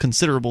took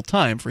considerable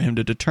time for him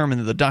to determine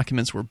that the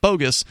documents were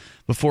bogus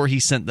before he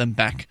sent them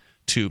back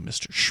to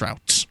Mr.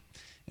 Shrout.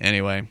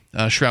 Anyway,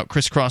 Shrout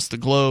crisscrossed the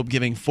globe,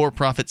 giving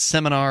for-profit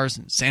seminars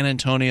in San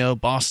Antonio,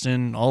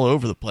 Boston, all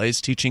over the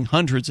place, teaching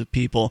hundreds of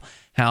people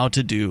how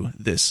to do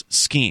this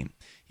scheme.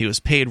 He was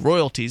paid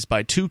royalties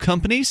by two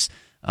companies,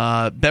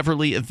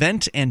 Beverly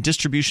Event and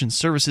Distribution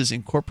Services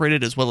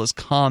Incorporated, as well as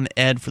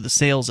ComEd for the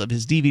sales of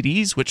his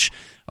DVDs, which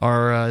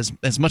are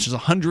as much as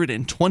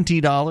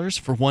 $120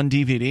 for one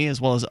DVD,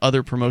 as well as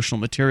other promotional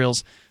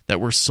materials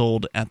that were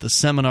sold at the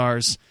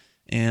seminars.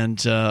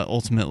 And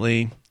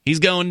ultimately, he's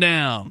going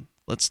down.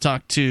 Let's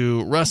talk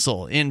to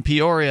Russell in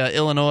Peoria,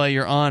 Illinois.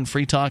 You're on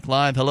Free Talk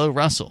Live. Hello,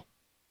 Russell.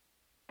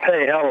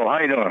 Hey, hello. How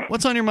you doing?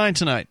 What's on your mind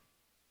tonight?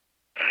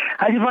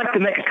 I'd just like to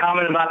make a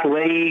comment about the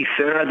lady,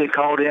 Sarah, that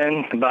called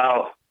in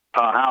about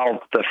how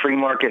the free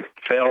market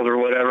failed or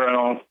whatever, and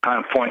all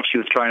kind of point she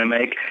was trying to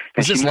make.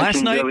 Was this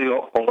last night? Billy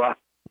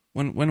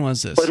When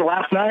was this? Was it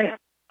last night?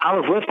 I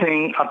was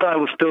listening. I thought it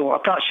was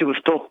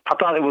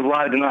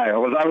live tonight.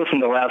 I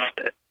listened to last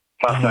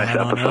night's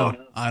episode.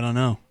 I don't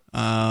know.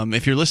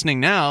 If you're listening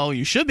now,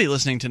 you should be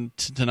listening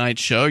to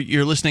tonight's show.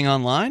 You're listening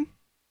online?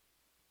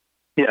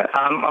 Yeah,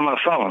 I'm on the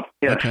phone.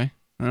 Yeah. Okay.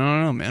 I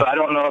don't know, man. So I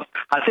don't know.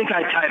 I think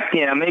I typed.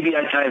 Yeah, maybe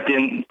I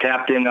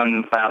tapped in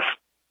on last.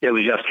 It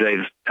was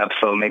yesterday's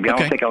episode. Maybe I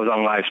don't think I was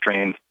on live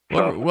stream.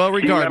 So. Well,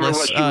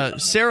 regardless,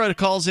 Sarah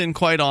calls in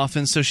quite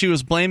often, so she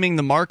was blaming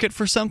the market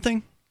for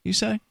something. You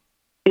say?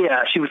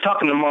 Yeah, she was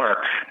talking to Mark.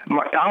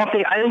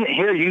 I didn't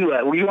hear you.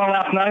 Were you on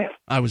last night?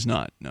 I was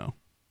not. No.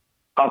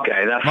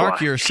 Okay, that's Mark,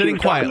 why. You're sitting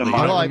quietly. You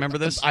don't remember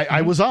this?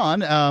 I was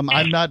on.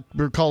 I'm not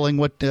recalling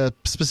what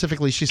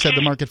specifically she said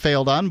the market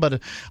failed on,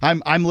 but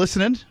I'm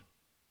listening.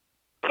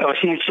 Oh,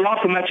 she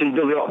also mentioned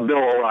Bill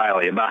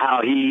O'Reilly about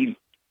how he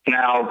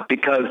now,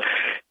 because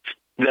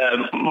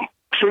the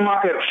free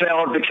market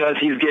failed because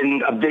he's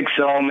getting a big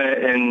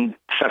settlement in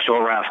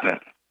sexual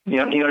harassment. Do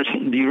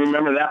you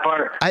remember that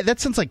part? That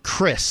sounds like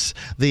Chris,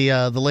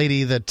 the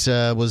lady that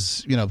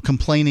was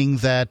complaining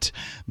that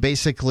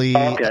basically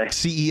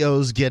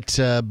CEOs get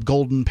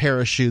golden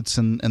parachutes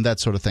and that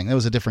sort of thing. That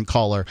was a different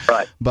caller,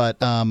 right?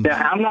 But I want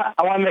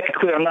to make it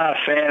clear. I'm not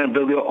a fan of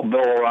Bill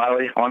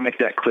O'Reilly. I want to make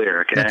that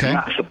clear. Okay.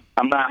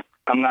 I'm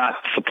not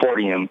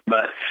supporting him,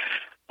 but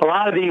a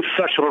lot of these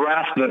sexual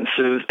harassment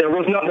suits,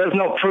 there's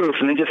no proof,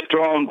 and they just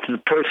throw them to the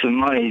person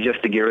money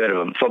just to get rid of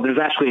them. So there's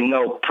actually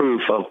no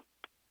proof of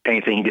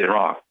anything he did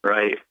wrong,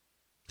 right?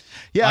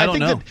 Yeah, I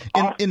think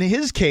that in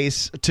his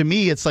case, to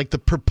me, it's like the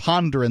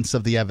preponderance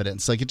of the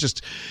evidence. Like it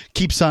just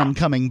keeps on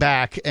coming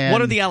back. And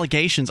what are the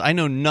allegations? I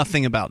know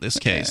nothing about this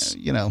case.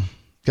 Go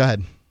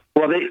ahead.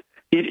 Well,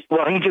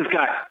 he just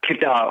got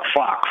kicked out of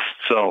Fox,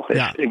 so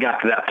it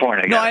got to that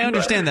point. No, I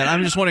understand that.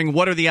 I'm just wondering,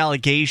 what are the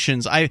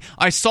allegations? I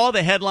saw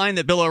the headline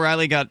that Bill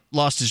O'Reilly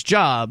lost his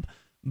job,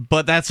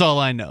 but that's all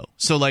I know.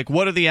 So,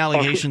 what are the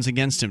allegations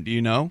against him? Do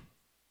you know?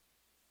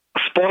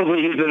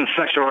 Supposedly, he's been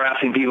sexual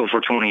harassing people for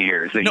 20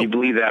 years. Do you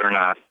believe that or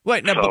not?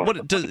 Wait, no,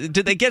 but did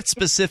they get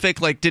specific?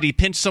 Did he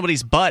pinch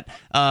somebody's butt?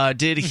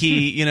 Did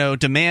he,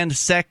 demand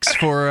sex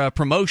for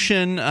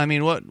promotion? I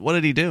mean, what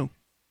did he do?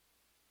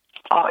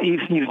 He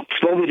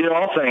slowly did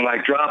all things,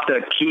 like dropped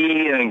a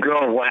key and a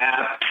girl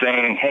laughed,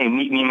 saying, "Hey,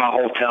 meet me in my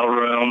hotel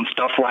room,"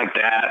 stuff like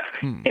that.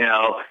 If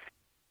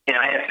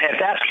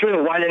that's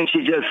true, why didn't she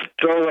just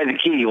throw away the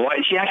key?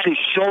 Why she actually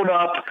showed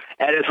up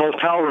at his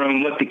hotel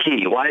room with the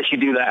key? Why did she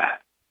do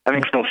that? That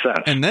makes no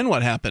sense. And then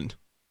what happened?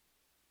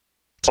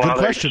 It's a good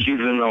question.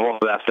 All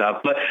that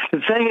stuff. But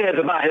the thing is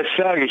about his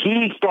failure,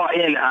 he brought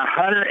in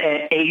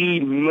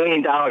 $180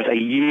 million a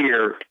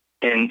year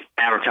in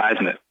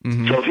advertisement.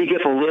 Mm-hmm. So if he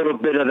gets a little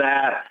bit of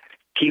that,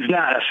 he's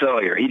not a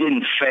failure. He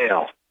didn't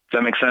fail. Does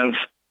that make sense?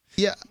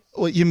 Yeah.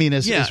 What you mean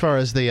as far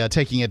as the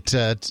taking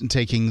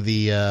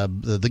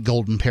the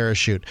golden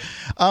parachute?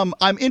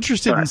 I'm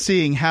interested in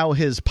seeing how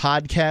his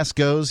podcast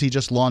goes. He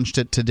just launched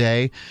it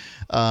today.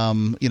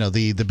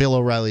 The Bill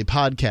O'Reilly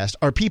podcast.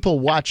 Are people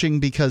watching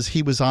because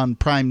he was on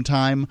prime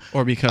time,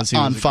 or because he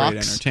was a Fox,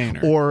 great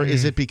entertainer, or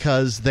is it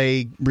because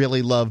they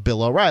really love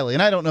Bill O'Reilly?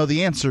 And I don't know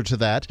the answer to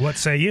that. What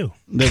say you?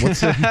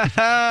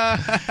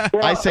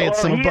 I say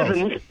it's some of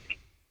both.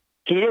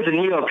 He is a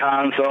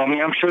neocon, so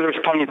I'm sure there's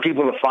plenty of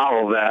people to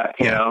follow that.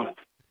 You know.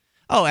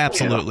 Oh,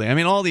 absolutely. I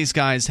mean, all these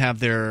guys have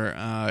their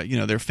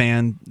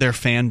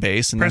fan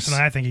base. And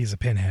personally, I think he's a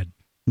pinhead.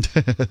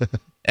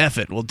 F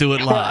it, we'll do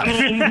it live.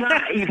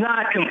 He's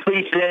not a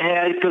complete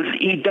pinhead because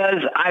he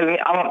does.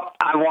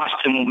 I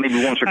watched him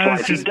maybe once or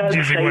twice. He does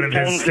using one of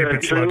his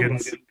stupid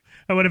slogans,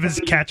 or one of his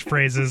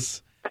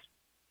catchphrases.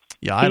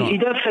 Yeah, he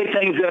does say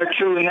things that are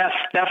true, and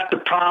that's the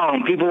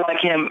problem. People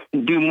like him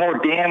do more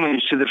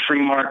damage to the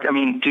free market.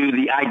 To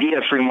the idea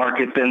of free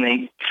market than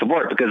they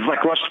support. Because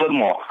like Rush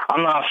Limbaugh,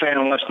 I'm not a fan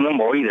of Rush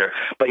Limbaugh either,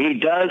 but he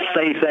does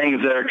say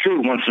things that are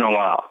true once in a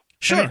while.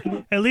 Sure.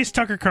 At least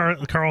Tucker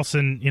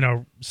Carlson,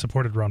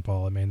 supported Ron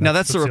Paul. Now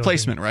that's the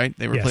replacement, right?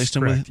 They replaced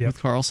him with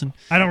Carlson.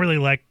 I don't really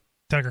like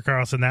Tucker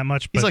Carlson that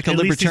much, but he's like a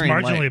libertarian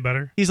least he's marginally light.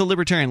 Better. He's a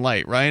libertarian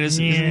light, right?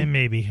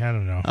 Maybe. I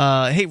don't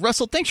know. Hey,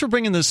 Russell, thanks for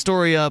bringing this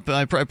story up.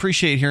 I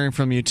appreciate hearing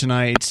from you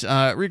tonight.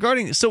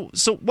 Regarding so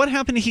what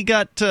happened? He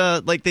got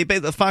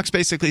the Fox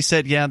basically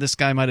said, yeah, this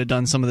guy might have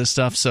done some of this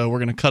stuff, so we're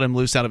going to cut him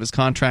loose out of his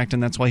contract,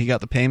 and that's why he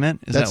got the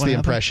payment. That's the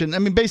impression.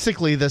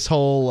 Basically, this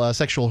whole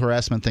sexual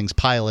harassment thing's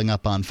piling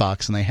up on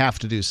Fox, and they have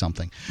to do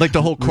something. Like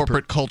the whole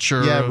corporate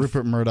culture. Yeah,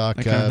 Rupert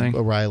Murdoch,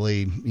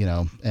 O'Reilly,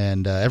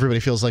 and everybody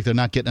feels like they're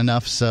not getting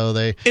enough, so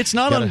it's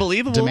not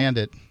unbelievable. Demand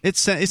it. It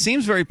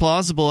seems very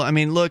plausible. I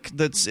mean, look,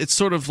 it's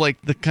sort of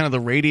like the kind of the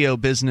radio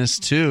business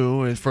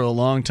too. For a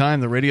long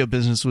time, the radio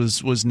business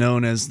was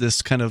known as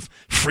this kind of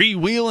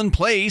freewheeling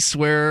place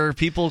where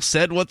people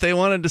said what they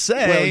wanted to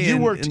say. Well,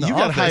 you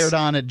got hired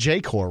on at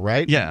J-Corps,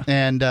 right? Yeah.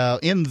 And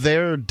in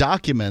their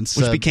documents,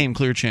 which became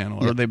Clear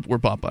Channel, or they were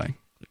bought by.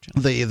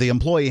 The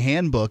employee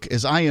handbook,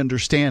 as I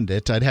understand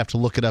it, I'd have to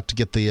look it up to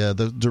get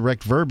the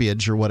direct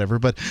verbiage or whatever,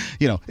 but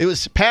it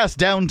was passed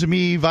down to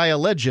me via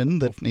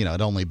legend that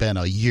it'd only been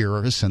a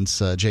year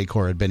since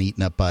J-Corps had been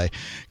eaten up by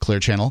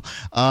Clear Channel.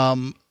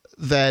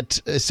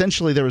 That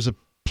essentially there was a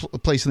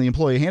place in the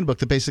employee handbook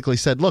that basically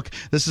said, look,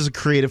 this is a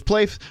creative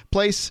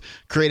place,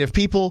 creative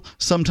people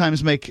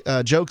sometimes make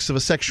jokes of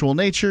a sexual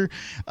nature.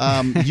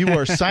 You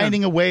are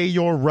signing away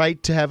your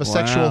right to have a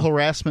sexual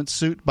harassment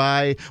suit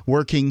by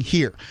working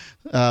here.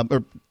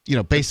 Or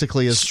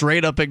basically a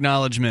straight up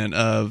acknowledgement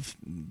of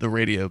the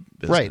radio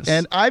business. Right.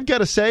 And I've got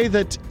to say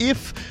that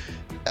if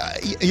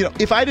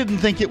I didn't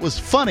think it was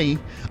funny,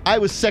 I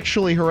was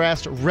sexually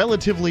harassed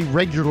relatively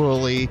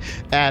regularly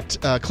at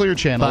Clear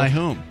Channel. By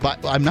whom?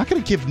 I'm not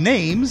going to give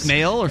names.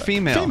 Male or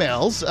female?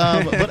 Females.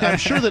 But I'm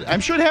sure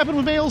it happened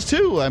with males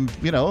too. I'm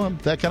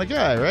that kind of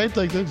guy, right?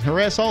 Like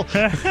harass all,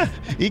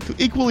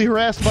 equally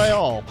harassed by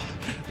all.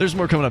 There's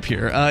more coming up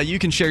here. You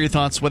can share your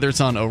thoughts, whether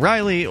it's on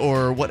O'Reilly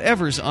or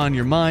whatever's on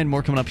your mind.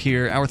 More coming up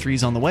here. Hour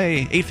 3's on the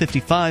way.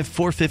 8:55,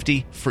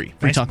 450, free.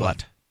 Free Talk Live.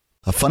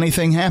 A funny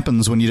thing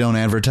happens when you don't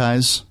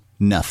advertise.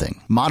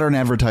 Nothing. Modern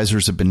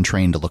advertisers have been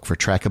trained to look for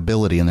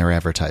trackability in their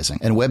advertising,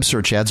 and web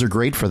search ads are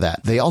great for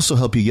that. They also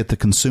help you get the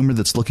consumer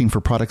that's looking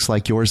for products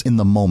like yours in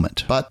the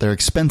moment. But they're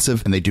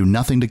expensive, and they do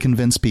nothing to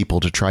convince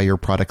people to try your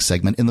product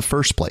segment in the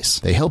first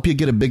place. They help you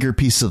get a bigger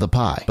piece of the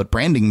pie, but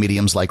branding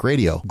mediums like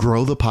radio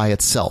grow the pie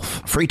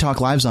itself. Free Talk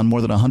Live's on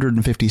more than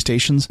 150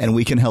 stations, and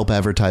we can help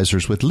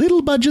advertisers with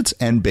little budgets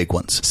and big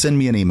ones. Send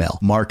me an email,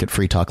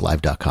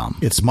 mark@freetalklive.com.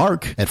 It's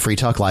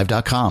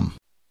mark@freetalklive.com.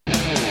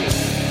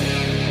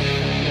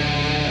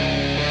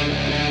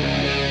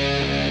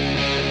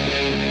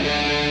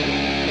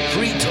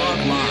 Free Talk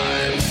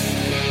Live.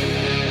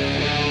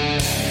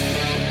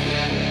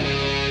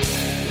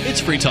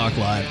 It's Free Talk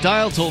Live.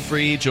 Dial toll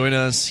free. Join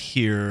us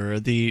here.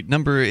 The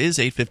number is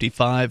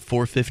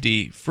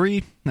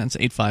 855-450-FREE. That's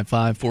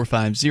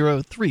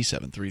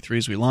 855-450-3733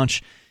 as we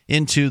launch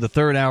into the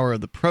third hour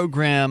of the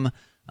program.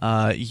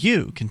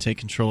 You can take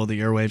control of the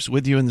airwaves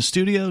with you in the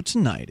studio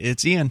tonight.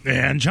 It's Ian.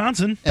 And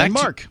Johnson. And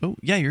Mark. Oh,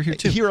 yeah, you're here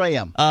too. Here I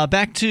am.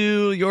 Back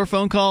to your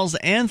phone calls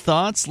and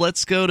thoughts.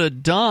 Let's go to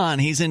Don.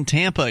 He's in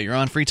Tampa. You're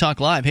on Free Talk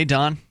Live. Hey,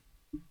 Don.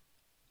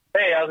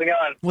 Hey, how's it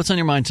going? What's on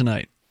your mind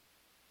tonight?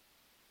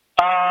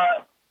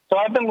 So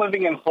I've been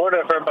living in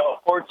Florida for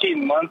about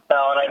 14 months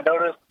now, and I've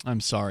noticed I'm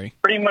sorry.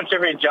 pretty much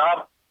every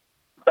job.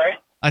 Sorry?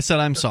 I said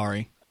I'm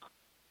sorry.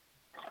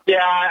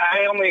 Yeah,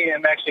 I only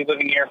am actually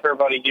living here for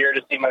about a year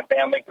to see my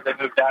family because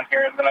I moved down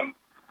here, and then I'm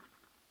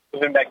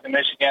moving back to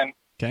Michigan.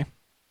 Okay.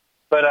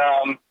 But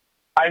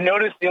I've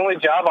noticed the only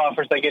job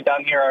offers I get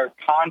down here are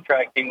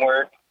contracting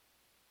work,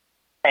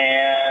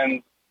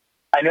 and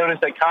I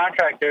noticed that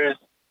contractors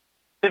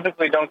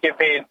typically don't get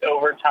paid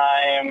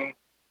overtime,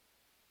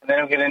 and they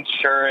don't get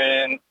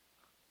insurance.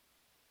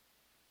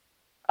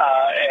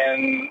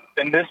 And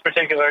in this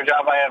particular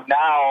job I have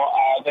now,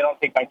 they don't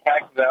take my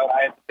taxes out.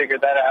 I have to figure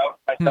that out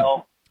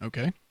myself.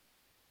 Okay.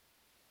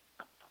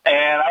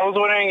 And I was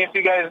wondering if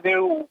you guys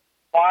knew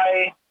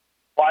why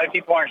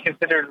people aren't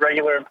considered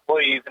regular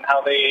employees and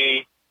how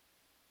they,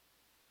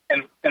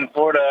 in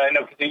Florida, I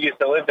know because you used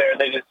to live there,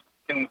 they just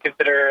can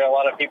consider a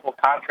lot of people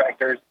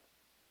contractors.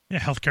 Yeah,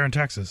 healthcare and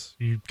taxes.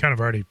 You kind of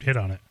already hit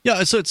on it.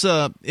 Yeah, so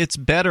it's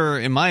better,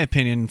 in my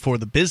opinion, for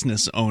the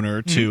business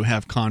owner to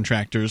have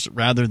contractors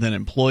rather than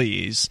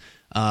employees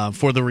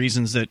for the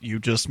reasons that you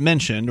just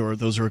mentioned, or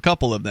those are a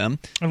couple of them.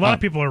 A lot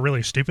of people are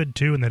really stupid,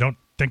 too, and they don't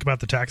think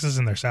about the taxes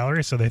in their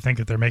salary, so they think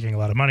that they're making a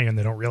lot of money, and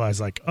they don't realize,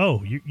 like,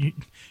 oh,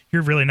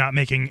 you're really not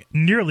making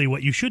nearly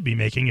what you should be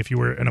making if you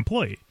were an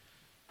employee.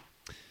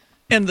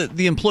 And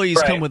the employees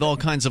come with all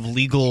kinds of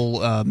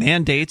legal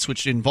mandates,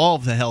 which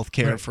involve the health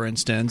care, for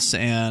instance,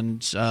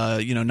 and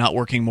not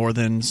working more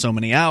than so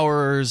many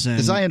hours. And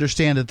as I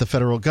understand it, the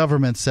federal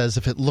government says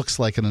if it looks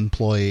like an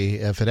employee,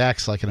 if it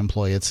acts like an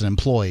employee, it's an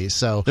employee.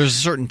 So there's a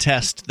certain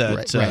test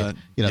that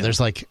there's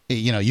like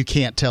you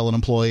can't tell an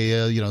employee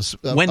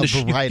when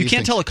you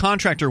can't tell a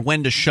contractor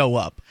when to show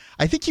up.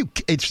 I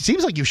think it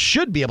seems like you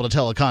should be able to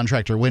tell a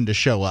contractor when to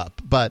show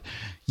up, but.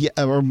 Yeah,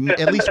 or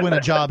at least when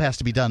a job has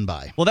to be done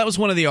by. Well, that was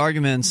one of the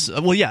arguments.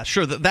 Well, yeah,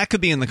 sure, that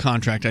could be in the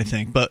contract, I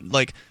think. But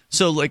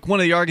one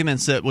of the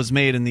arguments that was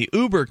made in the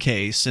Uber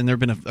case, and there have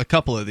been a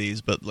couple of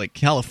these, but like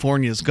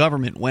California's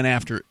government went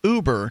after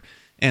Uber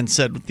and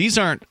said these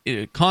aren't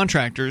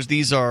contractors,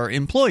 these are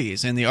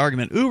employees. And the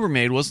argument Uber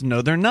made was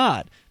no, they're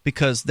not,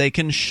 because they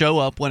can show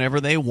up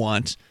whenever they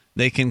want.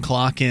 They can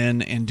clock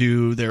in and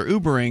do their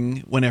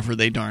Ubering whenever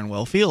they darn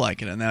well feel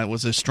like it. And that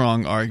was a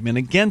strong argument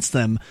against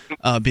them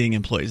being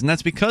employees. And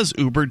that's because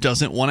Uber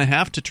doesn't want to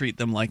have to treat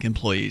them like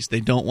employees. They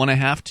don't want to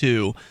have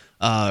to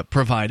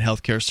provide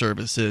healthcare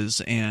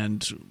services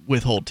and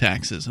withhold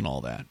taxes and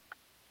all that.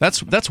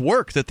 That's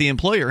work that the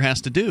employer has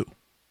to do.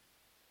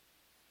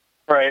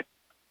 Right.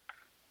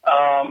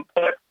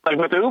 But like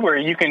with Uber,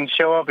 you can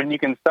show up and you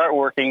can start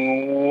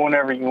working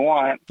whenever you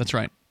want. That's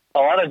right. A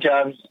lot of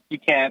jobs you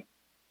can't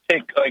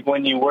pick like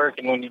when you work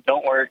and when you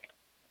don't work.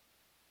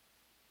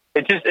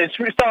 It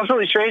sounds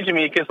really strange to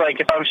me because like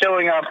if I'm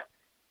showing up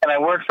and I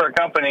work for a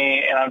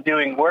company and I'm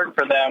doing work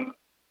for them,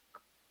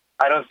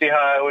 I don't see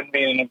how I wouldn't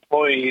be an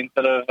employee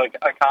instead of like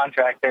a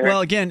contractor.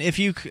 Well, again,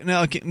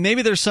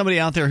 maybe there's somebody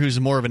out there who's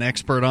more of an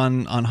expert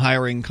on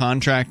hiring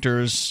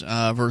contractors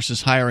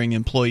versus hiring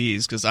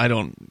employees, because I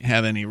don't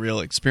have any real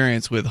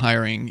experience with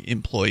hiring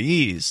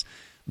employees.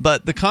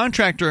 But the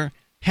contractor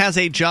has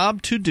a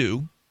job to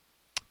do,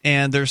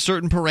 and there's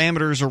certain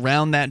parameters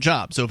around that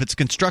job. So if it's a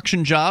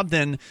construction job,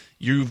 then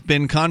you've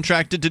been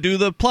contracted to do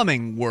the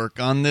plumbing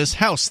work on this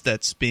house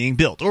that's being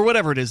built, or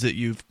whatever it is that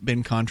you've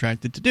been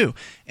contracted to do.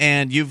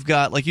 And you've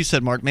got, like you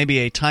said, Mark, maybe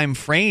a time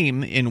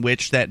frame in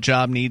which that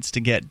job needs to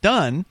get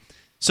done.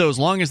 So as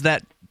long as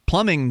that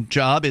plumbing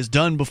job is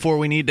done before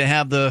we need to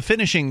have the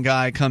finishing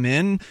guy come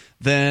in,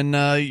 then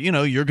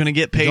you're going to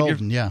get paid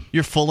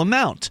your full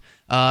amount.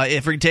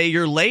 Every day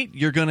you're late,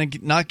 you're going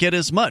to not get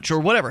as much, or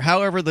whatever.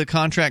 However, the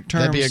contract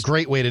terms. That'd be a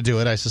great way to do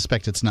it. I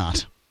suspect it's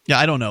not. Yeah,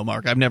 I don't know,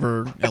 Mark. I've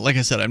never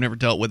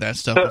dealt with that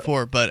stuff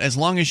before. But as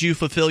long as you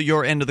fulfill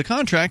your end of the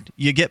contract,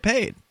 you get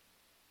paid.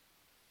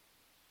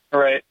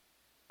 Right.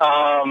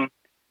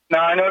 Now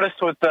I noticed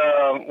with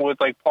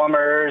like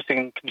plumbers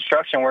and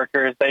construction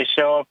workers, they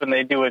show up and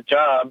they do a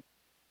job,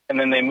 and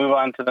then they move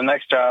on to the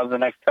next job, the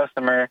next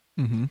customer.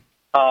 Mm-hmm.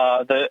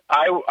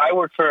 I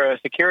work for a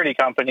security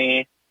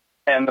company.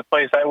 And the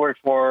place I work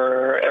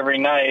for every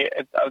night,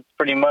 it's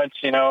pretty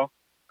much,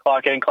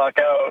 clock in, clock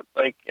out,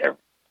 like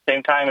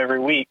same time every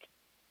week.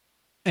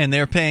 And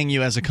they're paying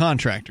you as a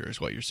contractor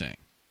is what you're saying?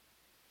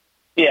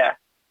 Yeah.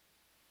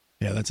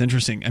 Yeah, that's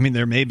interesting. I mean,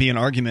 there may be an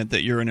argument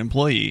that you're an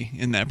employee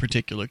in that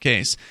particular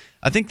case.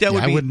 I think that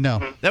would be, I wouldn't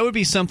know. That would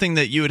be something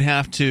that you would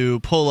have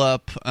to pull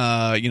up,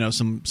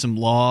 some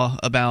law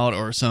about,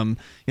 or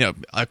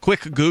a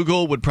quick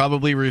Google would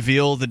probably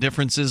reveal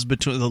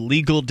the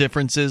legal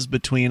differences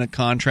between a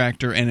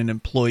contractor and an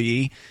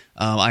employee.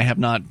 I have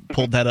not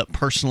pulled that up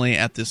personally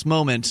at this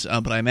moment,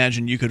 but I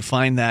imagine you could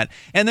find that.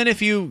 And then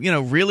if you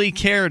really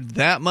cared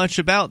that much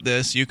about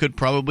this, you could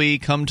probably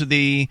come to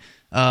the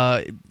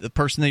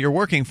person that you're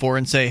working for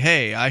and say,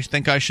 hey, I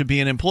think I should be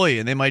an employee.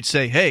 And they might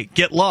say, hey,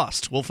 get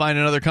lost. We'll find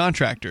another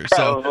contractor.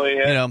 Probably,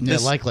 so,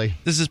 likely.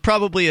 This is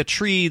probably a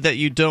tree that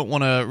you don't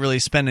want to really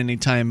spend any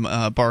time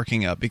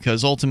barking up,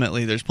 because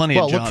ultimately there's plenty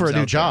of jobs. Well, look for a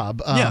new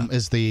job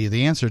is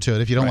the answer to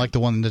it. If you don't like the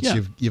one that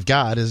you've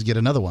got, is get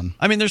another one.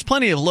 I mean, there's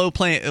plenty of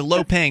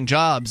low-paying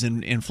jobs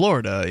in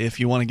Florida. If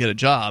you want to get a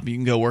job, you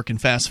can go work in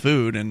fast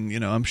food, and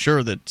I'm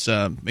sure that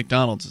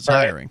McDonald's is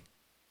hiring.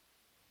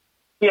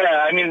 Yeah,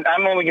 I mean,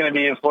 I'm only going to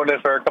be in Florida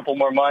for a couple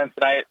more months,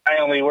 and I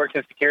only work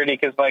in security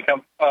because my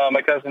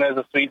cousin has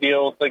a sweet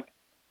deal. It's like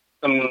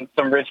some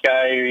rich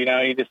guy, you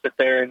just sit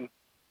there and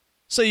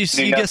so you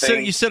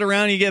sit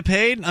around and you get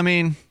paid. I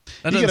mean,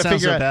 that doesn't sound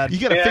so bad. You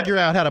got to figure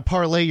out how to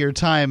parlay your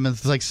time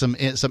with like some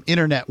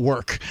internet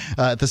work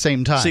at the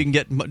same time, so you can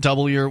get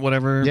double your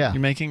whatever you're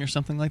making or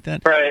something like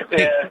that. Right. Yeah.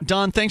 Hey,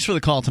 Don, thanks for the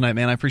call tonight,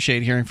 man. I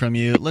appreciate hearing from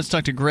you. Let's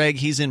talk to Greg.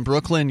 He's in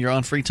Brooklyn. You're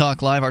on Free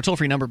Talk Live. Our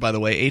toll-free number, by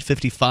the way,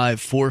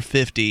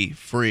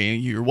 855-450-FREE.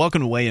 You're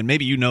welcome to weigh in.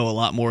 Maybe you know a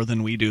lot more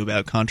than we do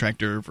about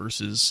contractor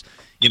versus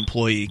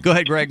employee. Go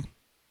ahead, Greg.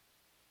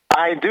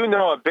 I do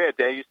know a bit.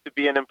 I used to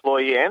be an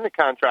employee and a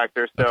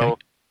contractor, so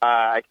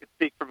I could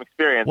speak from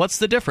experience. What's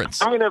the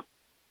difference?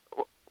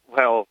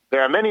 Well,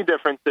 there are many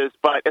differences,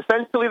 but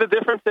essentially the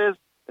difference is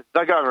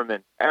the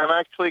government. And I'm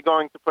actually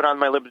going to put on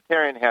my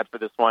libertarian hat for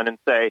this one and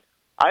say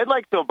I'd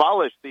like to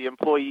abolish the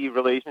employee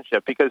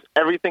relationship, because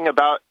everything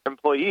about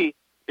employee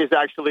is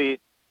actually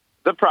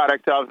the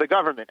product of the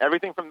government.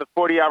 Everything from the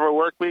 40-hour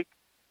work week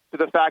to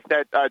the fact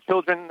that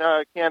children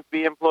can't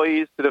be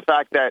employees, to the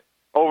fact that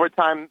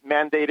overtime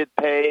mandated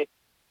pay,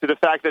 to the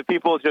fact that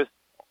people just,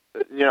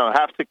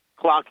 have to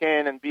clock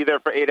in and be there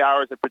for 8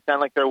 hours and pretend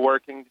like they're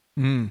working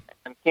and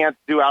can't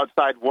do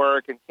outside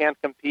work and can't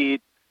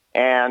compete,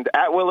 and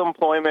at-will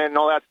employment and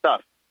all that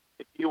stuff.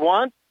 If you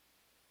want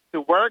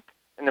to work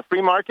in the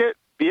free market,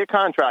 be a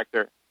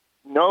contractor.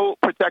 No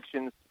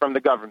protections from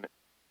the government.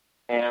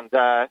 And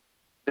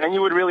then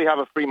you would really have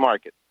a free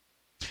market.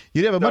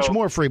 You'd have a much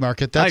more free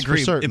market. That's I agree.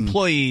 For certain.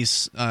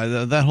 Employees,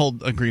 that whole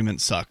agreement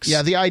sucks.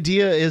 Yeah, the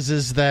idea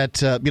is that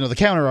the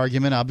counter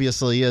argument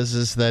obviously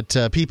is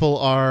that people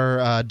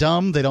are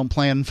dumb. They don't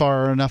plan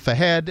far enough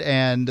ahead,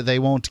 and they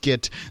won't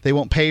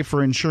pay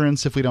for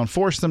insurance if we don't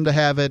force them to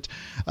have it.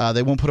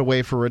 They won't put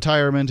away for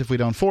retirement if we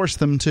don't force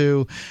them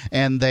to,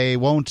 and they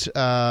won't.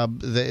 What's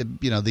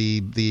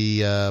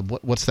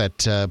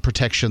that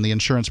protection? The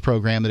insurance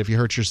program that if you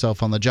hurt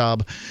yourself on the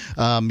job,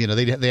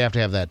 they have to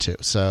have that too.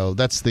 So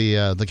that's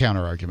the the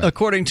counter argument.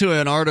 According to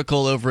an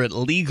article over at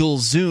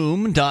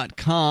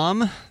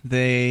LegalZoom.com,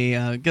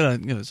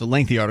 it's a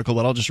lengthy article,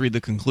 but I'll just read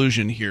the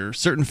conclusion here.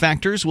 Certain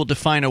factors will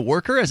define a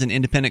worker as an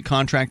independent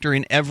contractor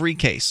in every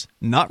case,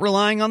 not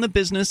relying on the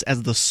business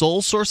as the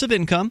sole source of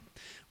income,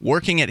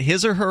 working at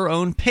his or her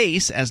own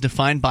pace as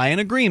defined by an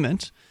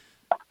agreement,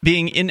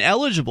 being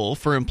ineligible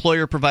for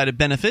employer-provided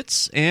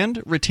benefits,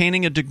 and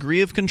retaining a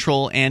degree of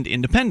control and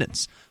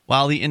independence.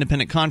 While the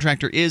independent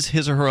contractor is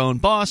his or her own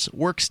boss,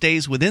 work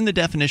stays within the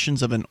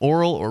definitions of an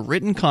oral or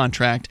written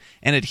contract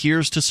and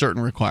adheres to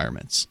certain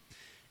requirements.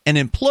 An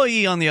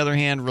employee, on the other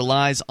hand,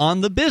 relies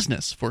on the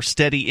business for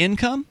steady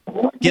income,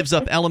 gives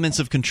up elements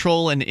of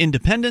control and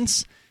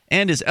independence,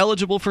 and is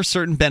eligible for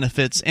certain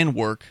benefits and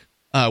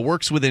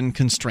works within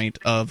constraint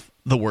of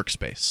the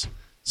workspace.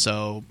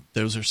 So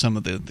those are some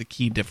of the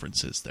key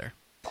differences there.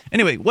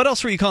 Anyway, what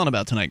else were you calling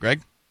about tonight,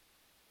 Greg?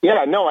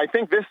 Yeah, no, I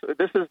think this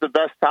is the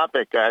best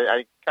topic.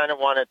 I kind of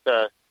wanted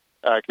to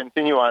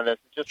continue on this.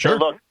 Just to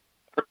look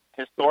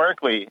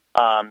historically,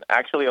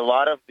 actually a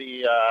lot of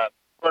the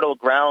fertile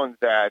ground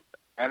that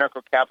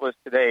anarcho-capitalists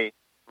today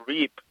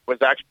reap was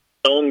actually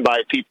owned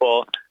by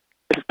people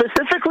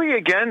specifically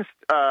against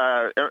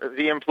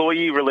the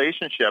employee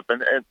relationship.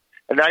 And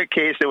in that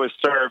case, it was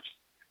serfs.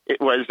 It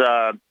was,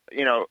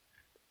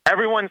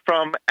 everyone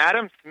from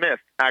Adam Smith,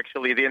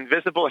 actually. The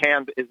invisible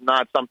hand is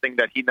not something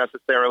that he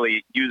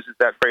necessarily uses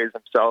that phrase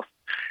himself.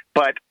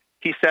 But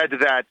he said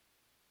that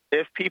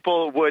if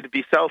people would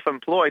be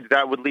self-employed,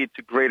 that would lead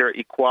to greater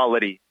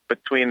equality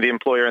between the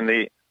employer and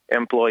the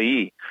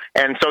employee.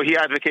 And so he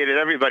advocated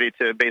everybody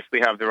to basically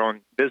have their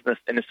own business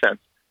in a sense.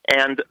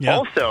 And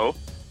also...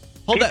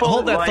 Hold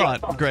that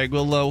thought, Greg.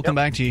 We'll come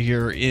back to you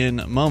here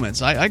in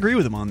moments. I agree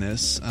with him on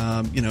this.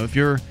 If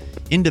you're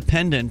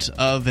independent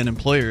of an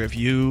employer, if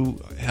you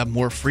have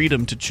more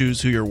freedom to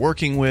choose who you're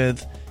working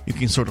with, you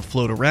can sort of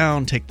float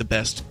around, take the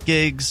best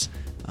gigs.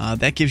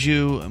 That gives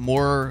you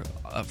more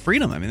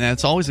freedom. I mean,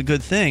 that's always a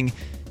good thing.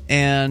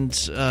 And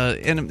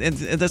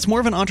that's more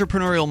of an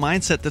entrepreneurial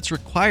mindset that's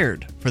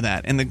required for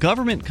that. And the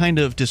government kind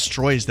of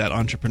destroys that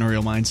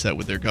entrepreneurial mindset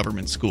with their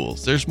government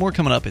schools. There's more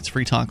coming up. It's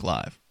Free Talk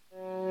Live.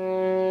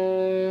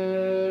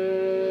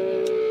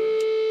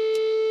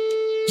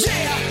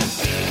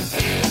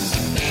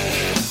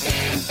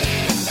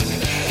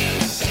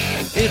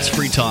 It's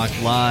Free Talk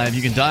Live.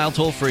 You can dial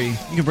toll-free.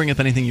 You can bring up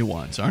anything you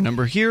want. Our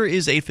number here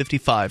is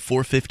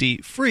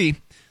 855-450-FREE.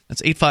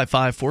 That's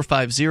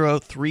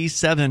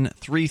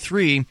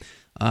 855-450-3733.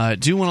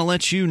 Do want to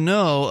let you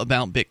know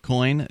about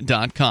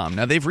Bitcoin.com.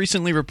 Now, they've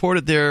recently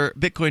reported their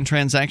Bitcoin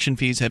transaction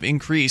fees have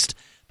increased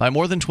by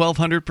more than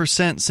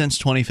 1,200% since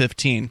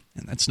 2015,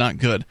 and that's not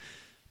good.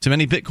 To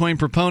many Bitcoin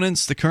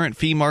proponents, the current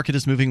fee market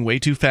is moving way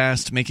too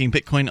fast, making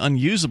Bitcoin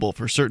unusable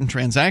for certain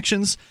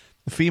transactions.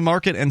 The fee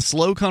market and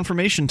slow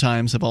confirmation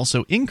times have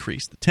also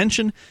increased the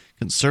tension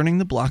concerning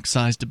the block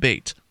size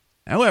debate.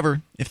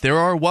 However, if there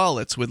are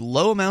wallets with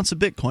low amounts of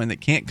Bitcoin that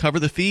can't cover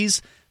the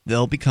fees,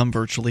 they'll become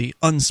virtually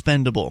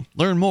unspendable.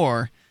 Learn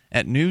more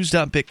at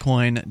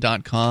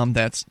news.bitcoin.com.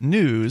 That's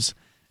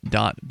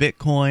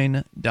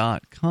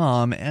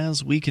news.bitcoin.com.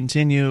 As we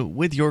continue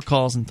with your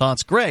calls and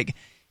thoughts, Greg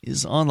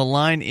is on the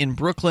line in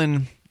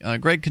Brooklyn.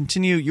 Greg,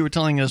 continue. You were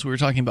telling us we were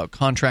talking about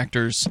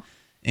contractors,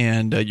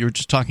 and you were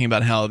just talking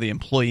about how the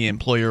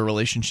employee-employer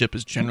relationship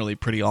is generally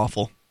pretty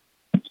awful.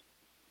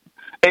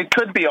 It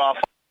could be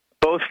awful,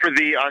 both for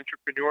the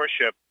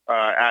entrepreneurship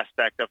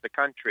aspect of the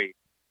country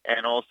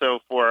and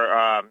also for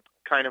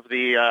kind of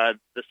the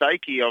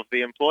psyche of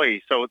the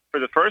employee. So for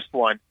the first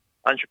one,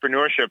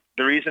 entrepreneurship,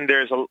 the reason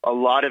there's a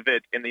lot of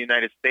it in the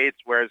United States,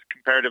 whereas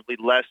comparatively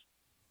less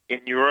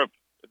in Europe,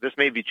 this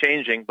may be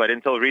changing, but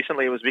until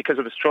recently it was because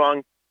of the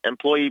strong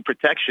employee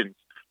protections.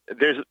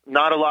 There's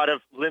not a lot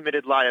of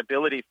limited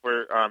liability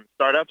for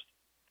startups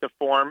to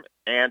form,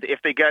 and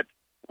if they get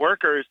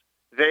workers,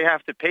 they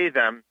have to pay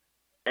them.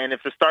 And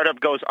if the startup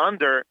goes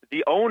under,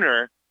 the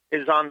owner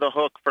is on the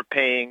hook for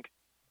paying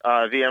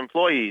the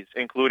employees,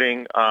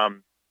 including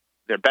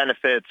their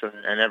benefits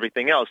and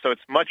everything else. So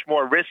it's much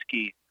more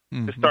risky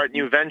to start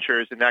new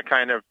ventures in that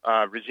kind of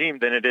regime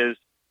than it is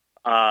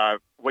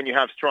when you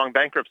have strong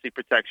bankruptcy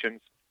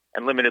protections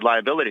and limited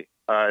liability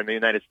in the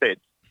United States.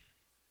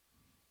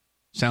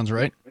 Sounds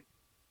right.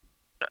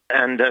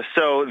 And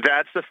so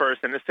that's the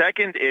first. And the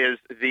second is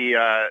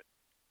the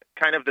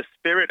kind of the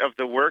spirit of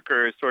the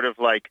worker is sort of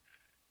like,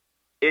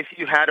 if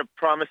you had a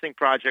promising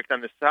project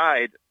on the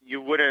side,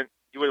 you would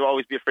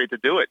always be afraid to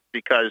do it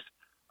because,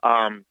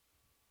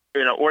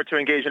 or to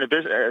engage in a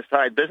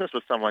side business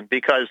with someone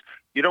because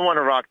you don't want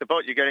to rock the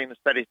boat. You're getting the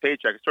steady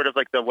paycheck. It's sort of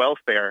like the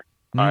welfare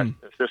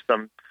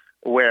system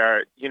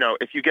where,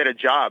 if you get a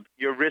job,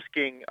 you're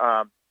risking,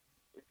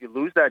 if you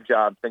lose that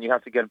job, then you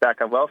have to get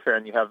back on welfare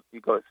and you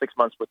go 6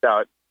 months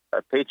without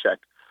a paycheck.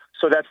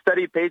 So that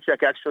steady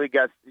paycheck actually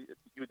gets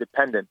you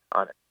dependent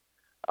on it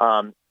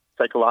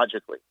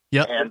psychologically.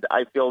 Yep. And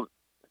I feel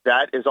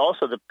that is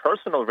also the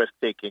personal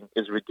risk-taking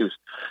is reduced.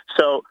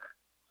 So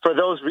for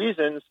those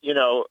reasons,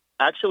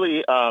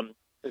 actually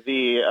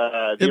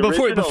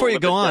Before you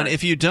go on,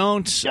 if you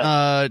don't,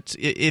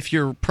 if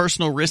your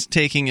personal risk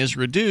taking is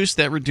reduced,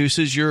 that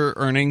reduces your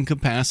earning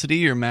capacity,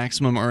 your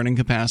maximum earning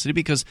capacity,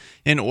 because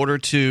in order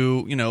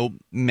to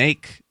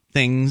make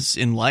things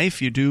in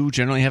life, you do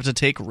generally have to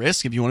take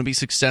risk. If you want to be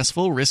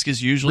successful, risk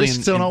is usually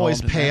risks don't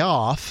always pay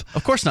off.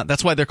 Of course not.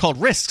 That's why they're called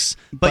risks.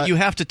 But you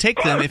have to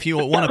take them if you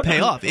want to pay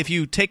off. If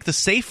you take the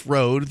safe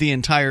road the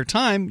entire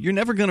time, you're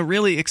never going to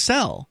really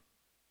excel.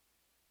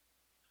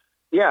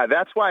 Yeah,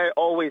 that's why I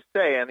always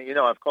say, and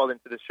I've called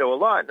into the show a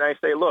lot, and I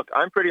say, look,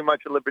 I'm pretty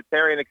much a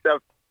libertarian,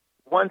 except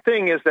one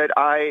thing is that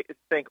I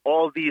think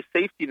all these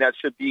safety nets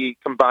should be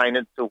combined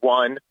into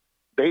one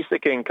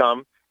basic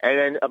income. And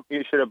then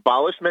you should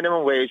abolish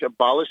minimum wage,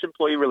 abolish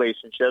employee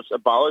relationships,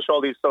 abolish all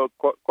these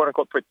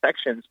quote-unquote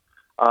protections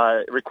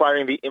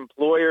requiring the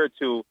employer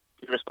to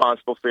be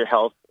responsible for your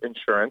health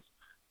insurance,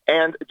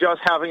 and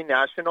just have a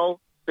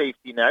national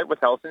safety net with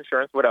health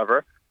insurance,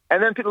 whatever,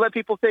 and then let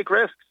people take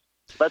risks.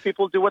 Let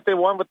people do what they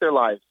want with their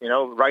lives,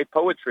 write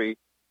poetry,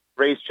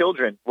 raise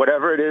children,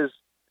 whatever it is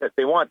that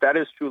they want. That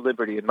is true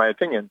liberty, in my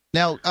opinion.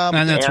 Now,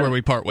 and that's where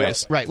we part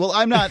ways. Right. Well,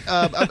 I'm not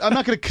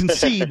going to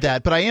concede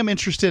that, but I am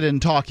interested in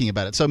talking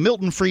about it. So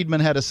Milton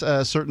Friedman had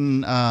a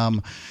certain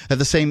had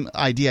the same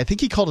idea. I think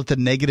he called it the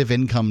negative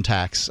income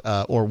tax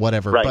or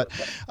whatever. Right.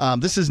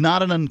 But this is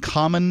not an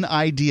uncommon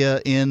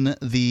idea in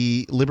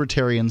the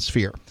libertarian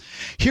sphere.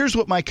 Here's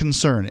what my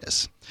concern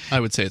is. I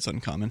would say it's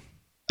uncommon.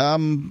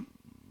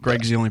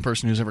 Greg's the only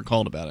person who's ever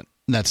called about it.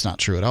 That's not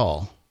true at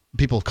all.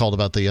 People have called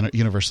about the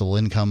universal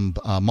income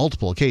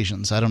multiple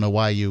occasions. I don't know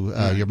why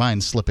your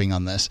mind's slipping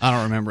on this. I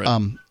don't remember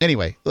it.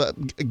 Anyway,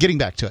 getting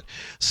back to it.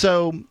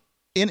 So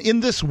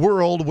in this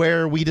world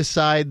where we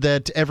decide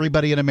that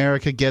everybody in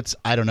America gets,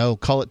 I don't know,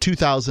 call it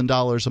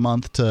 $2,000 a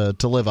month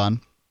to live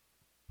on,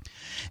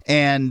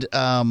 and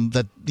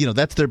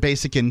that's their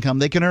basic income.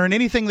 They can earn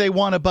anything they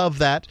want above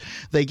that.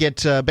 They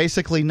get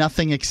basically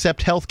nothing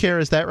except health care.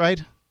 Is that right?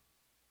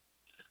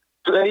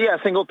 Yeah,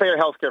 single-payer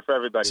health care for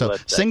everybody. So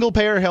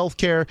single-payer health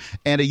care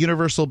and a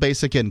universal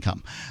basic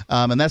income.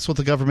 And that's what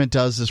the government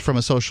does is from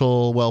a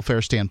social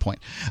welfare standpoint.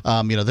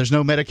 There's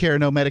no Medicare,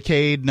 no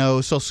Medicaid,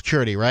 no Social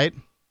Security, right?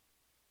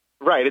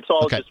 Right. It's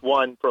all just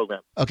one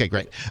program. Okay,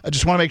 great. I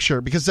just want to make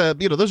sure because,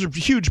 those are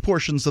huge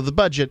portions of the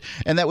budget,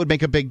 and that would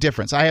make a big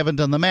difference. I haven't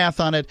done the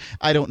math on it.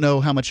 I don't know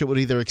how much it would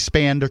either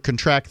expand or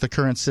contract the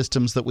current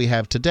systems that we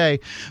have today.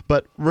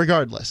 But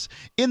regardless,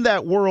 in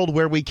that world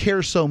where we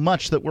care so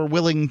much that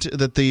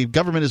that the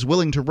government is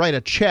willing to write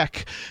a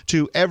check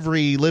to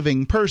every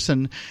living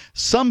person,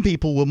 some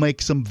people will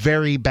make some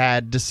very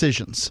bad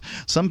decisions.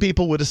 Some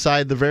people would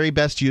decide the very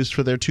best use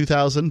for their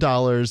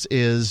 $2,000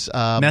 is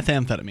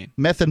methamphetamine.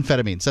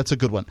 Methamphetamines. That's a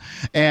good one.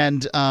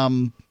 And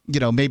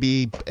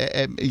maybe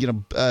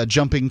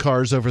jumping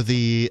cars over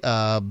the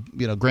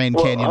Grand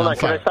Canyon hold on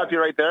fire. Can I stop you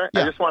right there?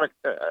 Yeah. I just want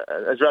to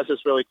address this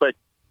really quick.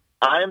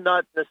 I am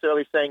not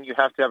necessarily saying you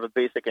have to have a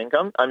basic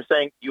income. I'm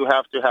saying you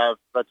have to have,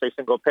 let's say,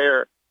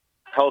 single-payer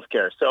health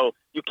care. So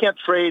you can't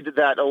trade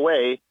that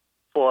away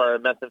for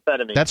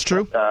methamphetamine. That's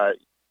true.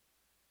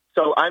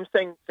 So I'm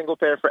saying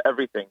single-payer for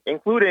everything,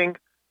 including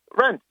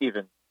rent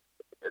even.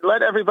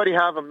 Let everybody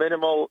have a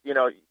minimal,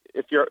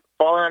 if you're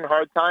falling on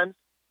hard times,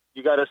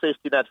 you got a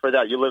safety net for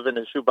that. You live in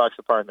a shoebox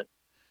apartment.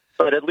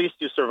 But at least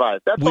you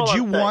survive. That's Would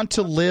you want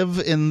to live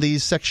in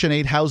these Section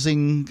 8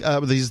 housing,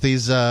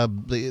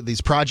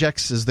 these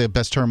projects is the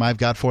best term I've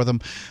got for them,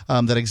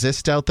 that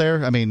exist out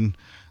there? I mean,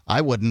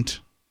 I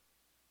wouldn't.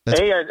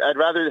 I'd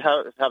rather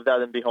have that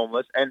than be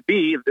homeless. And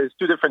B, there's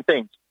two different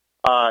things.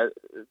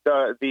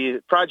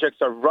 The projects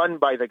are run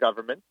by the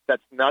government.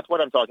 That's not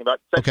what I'm talking about.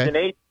 Section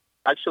 8,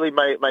 actually,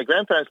 my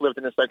grandparents lived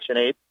in a Section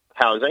 8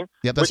 housing,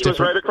 which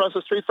was right across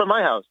the street from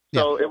my house.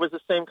 So it was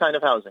the same kind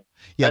of housing.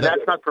 Yeah, and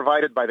that's not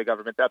provided by the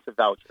government. That's a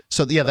voucher.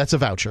 So, that's a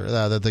voucher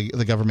that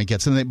the government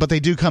gets. But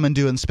they do come and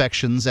do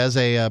inspections. As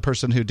a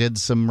person who did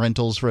some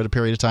rentals for a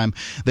period of time,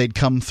 they'd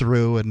come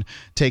through and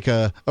take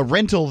a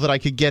rental that I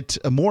could get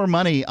more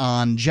money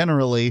on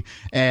generally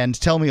and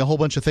tell me a whole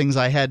bunch of things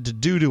I had to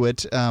do to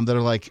it that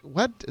are like,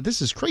 what?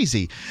 This is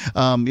crazy.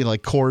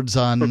 Like cords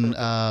on,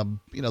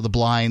 the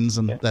blinds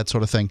and that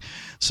sort of thing.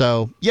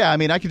 So,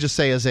 I could just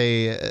say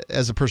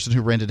as a person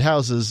who rented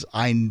houses,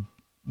 I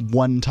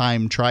one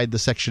time tried the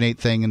Section 8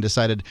 thing and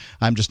decided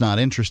I'm just not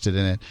interested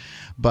in it.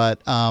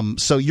 But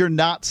so you're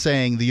not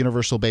saying the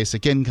universal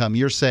basic income.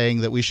 You're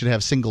saying that we should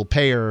have single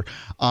payer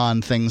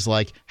on things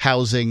like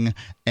housing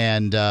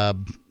and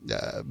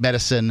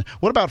medicine.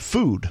 What about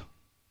food?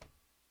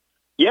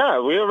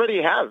 Yeah, we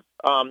already have.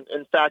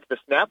 In fact, the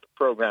SNAP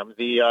program,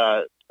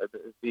 the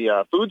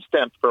food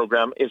stamp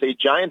program, is a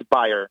giant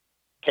payer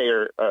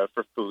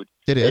for food.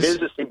 It is. It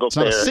is a single it's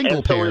payer. Not a single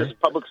and payer. So is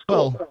public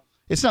school. Well,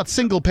 it's not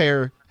single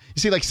payer. You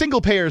see, like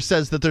single payer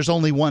says that there's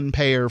only one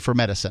payer for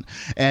medicine,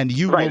 and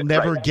you will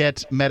never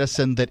get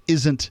medicine that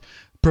isn't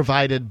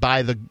provided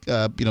by the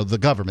the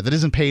government, that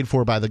isn't paid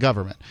for by the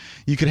government.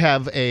 You could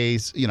have a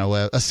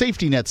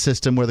safety net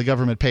system where the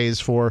government pays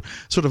for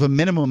sort of a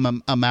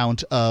minimum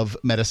amount of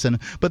medicine,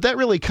 but that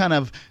really kind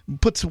of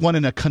puts one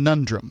in a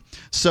conundrum.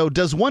 So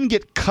does one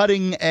get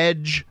cutting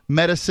edge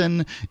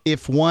medicine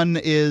if one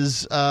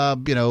is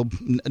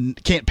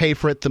can't pay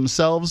for it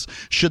themselves?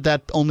 Should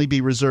that only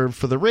be reserved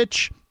for the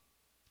rich?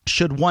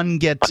 Should one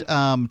get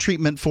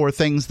treatment for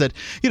things that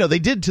they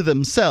did to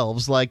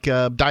themselves, like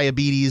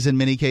diabetes in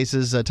many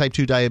cases, type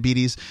 2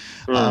 diabetes?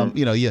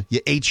 You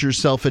ate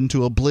yourself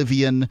into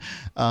oblivion.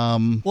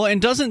 Well,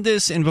 and doesn't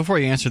this? And before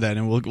you answer that,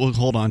 and we'll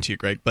hold on to you,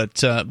 Greg. But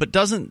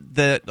doesn't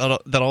that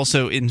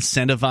also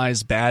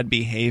incentivize bad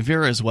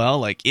behavior as well?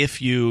 Like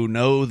if you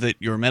know that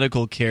your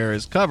medical care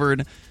is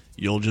covered,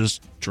 you'll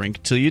just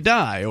drink till you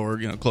die, or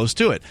close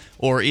to it.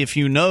 Or if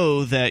you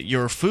know that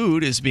your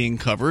food is being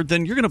covered,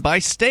 then you're going to buy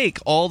steak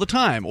all the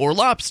time, or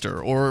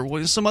lobster,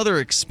 or some other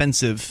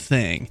expensive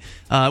thing.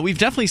 We've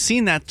definitely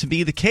seen that to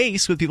be the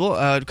case with people.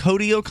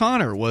 Cody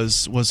O'Connor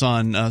was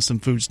on some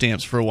food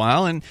stamps for a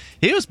while, and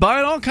he was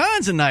buying all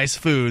kinds of nice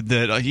food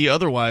that he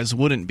otherwise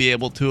wouldn't be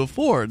able to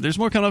afford. There's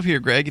more coming up here,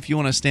 Greg. If you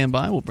want to stand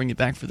by, we'll bring you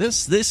back for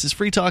this. This is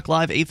Free Talk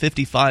Live,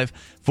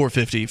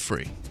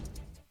 855-450-FREE.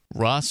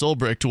 Ross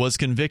Ulbricht was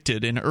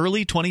convicted in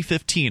early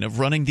 2015 of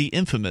running the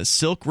infamous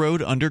Silk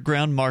Road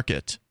Underground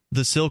Market.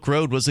 The Silk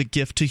Road was a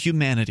gift to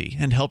humanity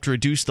and helped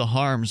reduce the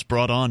harms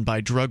brought on by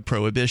drug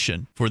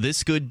prohibition. For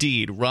this good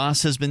deed,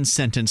 Ross has been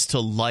sentenced to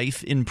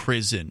life in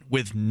prison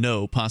with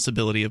no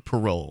possibility of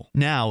parole.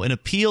 Now, an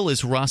appeal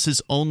is Ross's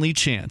only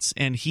chance,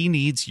 and he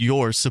needs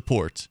your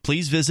support.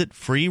 Please visit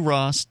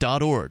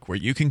freeross.org, where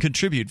you can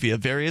contribute via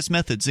various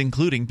methods,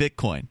 including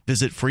Bitcoin.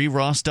 Visit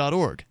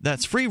freeross.org.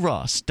 That's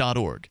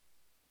freeross.org.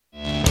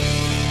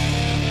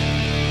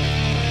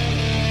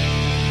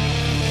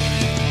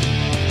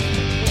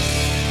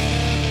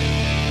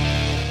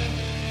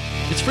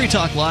 It's Free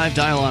Talk Live.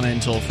 Dial on in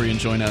toll free and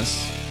join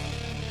us.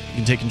 You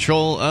can take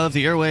control of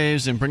the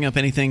airwaves and bring up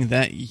anything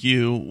that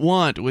you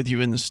want. With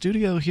you in the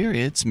studio here,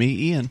 it's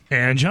me, Ian.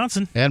 And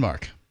Johnson. And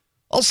Mark.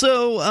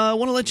 Also, I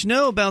want to let you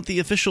know about the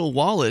official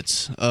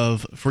wallet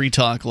of Free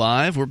Talk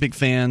Live. We're big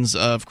fans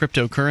of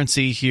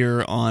cryptocurrency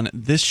here on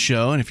this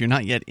show, and if you're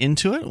not yet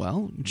into it,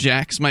 well,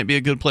 Jaxx might be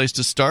a good place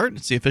to start.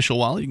 It's the official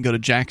wallet. You can go to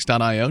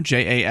jaxx.io,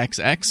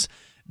 jaxx.io,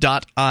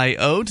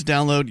 to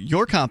download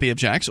your copy of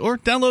Jaxx, or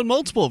download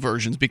multiple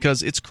versions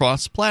because it's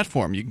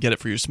cross-platform. You can get it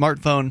for your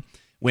smartphone,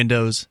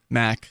 Windows,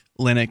 Mac,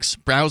 Linux,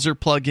 browser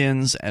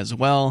plugins as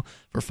well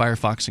for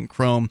Firefox and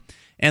Chrome.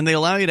 And they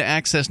allow you to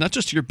access not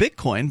just your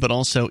Bitcoin, but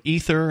also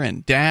Ether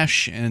and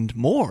Dash and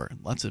more.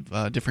 Lots of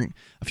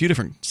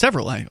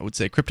several, I would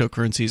say,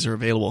 cryptocurrencies are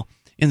available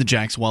in the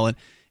Jaxx wallet.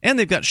 And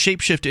they've got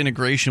Shapeshift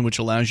integration, which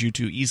allows you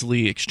to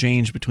easily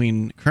exchange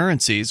between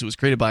currencies. It was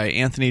created by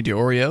Anthony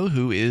DiOrio,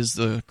 who is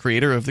the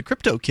creator of the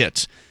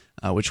CryptoKit,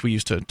 which we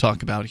used to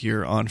talk about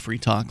here on Free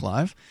Talk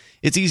Live.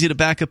 It's easy to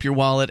back up your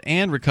wallet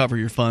and recover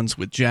your funds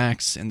with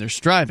Jaxx, and they're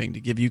striving to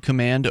give you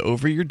command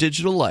over your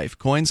digital life,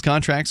 coins,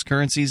 contracts,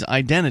 currencies,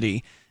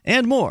 identity,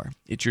 and more.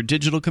 It's your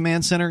digital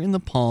command center in the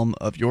palm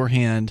of your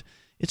hand.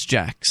 It's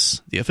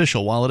Jaxx, the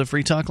official wallet of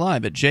Free Talk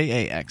Live at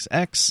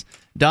jaxx.io.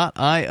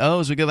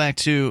 As we go back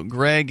to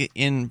Greg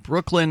in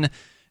Brooklyn.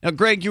 Now,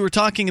 Greg, you were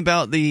talking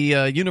about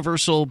the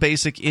universal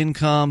basic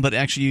income, but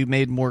actually you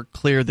made more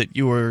clear that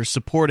you were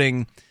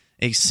supporting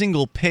a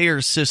single-payer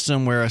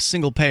system where a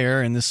single payer,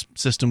 and this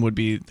system would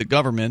be the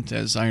government,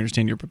 as I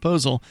understand your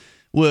proposal,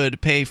 would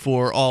pay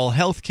for all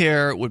health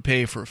care, would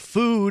pay for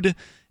food,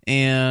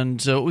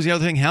 and what was the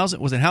other thing?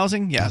 Housing? Was it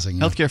housing? Yeah, housing,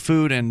 yeah. Healthcare,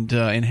 food,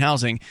 and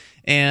housing.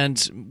 And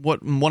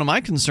one of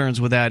my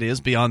concerns with that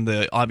is, beyond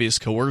the obvious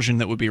coercion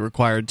that would be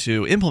required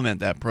to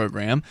implement that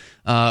program,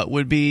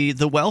 would be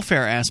the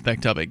welfare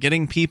aspect of it,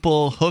 getting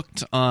people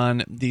hooked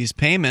on these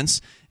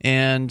payments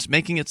and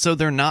making it so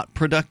they're not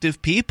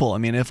productive people. I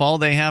mean, if all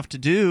they have to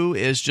do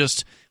is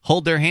just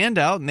hold their hand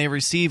out and they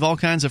receive all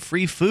kinds of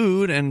free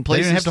food and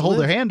places, they don't have to hold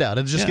live. their hand out;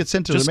 it just gets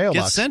sent to the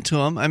mailbox. Gets sent to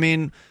them. I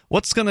mean,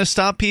 what's going to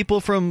stop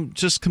people from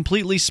just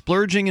completely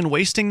splurging and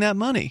wasting that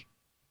money?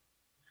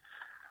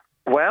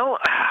 Well,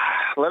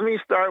 let me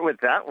start with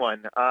that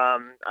one.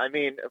 I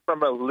mean,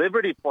 from a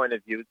liberty point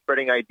of view,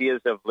 spreading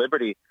ideas of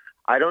liberty,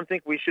 I don't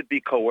think we should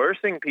be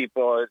coercing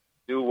people to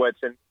do what's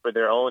in for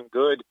their own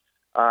good.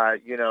 I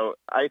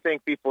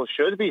think people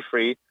should be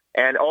free,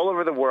 and all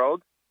over the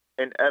world,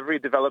 in every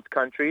developed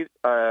country,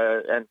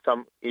 and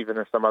some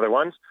other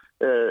ones,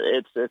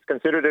 it's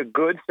considered a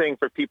good thing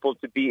for people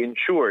to be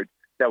insured.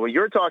 Now, what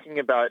you're talking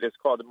about is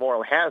called a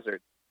moral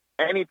hazard.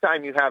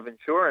 Anytime you have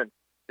insurance,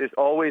 there's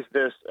always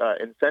this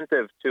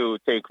incentive to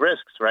take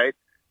risks, right?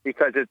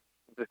 Because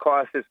the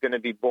cost is going to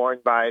be borne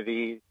by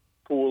the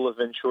pool of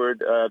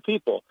insured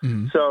people.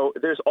 Mm-hmm. So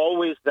there's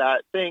always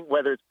that thing,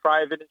 whether it's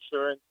private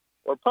insurance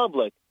or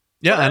public.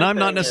 Yeah, and I'm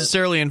not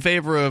necessarily in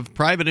favor of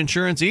private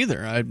insurance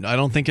either. I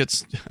don't think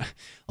it's.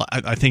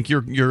 I think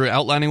you're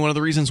outlining one of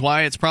the reasons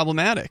why it's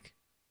problematic.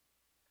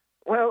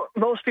 Well,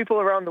 most people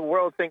around the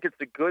world think it's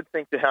a good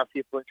thing to have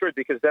people insured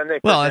because then they.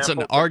 Well, it's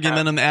an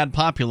argumentum ad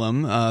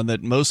populum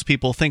that most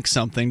people think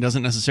something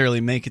doesn't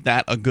necessarily make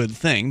that a good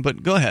thing.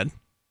 But go ahead.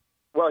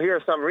 Well, here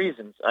are some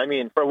reasons. I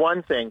mean, for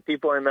one thing,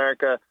 people in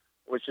America,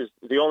 which is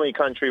the only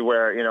country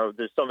where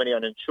there's so many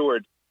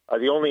uninsured,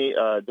 the only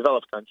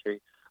developed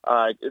country,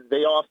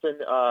 they often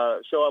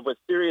show up with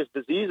serious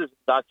diseases.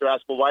 The doctor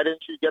asks, "Well, why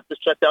didn't you get this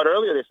checked out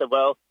earlier?" They said,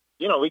 "Well,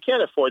 we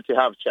can't afford to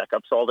have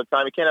checkups all the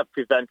time. We can't have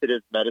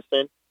preventative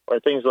medicine or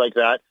things like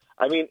that."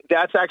 I mean,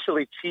 that's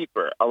actually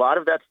cheaper. A lot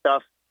of that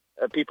stuff,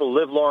 people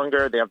live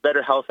longer, they have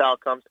better health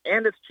outcomes,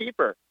 and it's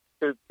cheaper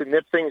to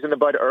nip things in the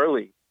bud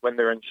early when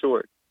they're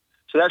insured.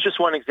 So that's just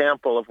one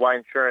example of why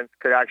insurance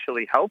could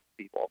actually help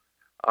people.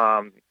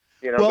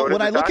 Well,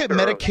 when I look at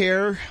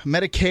Medicare,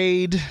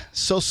 Medicaid,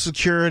 Social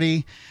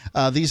Security,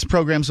 these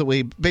programs that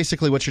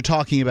what you're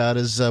talking about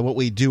is what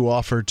we do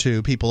offer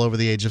to people over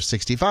the age of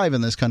 65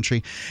 in this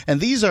country. And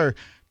these are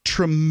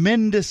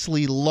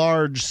tremendously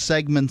large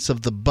segments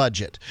of the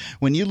budget.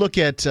 When you look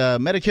at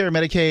Medicare,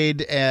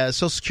 Medicaid,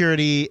 Social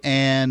Security,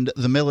 and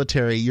the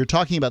military, you're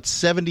talking about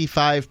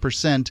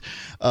 75%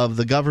 of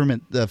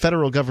the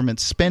federal government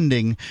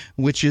spending,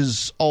 which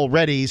is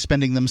already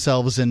spending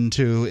themselves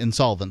into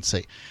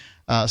insolvency.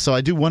 So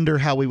I do wonder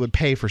how we would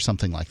pay for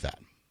something like that.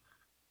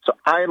 So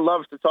I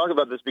love to talk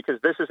about this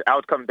because this is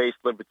outcome-based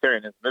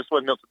libertarianism. This is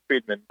what Milton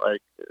Friedman,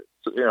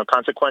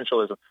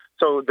 consequentialism.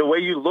 So the way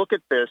you look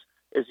at this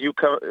is you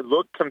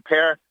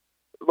compare.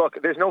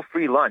 Look, there's no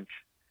free lunch,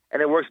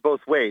 and it works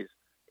both ways.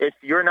 If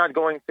you're not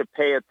going to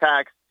pay a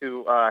tax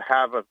to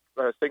have a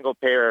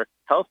single-payer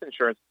health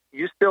insurance,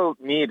 you still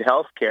need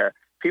health care.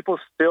 People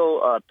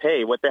still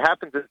pay. What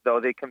happens is,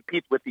 though, they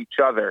compete with each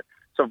other.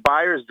 So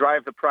buyers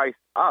drive the price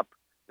up.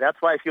 That's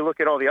why if you look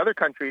at all the other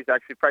countries,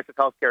 actually price of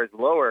healthcare is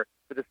lower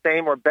for the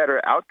same or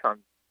better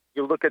outcomes.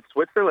 You look at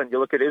Switzerland, you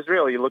look at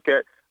Israel, you look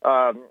at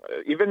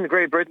even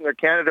Great Britain or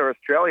Canada or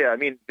Australia. I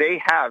mean,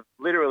 they have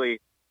literally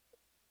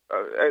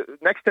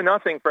next to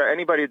nothing for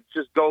anybody to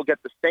just go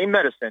get the same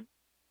medicine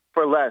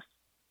for less.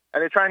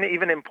 And they're trying to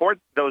even import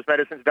those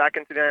medicines back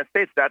into the United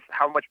States. That's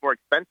how much more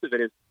expensive it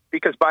is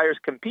because buyers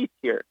compete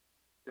here.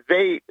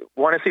 They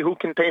want to see who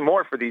can pay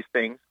more for these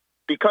things,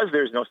 because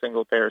there's no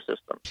single-payer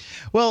system.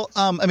 Well,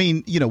 I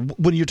mean,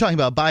 when you're talking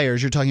about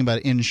buyers, you're talking about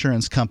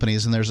insurance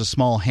companies, and there's a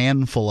small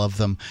handful of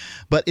them.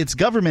 But it's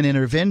government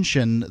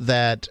intervention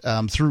that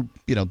through,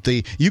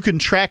 you can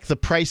track the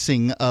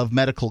pricing of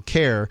medical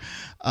care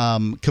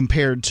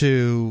compared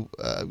to,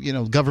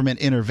 government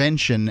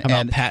intervention.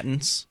 How about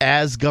patents?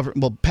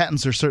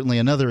 Patents are certainly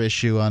another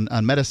issue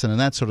on medicine and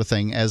that sort of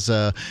thing.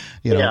 Yeah,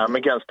 I'm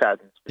against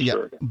patents. Yeah,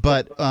 sure.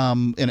 But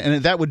and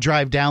that would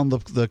drive down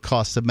the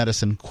cost of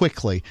medicine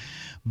quickly.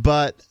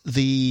 But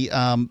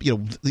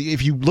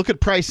if you look at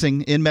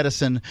pricing in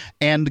medicine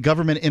and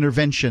government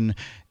intervention,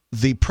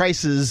 the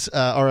prices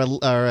are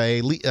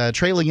a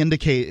trailing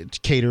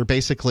indicator,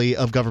 basically,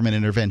 of government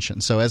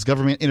intervention. So as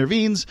government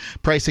intervenes,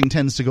 pricing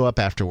tends to go up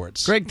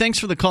afterwards. Greg, thanks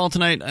for the call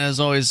tonight. As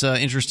always,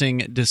 interesting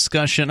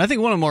discussion. I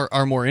think one of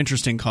our more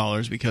interesting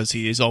callers because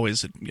he is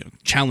always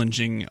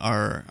challenging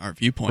our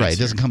viewpoints. Right, he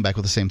doesn't come back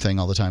with the same thing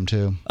all the time,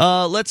 too.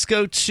 Let's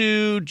go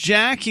to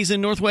Jack. He's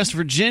in Northwest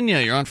Virginia.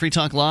 You're on Free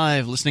Talk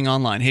Live, listening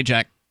online. Hey,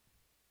 Jack.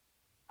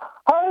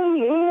 Hey,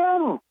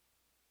 Ian.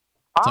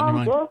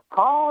 I'm just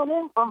calling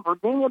in from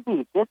Virginia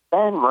Beach. It's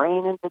been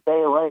raining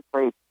today like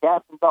crazy.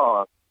 Cats and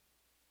dogs.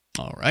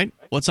 All right.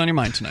 What's on your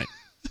mind tonight?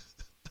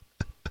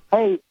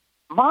 Hey,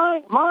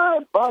 my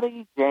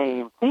buddy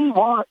James, he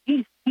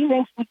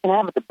thinks we can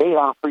have a debate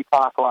on Free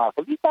Talk Live.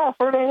 Have you guys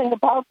heard anything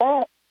about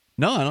that?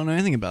 No, I don't know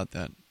anything about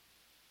that.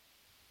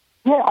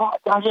 Yeah,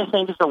 I just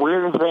think it's the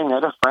weirdest thing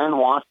that a friend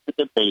wants to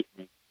debate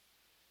me.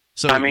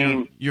 So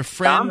your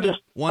friend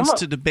wants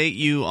to debate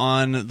you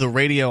on the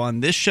radio on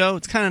this show?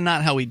 It's kind of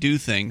not how we do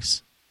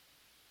things.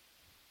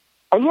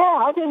 Yeah,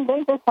 I didn't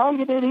think that's how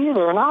you did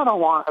either, and I don't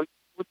want...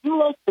 Would you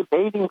like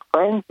debating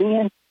friends,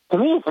 Ian? To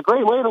me, it's a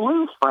great way to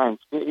lose friends,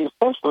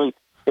 especially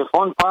if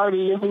one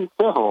party isn't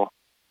civil.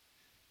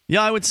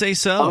 Yeah, I would say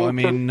so.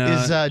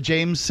 Is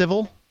James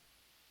civil?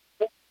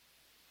 Well,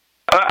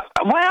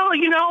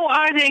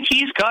 I think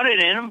he's got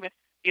it in him.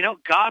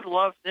 God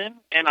loves him,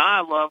 and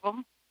I love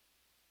him.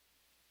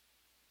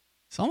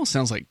 This almost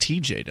sounds like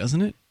TJ,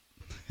 doesn't it?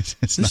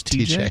 It's not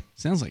TJ.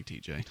 Sounds like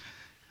TJ.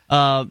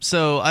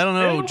 So, I don't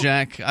know,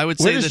 Jack. I would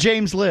say Where does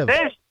James live?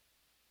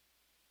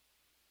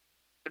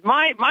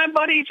 My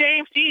buddy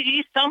James,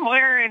 he's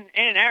somewhere in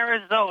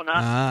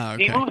Arizona.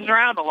 Okay. He moves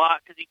around a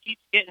lot because he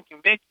keeps getting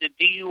convicted of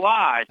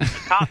DUIs.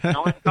 The cops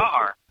know his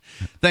car.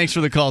 Thanks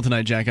for the call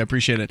tonight, Jack. I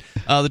appreciate it.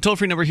 The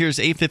toll-free number here is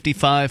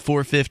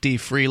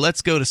 855-450-FREE.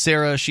 Let's go to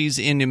Sarah. She's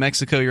in New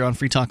Mexico. You're on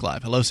Free Talk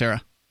Live. Hello,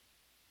 Sarah.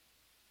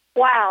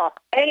 Wow.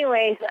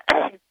 Anyways,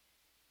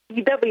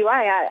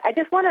 UWI, I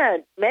just want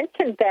to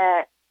mention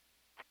that,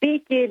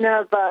 speaking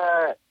of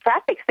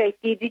traffic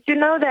safety, did you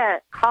know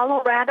that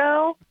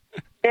Colorado,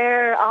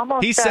 they're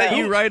almost... He set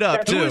you right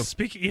up, too.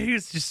 He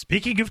was just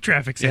speaking of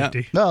traffic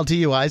safety. Yeah. Well,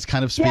 DUI is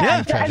kind of speaking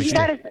of traffic safety. He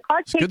got his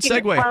car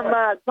taken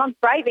from drunk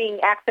driving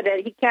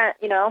accident. He can't,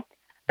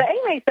 But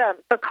anyways, so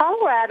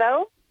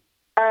Colorado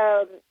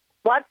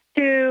wants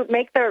to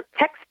make their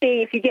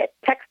texting. If you get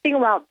texting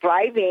while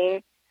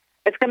driving,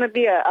 it's going to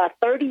be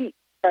 $300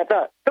 for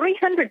the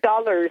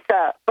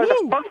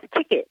first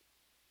ticket,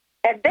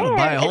 and then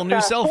buy a whole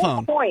new cell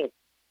phone. Points.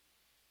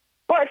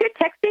 Well, if you're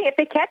texting, if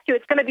they catch you,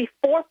 it's going to be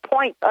 4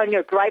 points on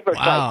your driver's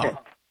license.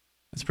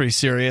 That's pretty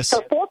serious.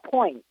 So 4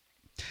 points.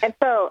 And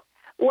so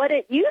what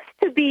it used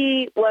to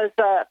be was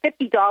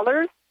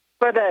 $50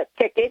 for the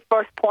ticket,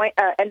 first point,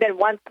 and then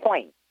 1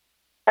 point.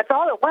 That's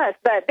all it was.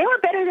 But they were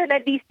better than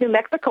at least New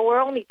Mexico.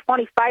 We're only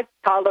 $25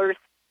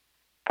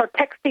 for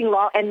texting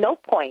law and no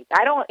points.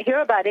 I don't hear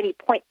about any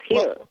points here.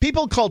 Well,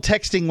 people call it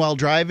texting while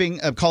driving,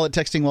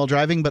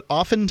 but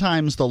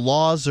oftentimes the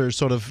laws are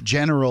sort of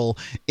general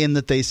in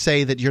that they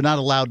say that you're not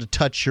allowed to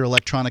touch your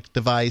electronic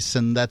device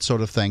and that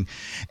sort of thing.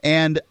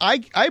 And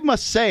I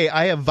must say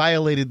I have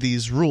violated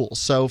these rules.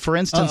 So, for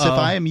instance, if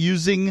I am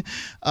using...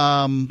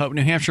 But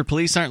New Hampshire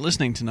police aren't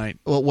listening tonight.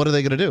 Well, what are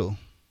they going to do?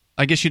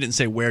 I guess you didn't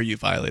say where you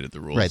violated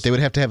the rules. Right. They would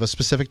have to have a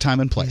specific time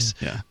and place.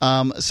 Yeah.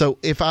 So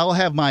if I'll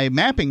have my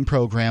mapping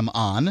program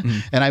on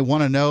and I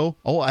want to know,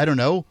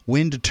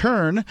 when to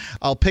turn,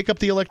 I'll pick up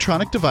the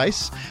electronic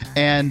device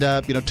and,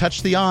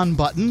 touch the on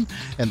button.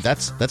 And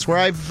that's where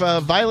I've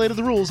violated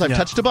the rules. I've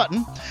touched a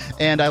button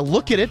and I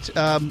look at it,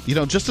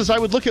 just as I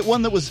would look at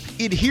one that was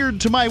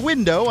adhered to my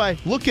window. I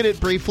look at it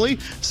briefly,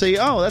 say,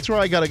 that's where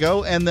I got to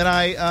go. And then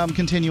I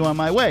continue on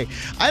my way.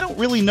 I don't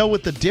really know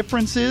what the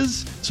difference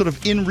is sort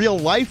of in real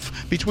life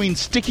between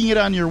sticking it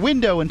on your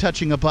window and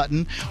touching a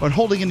button or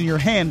holding it in your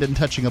hand and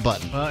touching a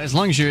button. Well, as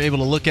long as you're able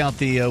to look out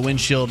the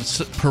windshield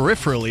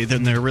peripherally,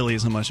 then there really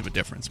isn't much of a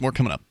difference. More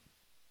coming up.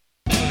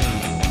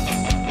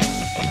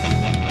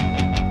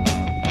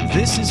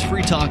 This is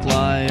Free Talk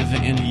Live,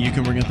 and you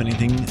can bring up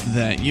anything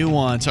that you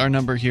want. Our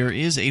number here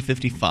is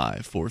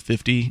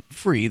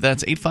 855-450-FREE.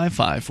 That's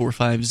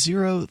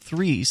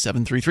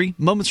 855-450-3733.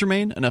 Moments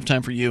remain. Enough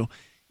time for you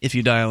if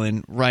you dial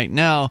in right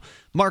now.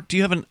 Mark, do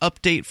you have an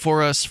update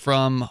for us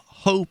from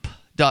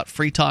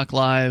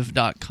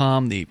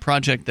hope.freetalklive.com, the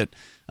project that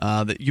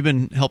you've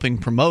been helping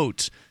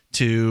promote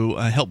to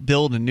help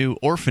build a new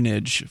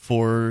orphanage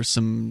for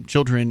some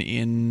children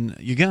in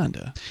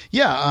Uganda?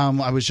 Yeah,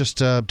 I was just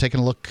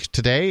taking a look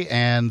today,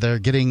 and they're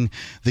getting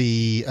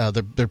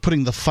they're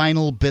putting the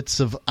final bits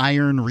of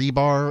iron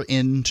rebar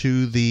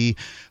into the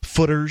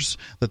footers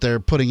that they're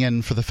putting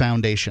in for the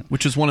foundation,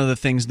 which is one of the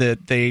things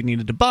that they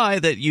needed to buy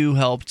that you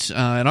helped,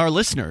 and our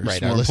listeners,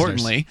 right, more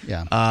importantly,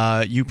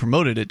 you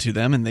promoted it to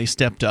them, and they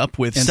stepped up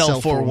with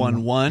Cell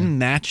 411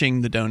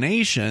 matching the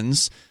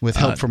donations with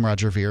help from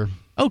Roger Ver.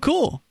 Oh,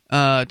 cool.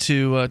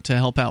 To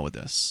help out with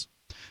this.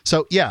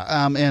 So,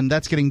 and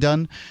that's getting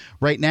done.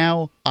 Right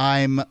now,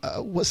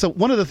 so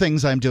one of the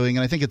things I'm doing,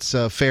 and I think it's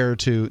fair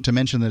to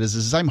mention that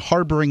is I'm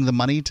harboring the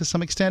money to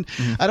some extent.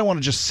 Mm-hmm. I don't want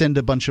to just send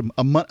a bunch of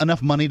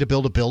enough money to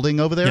build a building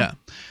over there. Yeah.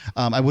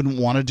 I wouldn't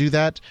want to do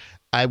that.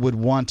 I would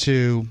want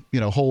to,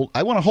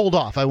 hold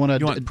off. I want to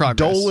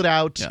dole it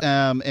out,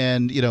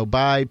 and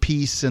buy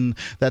piece and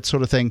that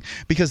sort of thing,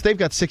 because they've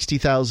got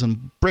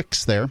 60,000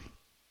 bricks there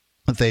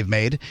that they've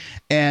made,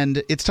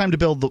 and it's time to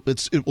build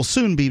it will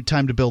soon be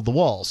time to build the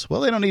walls. Well,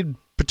 they don't need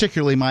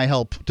particularly my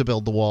help to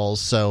build the walls,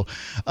 so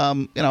I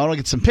want to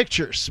get some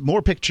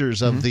more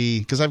pictures of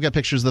because I've got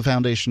pictures of the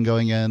foundation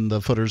going in, the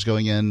footers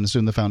going in,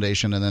 soon the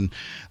foundation, and then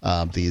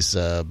these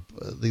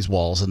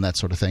walls and that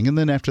sort of thing. And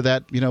then after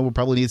that, we'll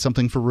probably need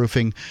something for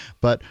roofing.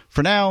 But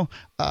for now,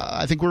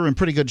 I think we're in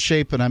pretty good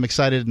shape, and I'm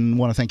excited and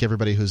want to thank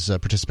everybody who's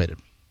participated.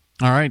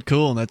 All right,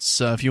 cool. That's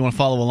if you want to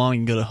follow along, you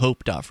can go to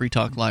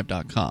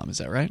hope.freetalklive.com. Is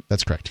that right?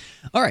 That's correct.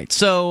 All right,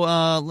 so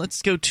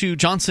let's go to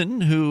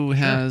Johnson, who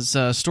has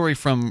a story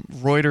from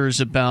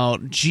Reuters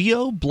about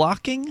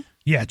geo-blocking.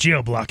 Yeah,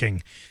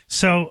 geo-blocking.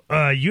 So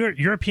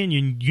European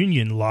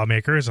Union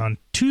lawmakers on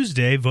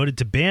Tuesday voted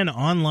to ban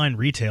online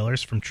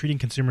retailers from treating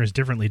consumers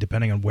differently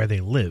depending on where they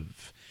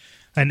live,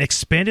 and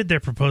expanded their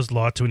proposed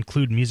law to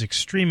include music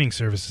streaming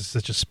services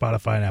such as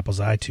Spotify and Apple's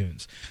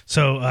iTunes.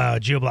 So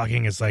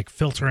geo-blocking is like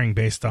filtering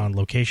based on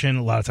location.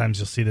 A lot of times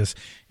you'll see this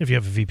if you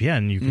have a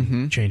VPN, you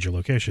can change your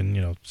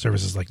location.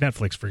 Services like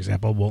Netflix, for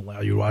example, won't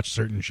allow you to watch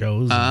certain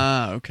shows.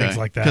 Okay. Things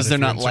like that. Because they're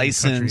not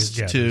licensed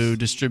to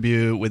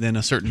distribute within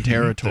a certain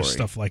territory. There's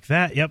stuff like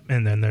that, yep.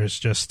 And then there's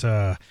just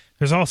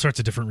there's all sorts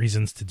of different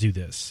reasons to do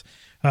this.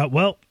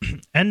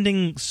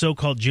 Ending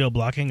so-called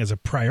geo-blocking is a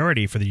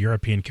priority for the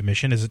European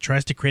Commission as it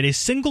tries to create a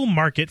single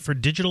market for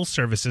digital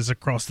services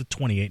across the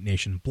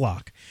 28-nation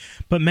bloc.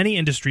 But many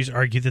industries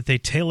argue that they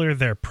tailor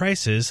their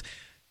prices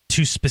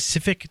to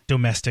specific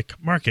domestic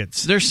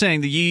markets. They're saying,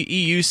 the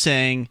EU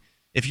saying,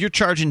 if you're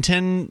charging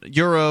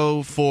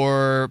 €10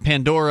 for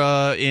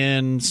Pandora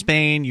in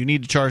Spain, you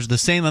need to charge the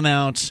same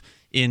amount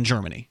in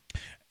Germany.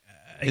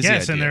 I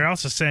guess, and they're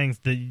also saying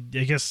that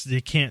I guess they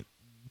can't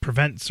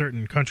prevent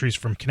certain countries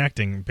from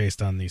connecting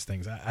based on these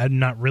things. I'm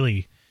not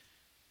really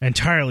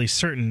entirely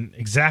certain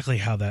exactly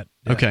how that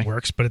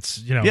works, but it's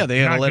they had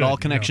to let all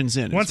connections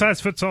in. One size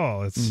fits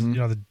all. It's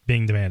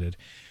being demanded.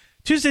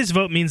 Tuesday's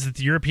vote means that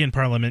the European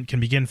Parliament can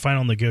begin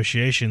final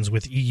negotiations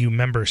with EU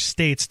member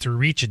states to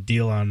reach a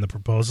deal on the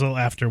proposal,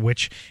 after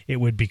which it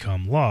would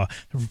become law.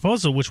 The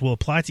proposal, which will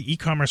apply to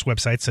e-commerce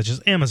websites such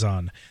as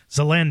Amazon,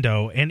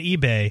 Zalando, and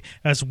eBay,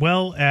 as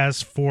well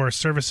as for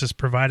services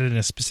provided in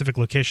a specific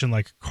location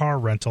like car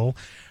rental,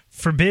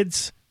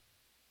 forbids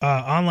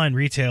online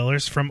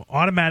retailers from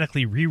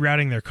automatically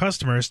rerouting their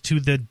customers to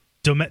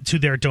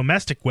their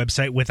domestic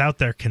website without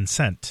their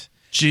consent.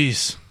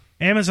 Jeez.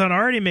 Amazon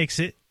already makes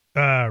it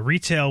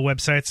retail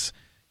websites.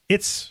 I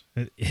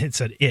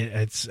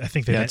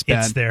think that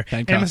it's there.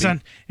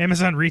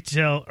 Amazon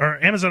retail,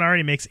 or Amazon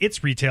already makes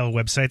its retail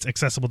websites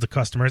accessible to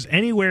customers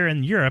anywhere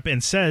in Europe,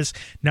 and says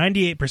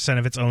 98%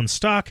 of its own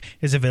stock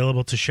is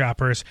available to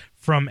shoppers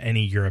from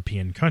any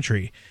European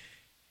country.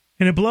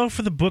 In a blow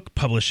for the book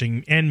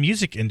publishing and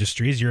music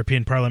industries,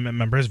 European Parliament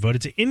members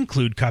voted to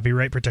include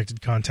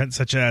copyright-protected content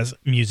such as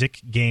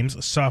music,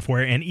 games,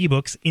 software, and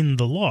ebooks in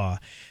the law.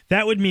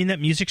 That would mean that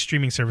music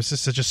streaming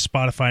services such as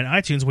Spotify and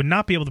iTunes would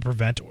not be able to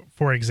prevent,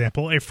 for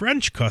example, a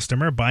French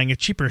customer buying a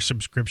cheaper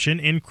subscription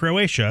in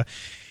Croatia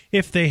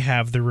if they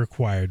have the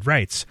required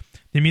rights.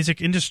 The music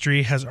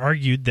industry has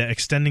argued that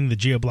extending the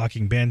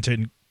geo-blocking ban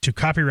to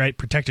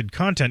copyright-protected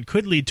content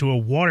could lead to a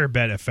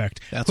waterbed effect,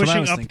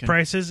 pushing up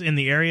prices in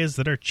the areas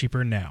that are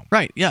cheaper now.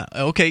 Right, yeah.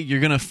 Okay, you're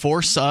going to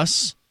force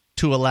us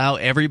to allow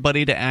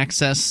everybody to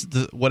access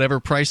whatever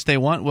price they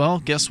want. Well,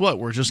 guess what?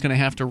 We're just going to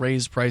have to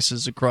raise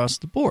prices across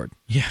the board.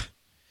 Yeah.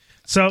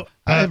 So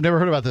I've never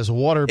heard about this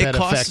waterbed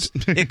effect.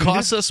 It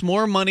costs us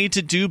more money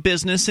to do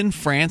business in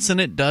France than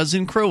it does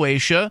in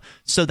Croatia,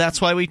 so that's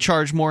why we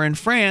charge more in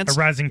France. A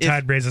rising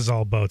tide raises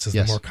all boats is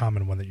the more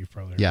common one that you've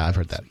probably heard. Yeah, I've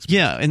heard that.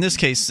 Yeah, in this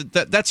case,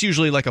 that's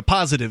usually like a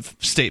positive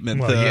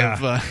statement. Whereas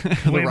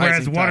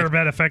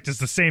waterbed effect is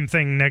the same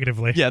thing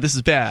negatively. Yeah, this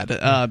is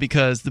bad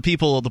because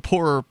the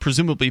poorer,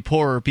 presumably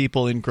poorer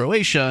people in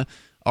Croatia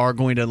are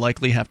going to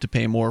likely have to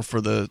pay more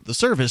for the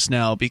service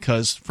now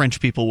because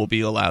French people will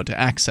be allowed to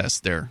access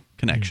their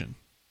connection.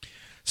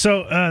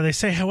 So they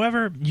say,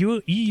 however,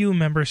 EU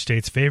member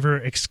states favor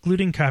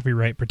excluding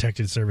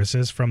copyright-protected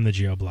services from the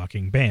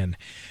geo-blocking ban.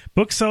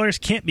 Booksellers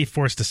can't be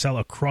forced to sell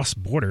across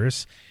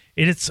borders.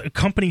 It's a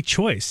company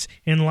choice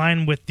in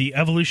line with the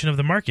evolution of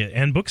the market,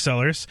 and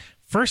booksellers'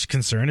 first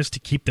concern is to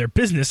keep their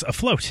business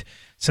afloat,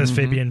 says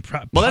Fabian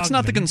Pogman. Well, that's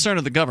not the concern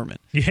of the government.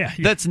 Yeah.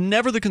 That's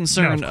never the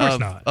concern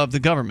of the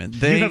government.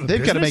 They've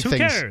got to make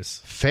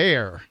things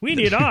fair. We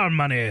need our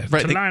money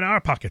to line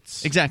our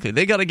pockets. Exactly.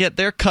 They got to get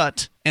their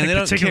cut, and they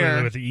don't care.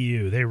 Particularly with the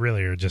EU, they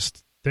really are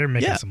they're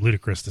making some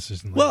ludicrous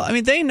decisions. Well, I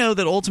mean, they know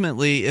that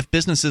ultimately if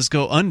businesses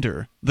go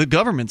under, the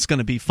government's going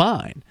to be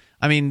fine.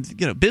 I mean,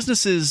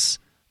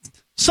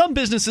 some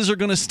businesses are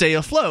going to stay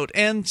afloat,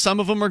 and some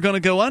of them are going to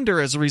go under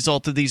as a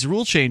result of these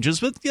rule changes.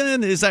 But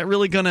is that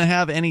really going to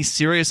have any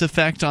serious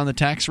effect on the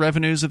tax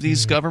revenues of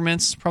these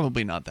governments?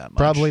 Probably not that much.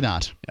 Probably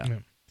not. Yeah.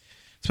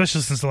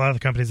 Especially since a lot of the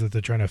companies that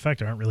they're trying to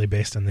affect aren't really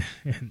based in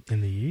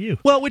the EU.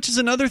 Well, which is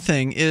another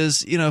thing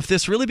is, if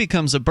this really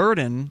becomes a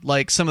burden,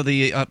 like some of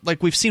the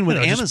like we've seen with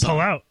Amazon, just pull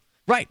out.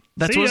 Right.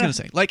 That's what I was going to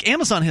say. Like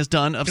Amazon has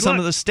done of some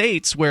of the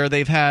states where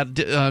they've had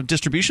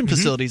distribution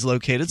facilities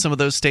located. Some of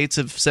those states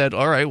have said,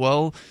 all right,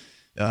 well,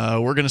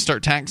 we're going to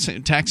start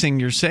taxing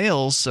your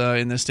sales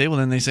in this state. Well,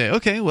 then they say,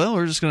 okay, well,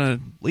 we're just going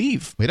to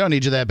leave. We don't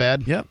need you that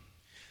bad. Yep.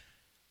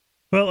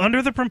 Well,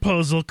 under the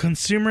proposal,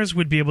 consumers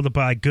would be able to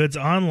buy goods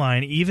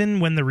online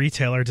even when the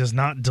retailer does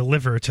not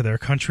deliver to their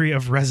country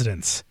of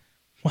residence.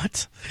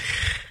 What?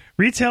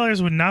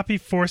 Retailers would not be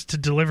forced to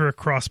deliver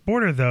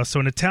cross-border, though,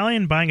 so an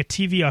Italian buying a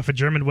TV off a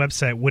German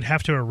website would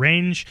have to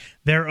arrange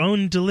their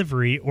own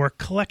delivery or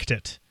collect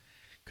it.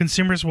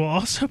 Consumers will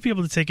also be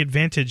able to take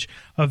advantage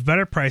of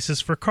better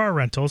prices for car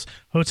rentals,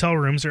 hotel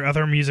rooms, or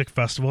other music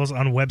festivals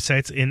on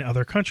websites in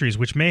other countries,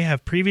 which may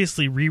have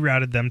previously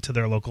rerouted them to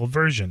their local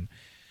version.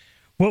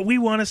 What we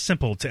want is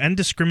simple, to end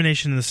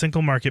discrimination in the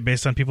single market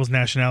based on people's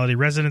nationality,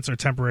 residence, or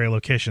temporary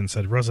location,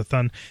 said Rosa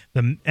Thun,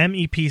 the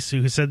MEP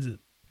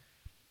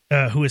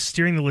who is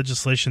steering the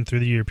legislation through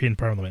the European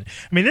Parliament.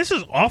 I mean, this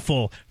is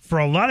awful for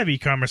a lot of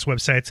e-commerce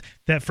websites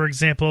that, for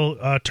example,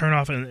 turn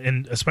off,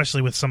 and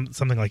especially with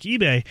something like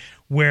eBay,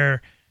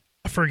 where,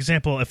 for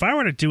example, if I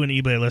were to do an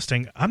eBay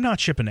listing, I'm not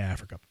shipping to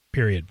Africa,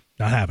 period.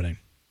 Not happening.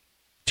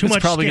 It's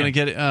probably going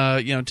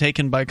to get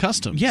taken by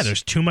customs. Yeah,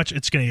 there's too much.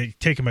 It's going to get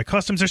taken by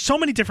customs. There's so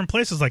many different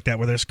places like that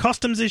where there's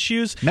customs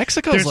issues.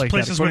 Mexico's there's like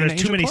places that, where there's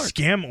too Angel many Park.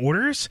 Scam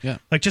orders. Yeah.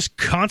 Like just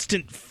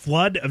constant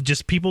flood of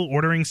just people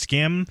ordering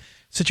scam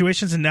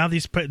situations, and now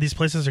these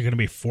places are going to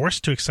be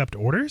forced to accept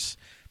orders.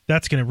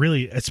 That's going to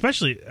really,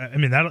 especially, I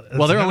mean, that.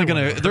 Well, they're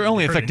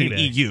only affecting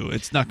EU.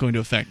 It's not going to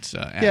affect.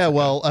 Africa. Yeah,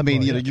 well, I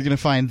mean, you're going to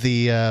find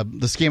the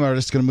scam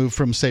artist going to move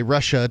from, say,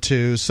 Russia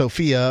to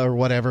Sofia or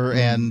whatever,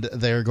 and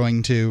they're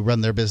going to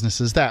run their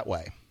businesses that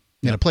way.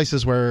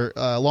 Places where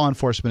law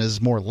enforcement is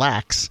more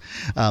lax,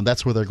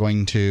 that's where they're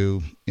going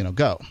to,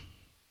 go.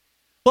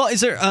 Well,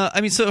 is there?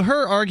 So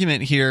her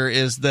argument here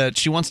is that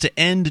she wants to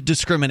end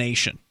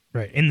discrimination,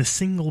 right, in the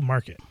single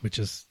market, which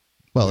is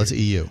it's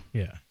EU.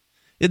 Yeah.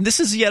 And this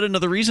is yet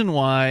another reason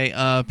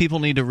why people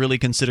need to really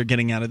consider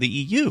getting out of the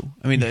EU.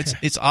 I mean,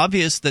 it's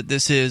obvious that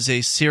this is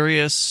a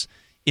serious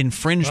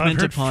infringement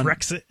I've heard upon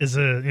Frexit is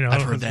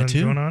I've heard that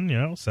too. Going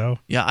on, so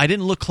yeah, I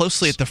didn't look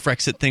closely at the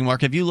Frexit thing.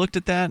 Mark, have you looked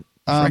at that?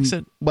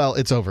 Frexit? Well,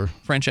 it's over.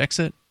 French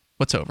exit.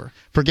 What's over?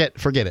 Forget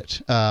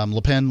it.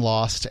 Le Pen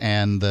lost,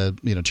 and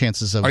the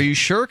chances of. Are you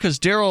sure? Because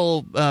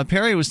Daryl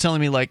Perry was telling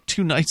me like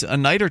a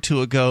night or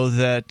two ago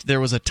that there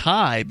was a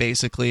tie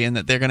basically, and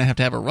that they're going to have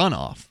a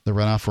runoff. The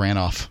runoff ran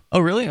off.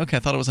 Oh, really? Okay,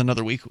 I thought it was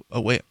another week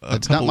away.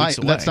 That's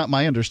not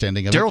my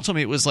understanding of it. Daryl told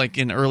me it was like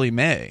in early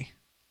May.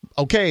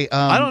 Okay,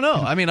 I don't know.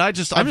 I mean, I'm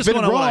just been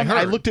going on what I heard.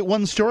 I looked at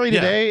one story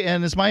today,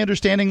 and it's my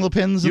understanding Le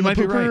Pen's in the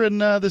pooper, right. And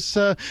this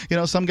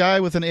some guy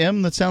with an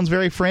M that sounds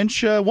very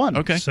French won.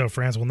 Okay, so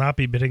France will not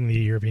be bidding the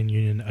European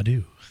Union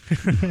adieu.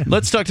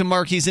 Let's talk to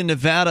Mark. He's in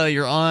Nevada.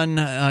 You're on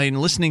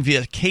listening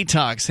via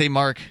K-Talks. Hey,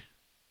 Mark.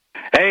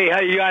 Hey,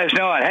 how you guys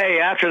doing? Hey,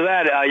 after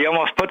that, you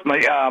almost put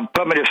me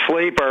to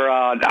sleep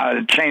or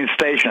changed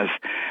stations.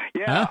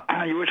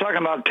 Yeah, You were talking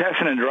about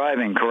testing and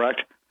driving,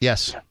 correct?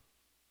 Yes.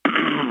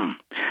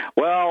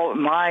 Well,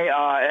 my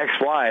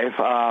ex-wife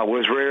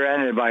was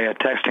rear-ended by a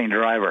texting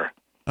driver.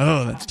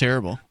 Oh, that's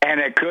terrible. And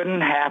it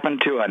couldn't happen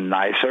to a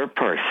nicer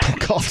person.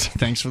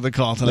 Thanks for the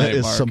call tonight, That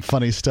is Mark. some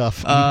funny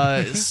stuff.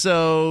 I'm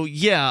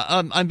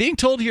being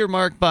told here,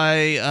 Mark,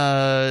 by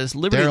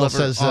Liberty Daryl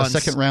Lover. says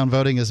second round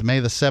voting is May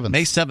the 7th.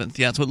 May 7th,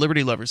 yeah, that's what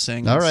Liberty Lover's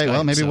saying. All right, Skype,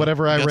 well, maybe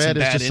whatever I read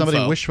is just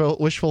somebody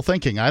wishful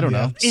thinking. I don't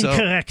know.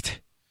 Incorrect.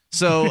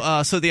 So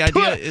the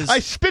idea is... I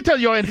spit on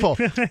your info.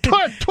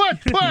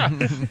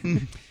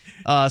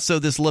 So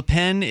this Le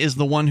Pen is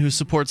the one who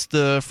supports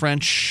the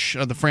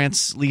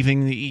France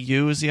leaving the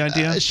EU is the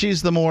idea?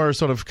 She's the more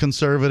sort of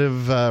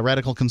conservative,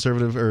 radical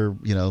conservative, or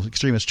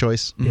extremist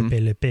choice. Mm-hmm.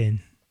 Pepe Le Pen.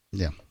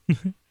 Yeah.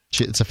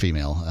 It's a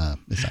female.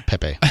 It's not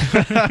Pepe.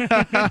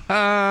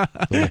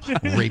 Little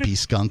rapey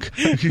skunk.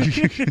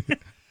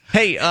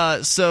 Hey,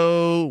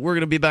 so we're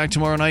going to be back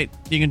tomorrow night.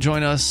 You can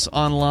join us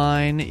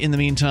online in the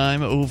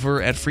meantime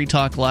over at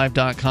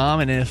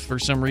freetalklive.com. And if for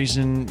some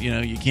reason,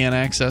 you can't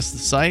access the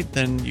site,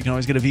 then you can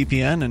always get a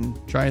VPN and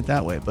try it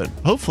that way. But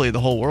hopefully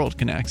the whole world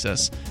can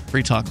access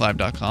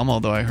freetalklive.com,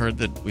 although I heard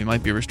that we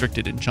might be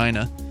restricted in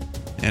China.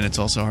 And it's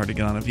also hard to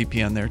get on a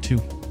VPN there, too.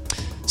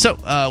 So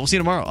we'll see you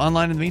tomorrow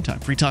online in the meantime.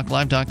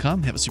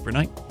 freetalklive.com. Have a super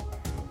night.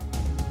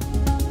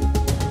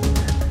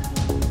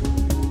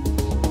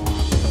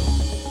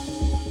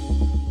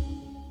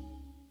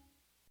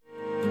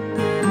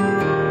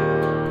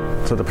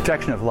 So the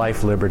protection of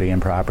life, liberty, and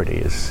property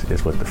is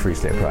what the Free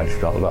State Project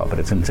is all about. But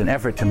it's an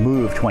effort to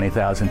move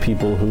 20,000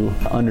 people who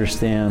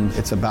understand.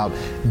 It's about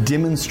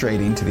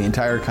demonstrating to the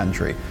entire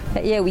country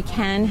that, yeah, we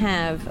can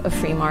have a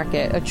free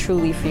market, a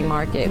truly free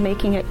market.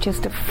 Making it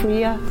just a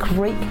freer,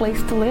 great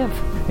place to live.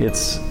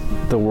 It's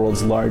the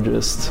world's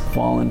largest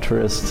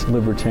voluntarist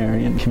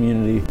libertarian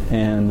community,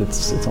 and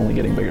it's only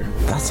getting bigger.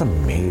 That's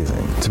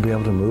amazing, to be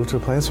able to move to a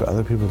place where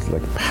other people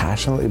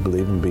passionately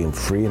believe in being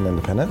free and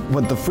independent.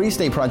 What the Free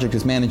State Project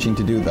is managing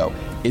to do, though,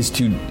 is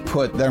to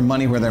put their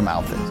money where their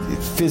mouth is.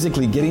 It's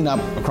physically getting up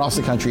across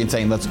the country and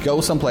saying, let's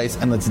go someplace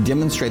and let's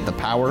demonstrate the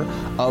power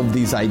of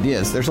these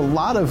ideas. There's a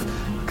lot of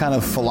kind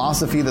of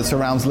philosophy that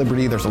surrounds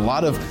liberty. There's a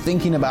lot of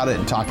thinking about it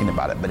and talking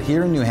about it. But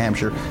here in New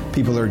Hampshire,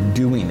 people are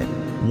doing it.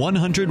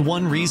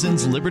 101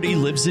 Reasons Liberty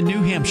Lives in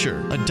New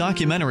Hampshire, a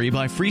documentary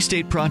by Free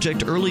State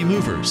Project Early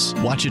Movers.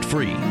 Watch it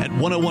free at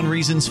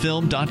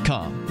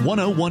 101reasonsfilm.com.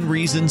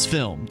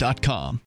 101reasonsfilm.com.